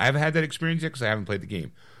now. I haven't had that experience yet because I haven't played the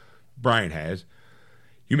game. Brian has.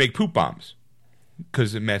 You make poop bombs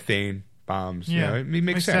because of methane. Bombs, yeah, it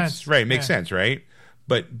makes sense. Right? It makes sense, right?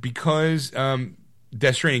 But because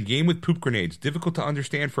Death Stranding, game with poop grenades, difficult to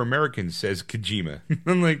understand for Americans, says Kojima.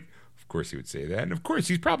 I'm like, of course he would say that, and of course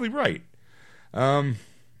he's probably right.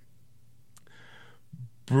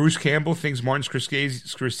 Bruce Campbell thinks Martin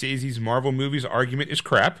Scorsese's Marvel movies argument is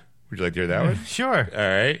crap. Would you like to hear that one? Sure. All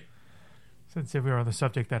right. Since we were on the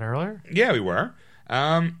subject that earlier. Yeah, we were.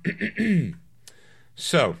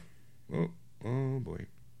 So, oh boy,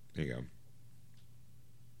 there you go.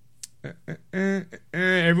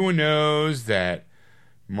 Everyone knows that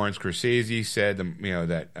Martin Scorsese said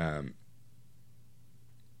that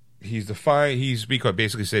he's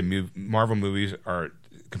basically said Marvel movies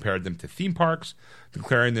compared them to theme parks,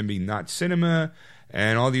 declaring them being not cinema,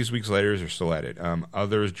 and all these weeks later are still at it.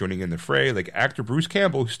 Others joining in the fray, like actor Bruce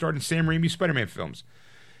Campbell, who starred in Sam Raimi's Spider-Man films.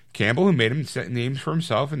 Campbell, who made names for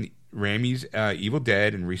himself in Raimi's Evil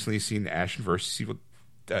Dead and recently seen Ash vs.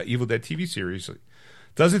 Evil Dead TV series,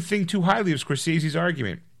 doesn't think too highly of Scorsese's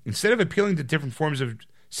argument. Instead of appealing to different forms of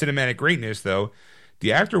cinematic greatness, though,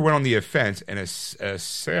 the actor went on the offense and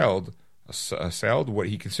assailed what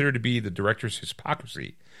he considered to be the director's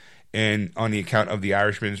hypocrisy, and on the account of The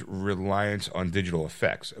Irishman's reliance on digital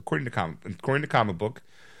effects. According to Comic Book,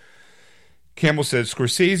 Campbell said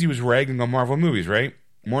Scorsese was ragging on Marvel movies, right?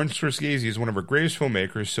 Martin Scorsese is one of our greatest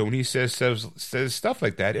filmmakers, so when he says stuff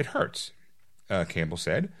like that, it hurts. Campbell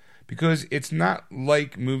said, because it's not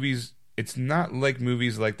like movies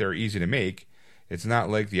like they're easy to make. It's not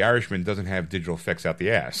like The Irishman doesn't have digital effects out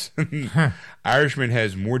the ass. Irishman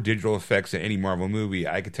has more digital effects than any Marvel movie.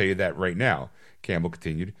 I can tell you that right now. Campbell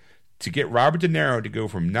continued. To get Robert De Niro to go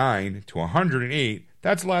from 9 to 108,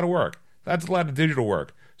 that's a lot of work. That's a lot of digital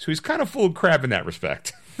work. So he's kind of full of crap in that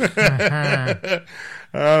respect.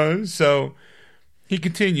 So he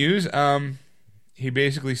continues. He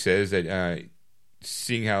basically says that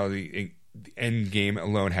seeing how the end game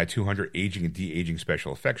alone had 200 aging and de-aging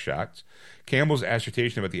special effects shots, Campbell's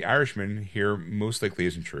assertion about The Irishman here most likely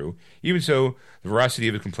isn't true. Even so, the veracity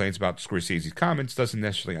of his complaints about Scorsese's comments doesn't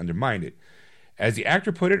necessarily undermine it. As the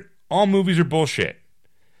actor put it, all movies are bullshit.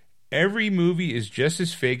 Every movie is just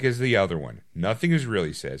as fake as the other one. Nothing is real,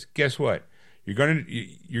 he says. Guess what? You're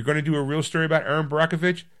gonna do a real story about Erin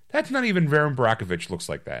Brockovich? That's not even Erin Brockovich looks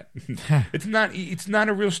like that. It's not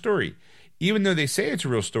a real story. Even though they say it's a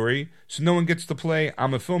real story, so no one gets to play,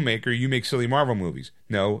 I'm a filmmaker, you make silly Marvel movies.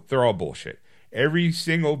 No, they're all bullshit. Every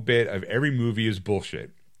single bit of every movie is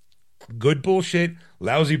bullshit. Good bullshit,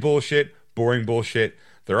 lousy bullshit, boring bullshit.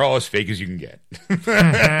 They're all as fake as you can get.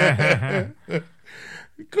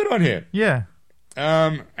 Good on him. Yeah.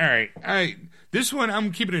 All right. This one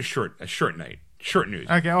I'm keeping it short night. Short news.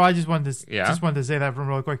 Okay. Well, I just wanted to say that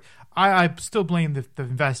real quick. I still blame the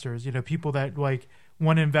investors. People that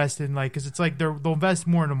want to invest in, like, because it's like they'll invest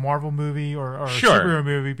more in a Marvel movie or a Sure. superhero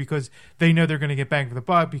movie because they know they're going to get bang for the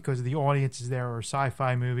buck because the audience is there, or a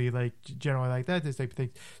sci-fi movie, like generally like that, this type of thing.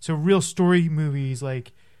 So real story movies,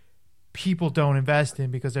 like, people don't invest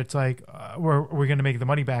in because it's like we're going to make the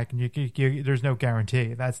money back, and you there's no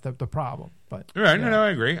guarantee. That's the problem. But right, yeah. No, I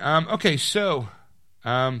agree. Okay, so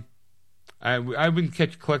I've been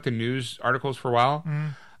collecting news articles for a while.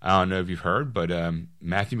 I don't know if you've heard, but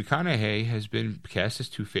Matthew McConaughey has been cast as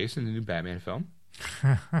Two-Face in the new Batman film.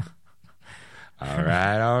 All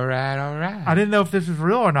right. I didn't know if this was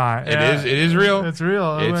real or not. It is real. It's real.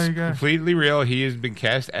 Oh, it's completely real. He has been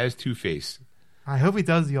cast as Two-Face. I hope he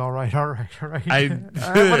does the all right. I want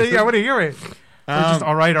to hear it. Just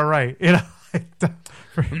all right. You know.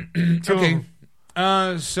 Okay.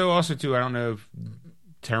 So also too, I don't know if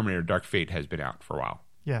Terminator: Dark Fate has been out for a while.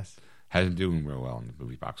 Yes. Hasn't doing real well in the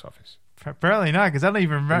movie box office. Apparently not, because I don't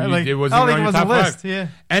even remember. Like, it wasn't on your top list. 5. Yeah.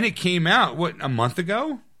 And it came out a month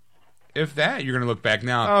ago. If that, you're going to look back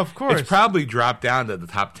now. Oh, of course. It's probably dropped down to the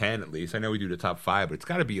top 10 at least. I know we do the top 5, but it's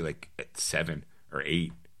got to be like at 7 or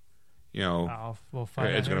 8. You know, we'll find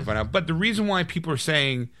out. It's going to find out. But the reason why people are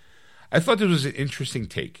saying, I thought this was an interesting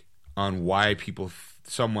take on why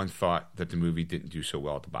someone thought that the movie didn't do so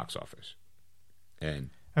well at the box office. And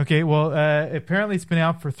okay, well, apparently it's been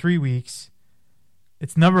out for 3 weeks.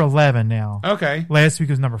 It's number 11 now. Okay. Last week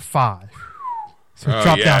was number 5. So it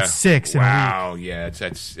dropped down 6 in a week. Wow, yeah,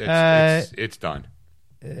 it's done.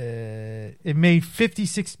 It made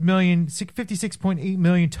 56.8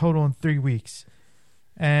 million total in 3 weeks.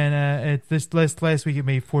 And this last week it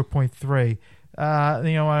made 4.3.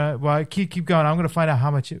 Well, keep going. I'm going to find out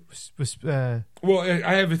how much it was. Well,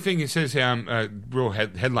 I have a thing. It says real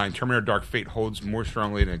headline: Terminator: Dark Fate holds more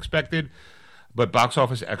strongly than expected, but box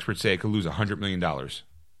office experts say it could lose $100 million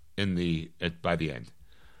by the end.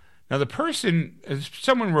 Now,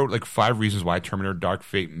 someone wrote like 5 reasons why Terminator: Dark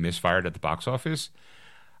Fate misfired at the box office.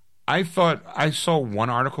 I thought I saw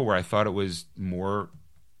one article where I thought it was more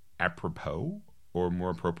apropos or more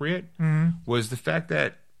appropriate was the fact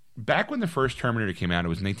that back when the first Terminator came out, it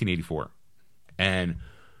was 1984, and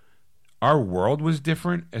our world was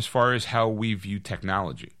different as far as how we view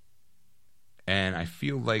technology. And I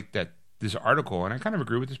feel like that this article, and I kind of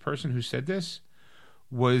agree with this person who said this,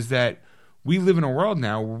 was that we live in a world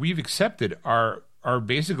now where we've accepted our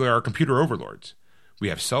basically our computer overlords. We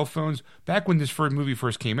have cell phones. Back when this movie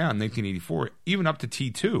first came out in 1984, even up to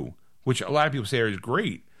T2, which a lot of people say is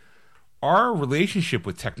great, our relationship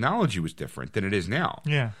with technology was different than it is now.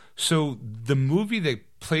 Yeah. So the movie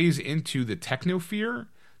that plays into the techno fear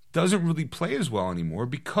doesn't really play as well anymore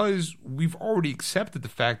because we've already accepted the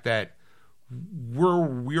fact that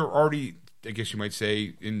we're already, I guess you might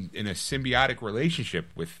say, in a symbiotic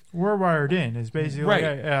relationship with. We're wired in. Is basically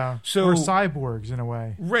right. So we're cyborgs in a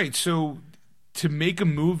way. Right. So to make a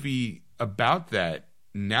movie about that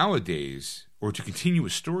nowadays, or to continue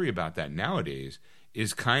a story about that nowadays,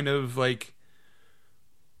 is kind of like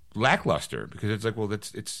lackluster because it's like, well,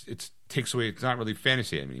 it takes away. It's not really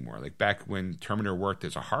fantasy anymore. Like back when Terminator worked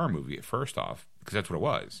as a horror movie at first off, because that's what it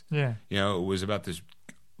was. Yeah, it was about this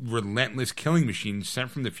relentless killing machine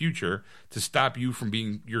sent from the future to stop your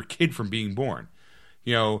kid from being born.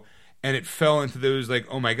 And it fell into those like,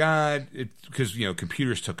 oh my god, because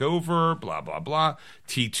computers took over, blah blah blah.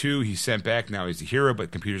 T2, he's sent back. Now he's the hero,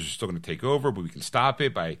 but computers are still going to take over. But we can stop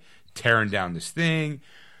it by tearing down this thing.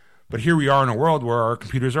 But here we are in a world where our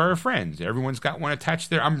computers are our friends. Everyone's got one attached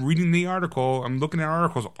there. I'm reading the article. I'm looking at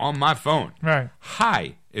articles on my phone. Right.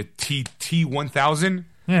 Hi, T1000.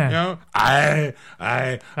 Yeah.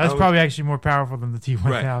 That's probably actually more powerful than the T1000.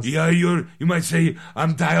 Right. Yeah, you might say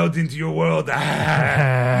I'm dialed into your world.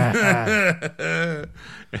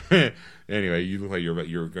 Anyway, you look like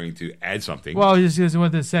you're going to add something. Well, I just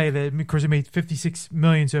wanted to say that, of course, it made $56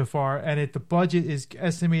 million so far, and the budget is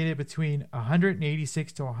estimated between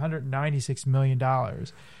 $186 to $196 million.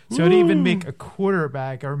 So it even made a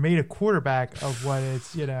quarterback of what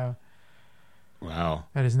it's, Wow.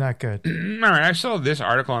 That is not good. All right, I saw this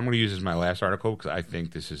article. I'm going to use as my last article because I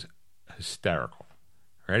think this is hysterical.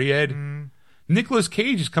 Ready, Ed? Nicolas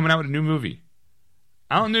Cage is coming out with a new movie.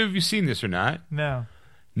 I don't know if you've seen this or not. No.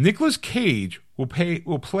 Nicolas Cage will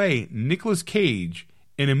play Nicolas Cage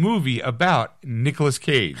in a movie about Nicolas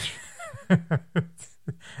Cage.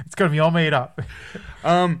 It's going to be all made up.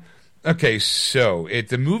 Okay, so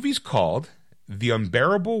the movie's called The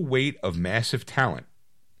Unbearable Weight of Massive Talent.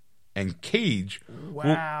 And Cage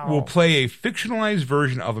will play a fictionalized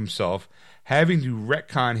version of himself, having to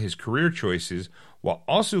retcon his career choices while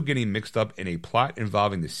also getting mixed up in a plot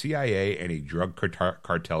involving the CIA and a drug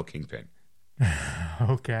cartel kingpin.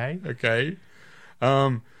 Okay.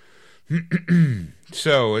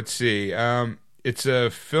 So let's see. It's a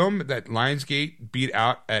film that Lionsgate beat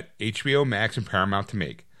out at HBO Max and Paramount to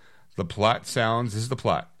make. This is the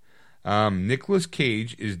plot. Nicolas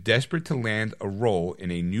Cage is desperate to land a role in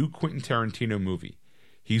a new Quentin Tarantino movie.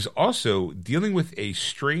 He's also dealing with a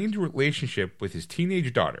strained relationship with his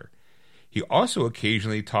teenage daughter. He also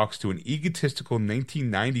occasionally talks to an egotistical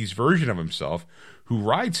 1990s version of himself who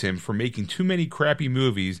rides him for making too many crappy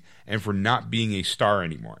movies and for not being a star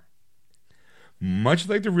anymore. Much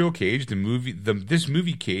like the real Cage, this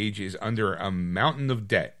movie Cage is under a mountain of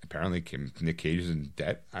debt. Apparently, Nick Cage is in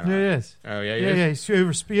debt. I don't know. He is. Oh yeah, he is? He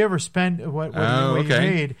overspent what he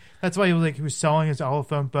made. That's why he was selling his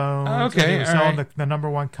elephant bones. Okay, he was selling the number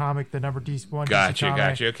one comic, the number one.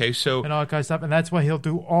 Gotcha. Okay, so and all that kind of stuff, and that's why he'll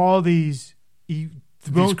do all these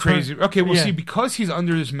crazy. Okay, well, see, because he's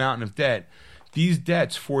under this mountain of debt, these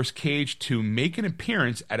debts force Cage to make an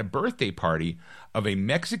appearance at a birthday party of a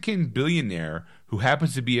Mexican billionaire who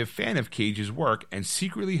happens to be a fan of Cage's work and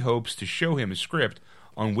secretly hopes to show him a script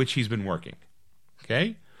on which he's been working.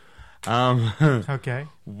 Okay? Okay.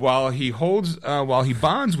 While he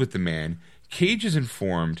bonds with the man, Cage is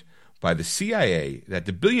informed by the CIA that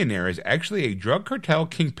the billionaire is actually a drug cartel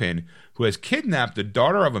kingpin who has kidnapped the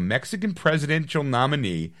daughter of a Mexican presidential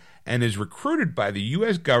nominee and is recruited by the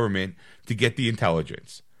U.S. government to get the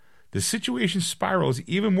intelligence. The situation spirals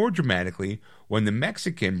even more dramatically when the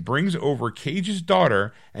Mexican brings over Cage's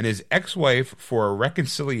daughter and his ex-wife for a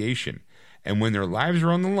reconciliation. And when their lives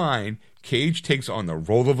are on the line, Cage takes on the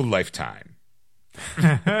role of a lifetime.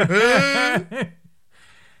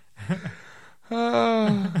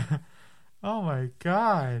 Oh my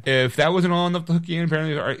God. If that wasn't all enough to hook you in,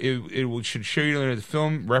 apparently it should show you that the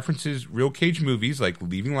film references real Cage movies like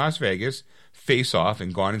Leaving Las Vegas, Face Off,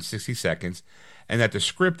 and Gone in 60 Seconds, and that the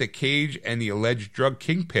script that Cage and the alleged drug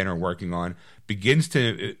kingpin are working on begins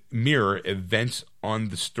to mirror events on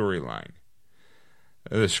the storyline.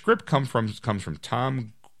 The script comes from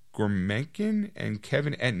Tom Gormenkin and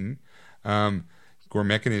Kevin Etten.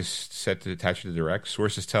 Gormenkin is set to attach to direct.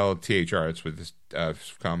 Sources tell THR, it's with this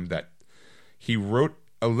that he wrote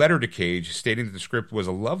a letter to Cage stating that the script was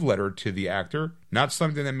a love letter to the actor, not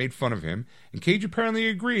something that made fun of him. And Cage apparently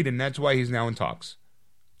agreed, and that's why he's now in talks.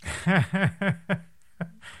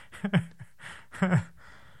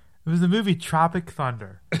 It was the movie Tropic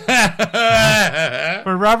Thunder,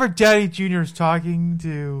 where Robert Downey Jr. is talking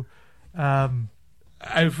to.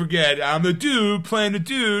 I forget. I'm the dude playing the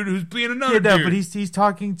dude who's being another dude. But he's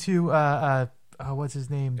talking to what's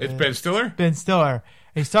his name? It's Ben Stiller. Ben Stiller.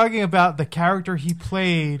 He's talking about the character he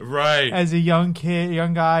played as a young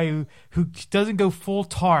guy who doesn't go full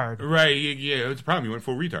tard. Right, yeah, it's a problem. He went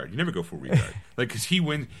full retard. You never go full retard. Because he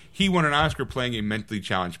won an Oscar playing a mentally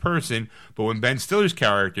challenged person, but when Ben Stiller's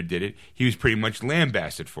character did it, he was pretty much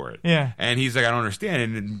lambasted for it. Yeah. And he's like, I don't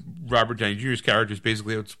understand. And Robert Downey Jr.'s character is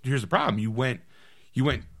basically, here's the problem. You went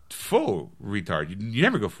full retard. You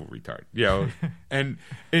never go full retard, and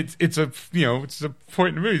it's a point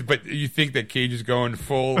in the movie. But you think that Cage is going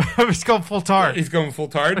full? He's going full tard. He's going full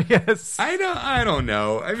tard. Yes. I don't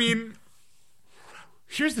know. I mean,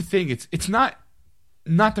 here's the thing. It's not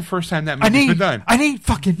the first time that movie's been done. I need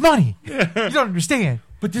fucking money. You don't understand.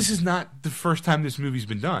 But this is not the first time this movie's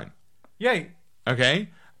been done. Yeah. Okay.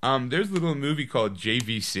 There's a little movie called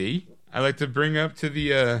JVC. I like to bring up to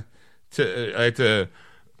the.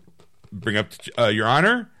 Your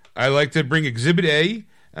Honor. I like to bring Exhibit A,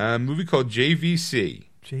 a movie called JVC.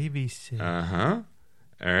 JVC. All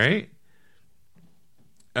right.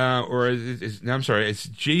 I'm sorry. It's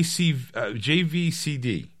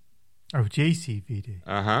JVCD. Oh,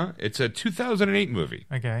 JCVD. It's a 2008 movie.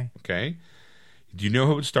 Okay. Do you know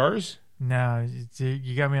who it stars? No,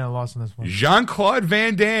 you got me at a loss on this one. Jean-Claude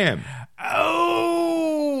Van Damme.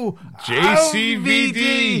 Oh,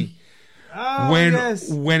 JCVD. Yes.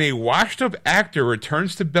 When a washed-up actor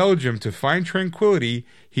returns to Belgium to find tranquility,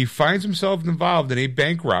 he finds himself involved in a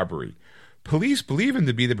bank robbery. Police believe him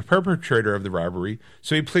to be the perpetrator of the robbery,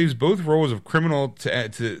 so he plays both roles of criminal to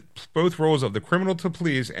the criminal to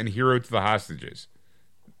police and hero to the hostages.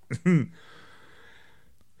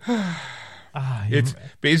 It's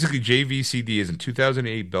basically JVCD is a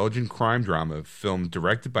 2008 Belgian crime drama film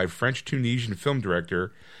directed by French-Tunisian film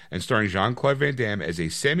director and starring Jean-Claude Van Damme as a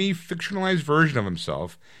semi-fictionalized version of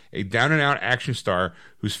himself, a down-and-out action star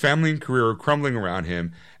whose family and career are crumbling around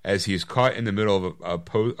him as he is caught in the middle of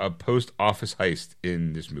a post-office heist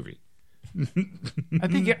in this movie. I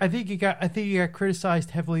think he got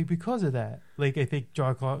criticized heavily because of that. Like I think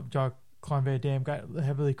Jean-Claude Van Damme got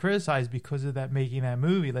heavily criticized because of that, making that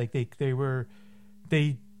movie. Like they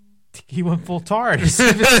he went full TARDIS.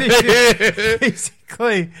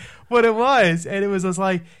 Basically, what it was, and it was just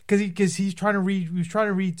like because he was trying to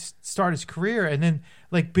restart his career, and then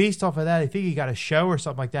like based off of that, I think he got a show or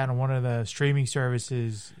something like that on one of the streaming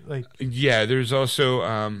services. Like, yeah, there's also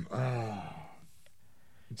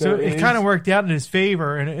so it kind of worked out in his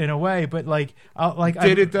favor in a way, but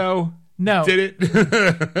did it though? No, did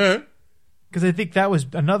it? Because I think that was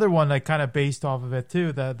another one like kind of based off of it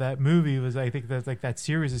too. That movie was, I think that like that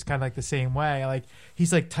series is kind of like the same way. Like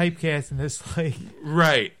he's like typecast in this like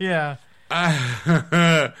right. Yeah.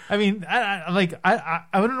 I mean, I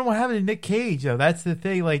don't know what happened to Nick Cage though. That's the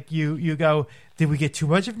thing. Like you go, did we get too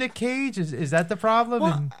much of Nick Cage? Is that the problem?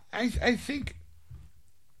 Well, I think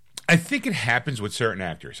it happens with certain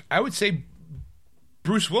actors. I would say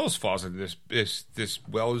Bruce Willis falls into this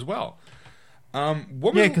well as well. Yeah,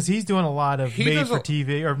 because he's doing a lot of made for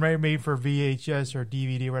TV or made for VHS or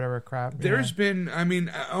DVD or whatever crap. There's been, I mean,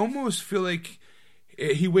 I almost feel like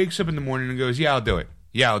he wakes up in the morning and goes, "Yeah, I'll do it.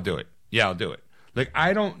 Yeah, I'll do it. Yeah, I'll do it." Like,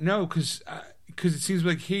 I don't know, because it seems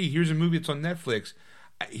like, hey, here's a movie that's on Netflix.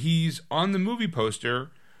 He's on the movie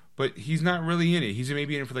poster, but he's not really in it. He's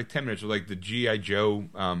maybe in it for like 10 minutes, or like the G.I. Joe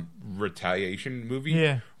Retaliation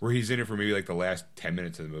movie, where he's in it for maybe like the last 10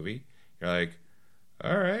 minutes of the movie. You're like,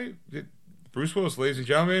 all right, Bruce Willis, ladies and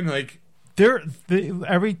gentlemen, like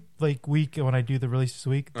every like week when I do the releases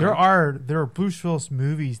week, there are Bruce Willis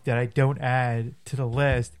movies that I don't add to the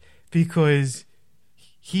list because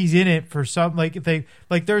he's in it for some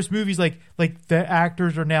there's movies like the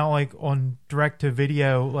actors are now like on direct to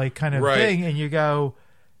video like kind of thing, and you go,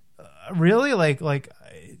 really, like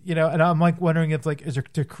you know, and I'm like wondering if like is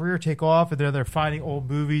their career take off, and they're finding old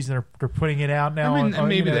movies and they're putting it out now on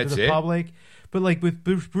maybe that's to the public. But like with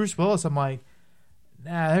Bruce Willis, I'm like,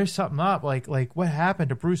 nah, there's something up. Like what happened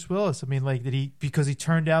to Bruce Willis? I mean, like because he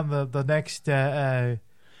turned down the next.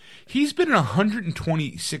 He's been in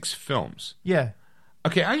 126 films. Yeah.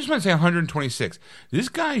 Okay, I just want to say 126. This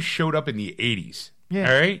guy showed up in the 80s. Yeah.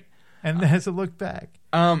 All right. And has to look back.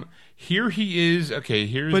 Here he is. Okay,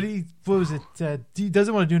 here's. But what was it? He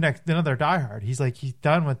doesn't want to do another Die Hard. He's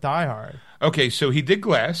done with Die Hard. Okay, so he did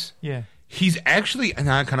Glass. Yeah. He's actually, and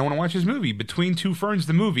I kind of want to watch his movie, Between Two Ferns,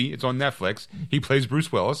 the movie. It's on Netflix. He plays Bruce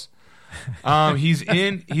Willis. He's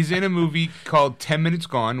in a movie called 10 Minutes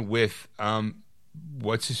Gone with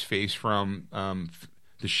what's his face from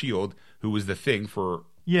The Shield, who was the Thing for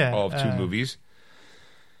all of two movies.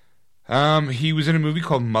 He was in a movie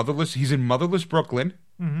called Motherless. He's in Motherless Brooklyn,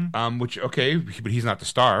 which but he's not the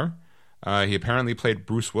star. He apparently played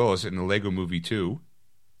Bruce Willis in the Lego Movie too.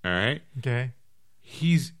 All right. Okay.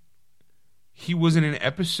 He was in an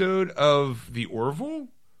episode of The Orville.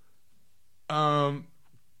 Grugan?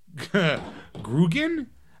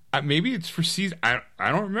 Maybe it's for season. I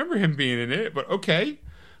don't remember him being in it, but okay.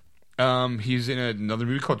 He's in another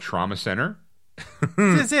movie called Trauma Center.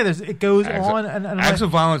 It goes on. Acts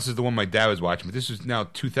of Violence is the one my dad was watching, but this is now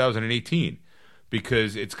 2018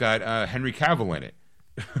 because it's got Henry Cavill in it.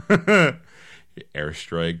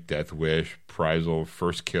 Airstrike, Death Wish, Prizle,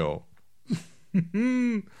 First Kill.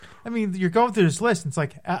 I mean, you're going through this list. And it's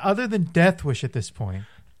like, other than Death Wish at this point,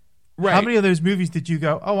 right? How many of those movies did you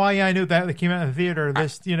go, oh, yeah, I knew that came out in the theater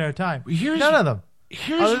this time? None of them.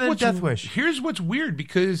 Other than Death Wish. Here's what's weird,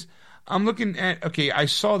 because I'm looking at, I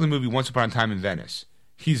saw the movie Once Upon a Time in Venice.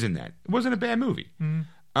 He's in that. It wasn't a bad movie.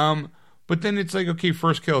 Mm-hmm. But then it's like, okay,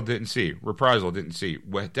 First Kill, didn't see. Reprisal, didn't see.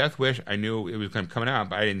 Death Wish, I knew it was coming out,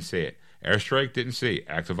 but I didn't see it. Airstrike, didn't see.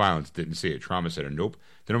 Acts of Violence, didn't see it. Trauma Center, nope.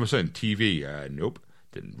 Then all of a sudden, TV, nope.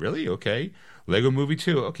 Didn't really? Okay. Lego Movie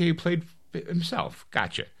 2, okay, he played himself.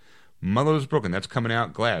 Gotcha. Motherless Brooklyn, that's coming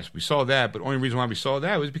out. Glass, we saw that, but the only reason why we saw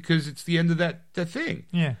that was because it's the end of that thing.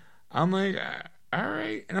 Yeah. I'm like, all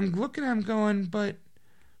right. And I'm looking at him going, but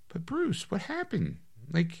Bruce, what happened?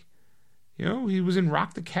 Like, he was in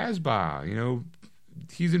Rock the Casbah.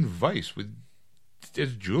 He's in Vice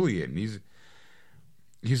as Julian.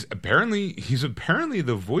 He's apparently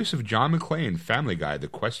the voice of John McClane, Family Guy, The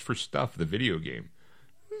Quest for Stuff, the video game.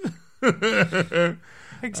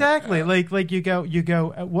 Exactly. Like you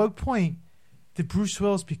go. At what point did Bruce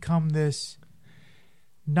Willis become this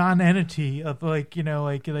non-entity of going?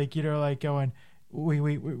 I'm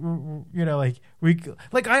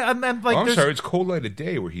sorry. It's Cold Light of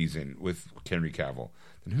Day where he's in with Henry Cavill.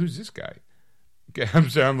 Then who's this guy? Okay, I'm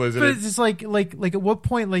sorry, I'm listening. But it's just like at what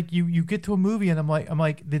point you get to a movie and I'm like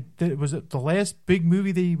was it the last big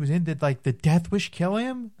movie that he was in? Did the Death Wish kill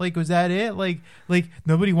him? Was that it? Like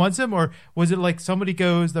nobody wants him, or was it like somebody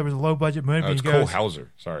goes, there was a low budget movie? It's Cole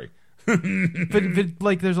Hauser. Sorry. but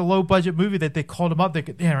like there's a low budget movie that they called him up.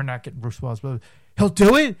 We're not getting Bruce Willis, but he'll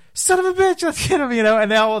do it. Son of a bitch, let's get him. And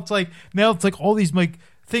now it's like all these like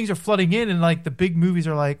things are flooding in, and like the big movies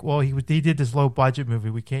are like, well, he did this low budget movie,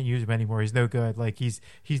 we can't use him anymore. He's no good. Like he's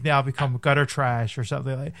now become gutter trash or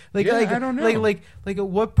something. Like I don't know. Like at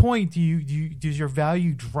what point does your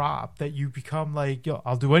value drop that you become like, yo,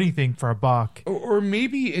 I'll do anything for a buck? Or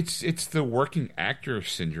maybe it's the working actor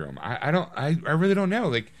syndrome. I really don't know.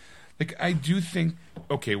 Like I do think,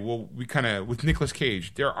 okay, well, we kind of, with Nicolas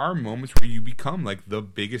Cage, there are moments where you become like the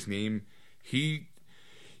biggest name.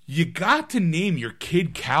 You got to name your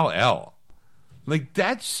kid Kal-El. Like,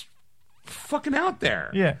 that's fucking out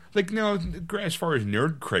there. Yeah. Like, no, as far as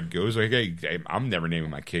nerd cred goes, like, hey, I'm never naming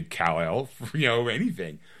my kid Kal-El for,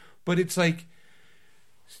 anything. But it's like,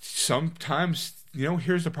 sometimes,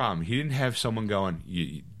 here's the problem. He didn't have someone going,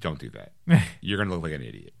 you don't do that. You're going to look like an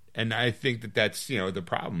idiot. And I think that's, the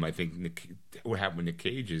problem. I think what happened with Nick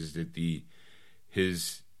Cage is that he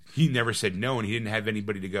never said no, and he didn't have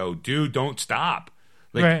anybody to go, dude, don't stop.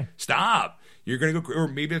 Like, right. Stop. You're going to go, or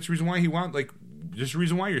maybe that's the reason why just the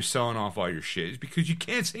reason why you're selling off all your shit is because you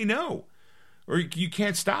can't say no. Or you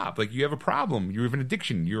can't stop. Like, you have a problem. You have an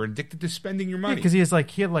addiction. You're addicted to spending your money. Because he had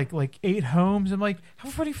like 8 homes. I'm like,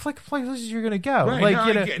 how many places you're going to go? Right.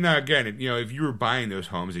 Like, now, again, if you were buying those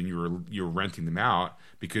homes and you were renting them out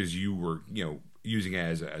because you were, using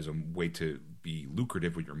it as a way to be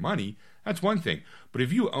lucrative with your money, that's one thing. But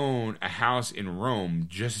if you own a house in Rome,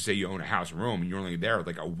 just to say you own a house in Rome and you're only there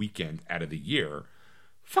like a weekend out of the year,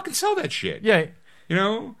 fucking sell that shit. Yeah.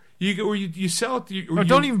 You sell it. Or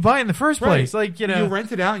don't even buy it in the first place. Right. Like, you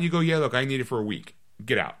rent it out and you go, yeah, look, I need it for a week.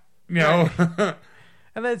 Get out. And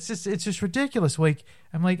it's just ridiculous. Like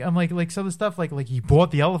I'm like some of the stuff like he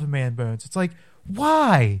bought the Elephant Man bones. It's like,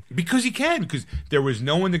 why? Because he can. Because there was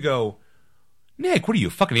no one to go, Nick, what are you,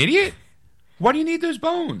 a fucking idiot? Why do you need those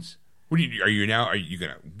bones? What do you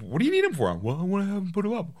need them for? Well, I want to have them put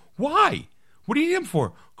them up. Why? What do you need them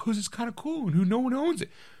for? Because it's kind of cool and no one owns it.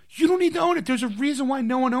 You don't need to own it. There's a reason why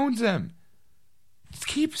no one owns them.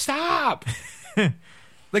 Stop.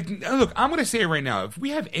 Like, look, I'm going to say it right now. If we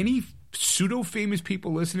have any pseudo-famous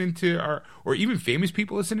people listening to or even famous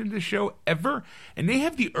people listening to the show ever, and they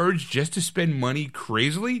have the urge just to spend money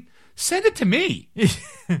crazily, send it to me.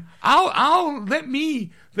 I'll let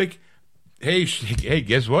me, like, hey,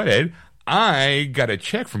 guess what, Ed? I got a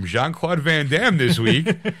check from Jean-Claude Van Damme this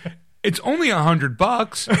week. It's only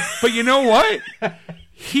 $100, but you know what?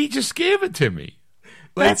 He just gave it to me.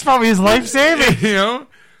 Like, that's probably his life saving.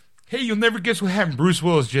 Hey, you'll never guess what happened. Bruce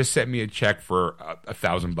Willis just sent me a check for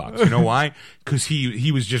 $1,000. You know why? Because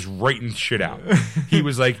he was just writing shit out. He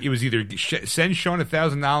was like, it was either send Sean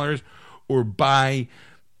 $1,000 or buy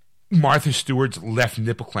Martha Stewart's left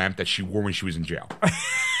nipple clamp that she wore when she was in jail.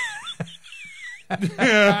 It's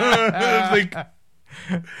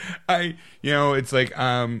like,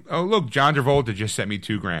 oh look, John Travolta just sent me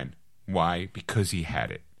 $2,000. Why? Because he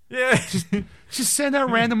had it. Yeah. Just send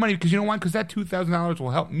out random money, because you know why? Because that $2,000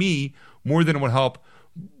 will help me more than it would help,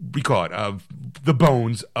 we call it, the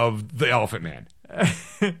bones of the Elephant Man.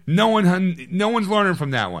 No one's learning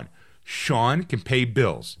from that one. Sean can pay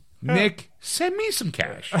bills. Nick, send me some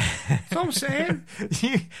cash. That's all I'm saying.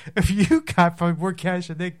 If you got probably more cash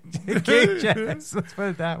than Nick Cage, let's put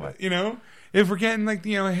it that way. If we're getting like,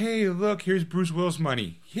 hey, look, here's Bruce Willis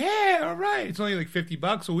money. Yeah, all right. It's only like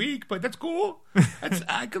 $50 a week, but that's cool.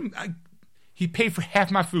 He paid for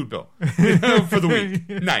half my food bill for the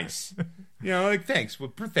week. Nice. Like, thanks.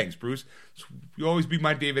 Well, thanks, Bruce. You'll always be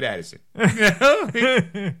my David Addison.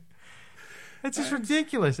 It's just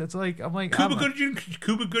ridiculous. It's like, I'm like, Cuba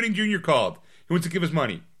Gooding Jr. called. He wants to give us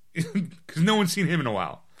money because no one's seen him in a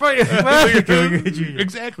while. Right.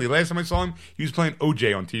 Exactly. Last time I saw him, he was playing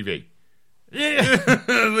OJ on TV. Yeah.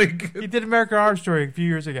 He did American Horror Story a few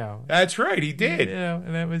years ago. That's right. He did.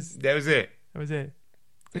 And that was it. That was it.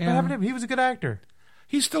 Like, what happened to him? He was a good actor.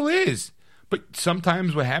 He still is. But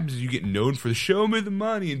sometimes what happens is you get known for the show me the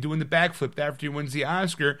money and doing the backflip after he wins the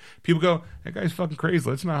Oscar. People go, that guy's fucking crazy.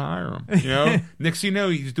 Let's not hire him. Next thing you know,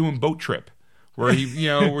 he's doing Boat Trip, where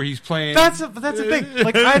where he's playing. That's the thing.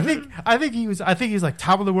 Like, I think he's like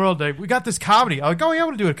top of the world. Like, we got this comedy. I'm like, oh yeah, I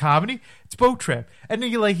want to do a comedy. It's Boat Trip, and then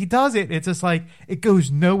he does it. It's just like it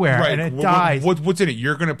goes nowhere, right. And it dies. What's in it?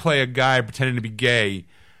 You're going to play a guy pretending to be gay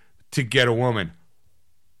to get a woman.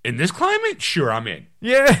 In this climate, sure, I'm in.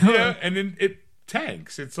 Yeah. And then it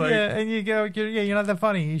tanks. It's like, and you go, you're not that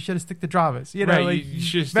funny. You should have stuck to dramas. Right,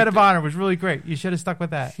 Bed of Honor was really great. You should have stuck with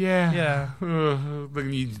that. Yeah.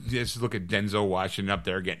 You just look at Denzel Washington up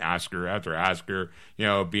there getting Oscar after Oscar,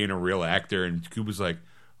 being a real actor, and Cuba's like,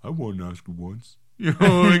 I won an Oscar once. You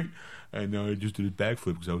know, like, and now I just did a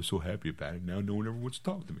backflip because I was so happy about it. Now no one ever wants to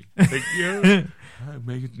talk to me. Like,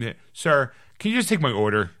 sir, can you just take my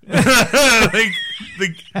order? like,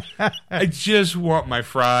 I just want my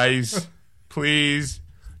fries, please.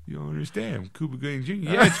 You don't understand, Cuba Gooding Jr.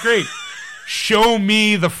 Yeah, it's great. Show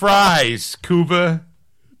me the fries, Cuba.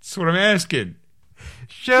 That's what I'm asking.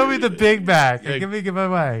 Show me the Big Mac. Like, give my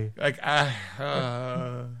way. Like,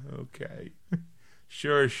 okay.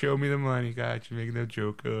 Sure, show me the money. Got you making that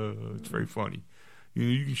joke. It's very funny.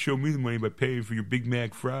 You can show me the money by paying for your Big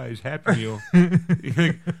Mac fries, Happy Meal. You're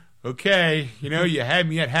like, okay, you had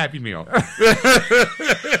me at Happy Meal.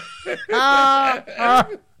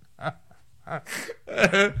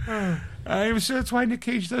 So that's why Nick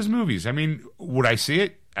Cage does movies. I mean, would I see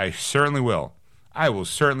it? I certainly will. I will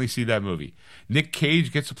certainly see that movie. Nick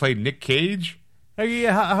Cage gets to play Nick Cage.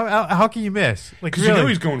 How can you miss? Like, because really?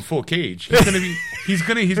 he's going full Cage. He's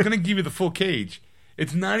gonna give you the full Cage.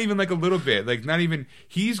 It's not even like a little bit. Like, not even.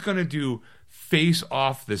 He's gonna do Face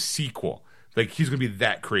Off the sequel. Like, he's gonna be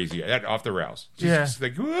that crazy, that off the rails. Just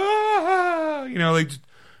like, like just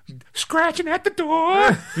scratching at the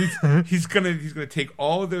door. he's gonna take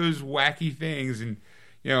all of those wacky things and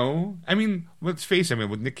I mean, let's face it. I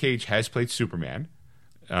mean, Nick Cage has played Superman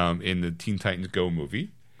in the Teen Titans Go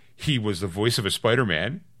movie. He was the voice of a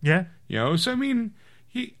Spider-Man. Yeah. So I mean,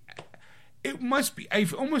 it must be. I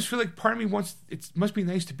almost feel like part of me wants. It must be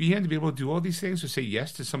nice to be him, to be able to do all these things, to say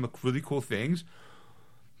yes to some really cool things,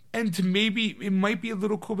 and to maybe it might be a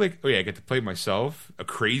little cool. Like, oh yeah, I get to play myself, a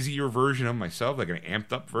crazier version of myself, like an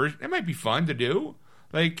amped up version. It might be fun to do.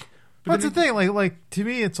 Like, what's the thing? Like to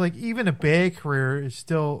me, it's like even a bad career is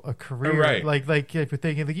still a career. Right. Like if you're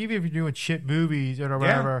thinking, like even if you're doing shit movies or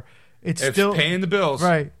whatever, it's if still paying the bills.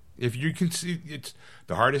 Right. If you can see, it's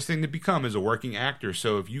the hardest thing to become is a working actor.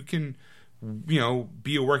 So if you can, be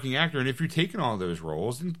a working actor, and if you're taking all those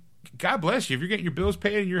roles, then God bless you. If you're getting your bills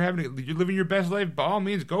paid and you're living your best life, by all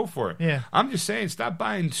means, go for it. Yeah. I'm just saying, stop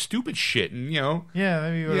buying stupid shit, and Yeah,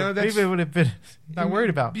 maybe it would have been not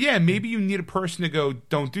worried about. Yeah, maybe you need a person to go,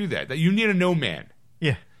 don't do that. That you need a no man.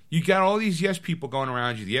 Yeah. You got all these yes people going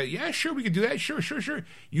around you. Yeah, sure, we could do that. Sure.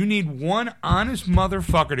 You need one honest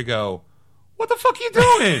motherfucker to go, what the fuck are you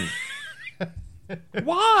doing?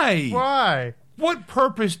 Why? Why? What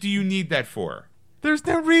purpose do you need that for? There's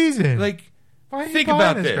no reason. Like, why are you think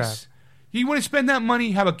about this. Crap? You want to spend that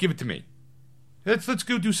money? How about give it to me? Let's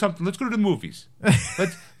go do something. Let's go to the movies. Let's go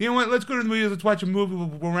to the movies. Let's watch a movie.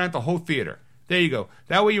 We'll rent the whole theater. There you go.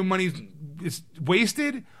 That way your money is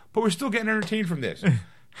wasted, but we're still getting entertained from this.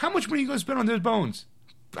 How much money are you going to spend on those bones?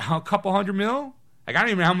 A couple $100 million? Like, I don't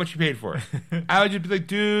even know how much you paid for it. I would just be like,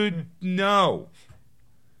 dude, no.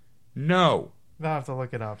 I'll have to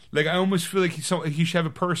look it up. Like, I almost feel like he should have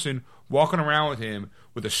a person walking around with him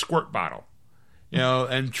with a squirt bottle,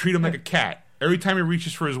 and treat him like a cat. Every time he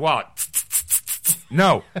reaches for his wallet,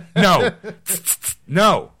 no, down.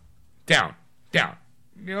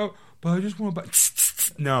 But I just want to buy,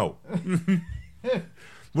 no.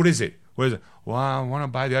 What is it? Well, I want to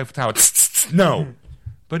buy the Eiffel Tower. No.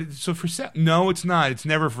 But so for sale? No, it's not. It's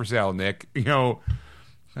never for sale, Nick. I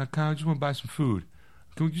just want to buy some food.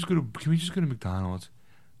 Can we just go to McDonald's?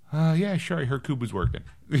 Yeah, sure. I heard Kuba's working.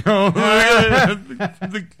 All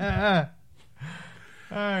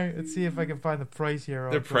right, let's see if I can find the price here.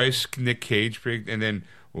 The price, Nick Cage, and then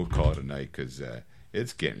we'll call it a night because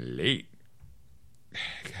it's getting late.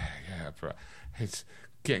 It's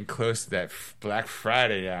getting close to that Black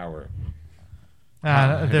Friday hour.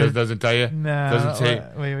 It doesn't tell you. No, doesn't say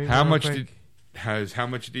wait, how much did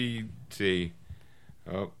you see?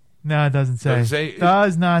 Oh. No, it doesn't say.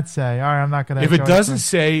 Does not say. All right, I'm not going to. If it doesn't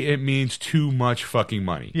say, it means too much fucking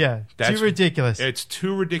money. Yeah, too ridiculous. It's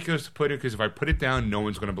too ridiculous to put it because if I put it down, no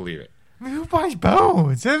one's going to believe it. I mean, who buys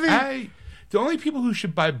bones? The only people who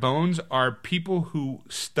should buy bones are people who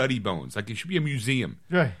study bones. Like, it should be a museum.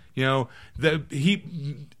 Right.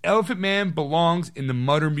 Elephant Man belongs in the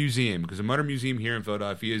Mutter Museum because the Mutter Museum here in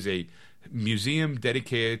Philadelphia is a museum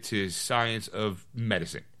dedicated to science of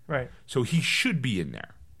medicine. Right. So he should be in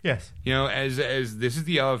there. Yes. As this is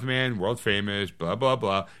the Elephant Man, world famous, blah blah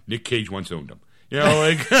blah. Nick Cage once owned him.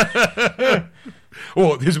 Well,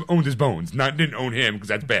 owned his bones. Didn't own him because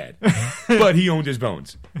that's bad, but he owned his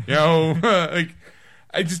bones. I'm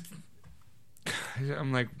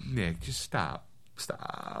like, Nick, just stop.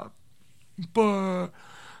 But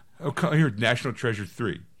I hear National Treasure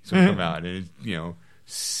 3. He's gonna come out and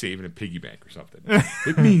saving a piggy bank or something.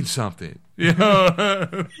 It means something.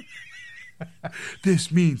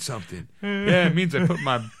 This means something. Yeah, it means I put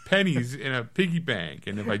my pennies in a piggy bank,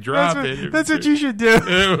 and if I drop that's what you should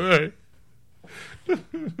do.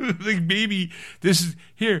 Like, maybe this is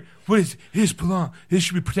here. What is this belong? This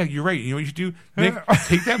should be protected. You're right. You know what you should do, Nick?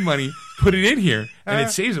 Take that money, put it in here, and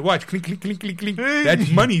it saves it. Watch, clink, clink, clink, clink, clink. That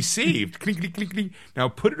money saved. Clink, clink, clink, clink. Now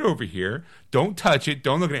put it over here. Don't touch it.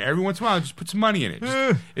 Don't look at it. Every once in a while, just put some money in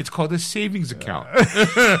it. It's called a savings account.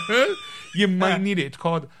 You might need it. It's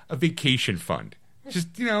called a vacation fund.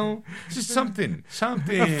 Just, just something.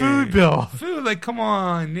 A food bill. Food, like, come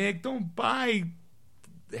on, Nick. Don't buy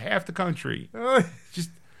half the country. But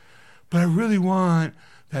I really want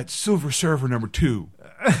that Silver Surfer number 2.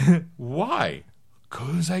 Why?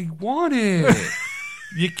 Because I want it.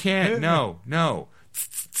 You can't. No.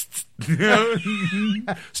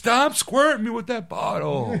 Stop squirting me with that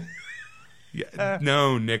bottle. Yeah,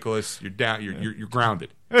 no, Nicholas, you're down. You're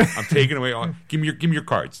grounded. I'm taking away all. Give me your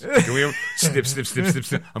cards. Snip.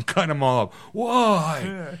 I'm cutting them all up.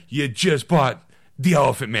 Why? You just bought the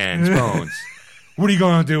Elephant Man's bones. What are you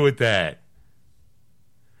going to do with that?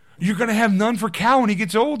 You're going to have none for Cal when he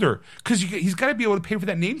gets older, because he's got to be able to pay for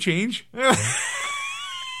that name change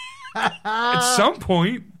at some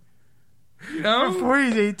point. Before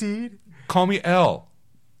he's 18. Call me L.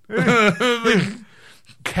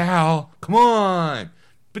 Cal, come on.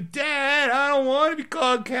 But Dad, I don't want to be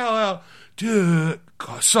called Kal-El. Dude,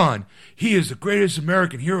 son, he is the greatest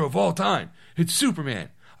American hero of all time. It's Superman.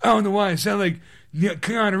 I don't know why I sound like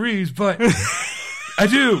Keanu Reeves, but I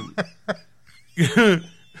do.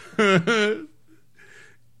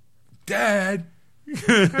 Dad.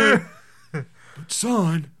 But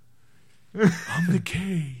son, I'm the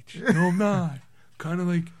Cage. No, I'm not. Kind of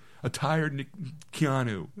like a tired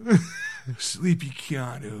Keanu. Sleepy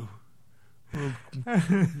Keanu.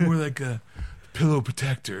 More like a pillow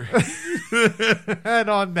protector. And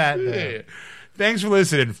on that note, thanks for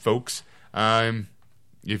listening, folks.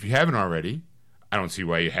 If you haven't already, I don't see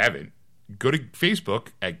why you haven't. Go to Facebook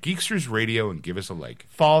at Geeksters Radio and give us a like.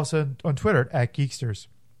 Follow us on Twitter at Geeksters.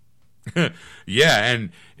 Yeah, and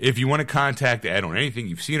if you want to contact Ed on anything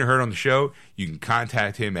you've seen or heard on the show, you can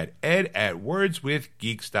contact him at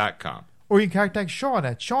ed@wordswithgeeks.com. Or you can contact Sean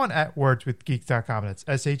at wordswithgeeks.com. That's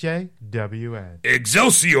SHAWN.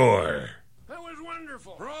 Excelsior! That was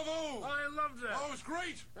wonderful. Bravo! I loved that. Oh, it was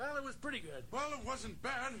great. Well, it was pretty good. Well, it wasn't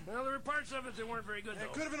bad. Well, there were parts of it that weren't very good, though.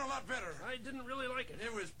 It could have been a lot better. I didn't really like it.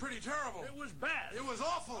 It was pretty terrible. It was bad. It was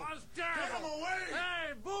awful. It was terrible. Get him away!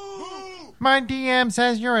 Hey, boo! Boo! My DM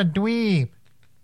says you're a dweeb.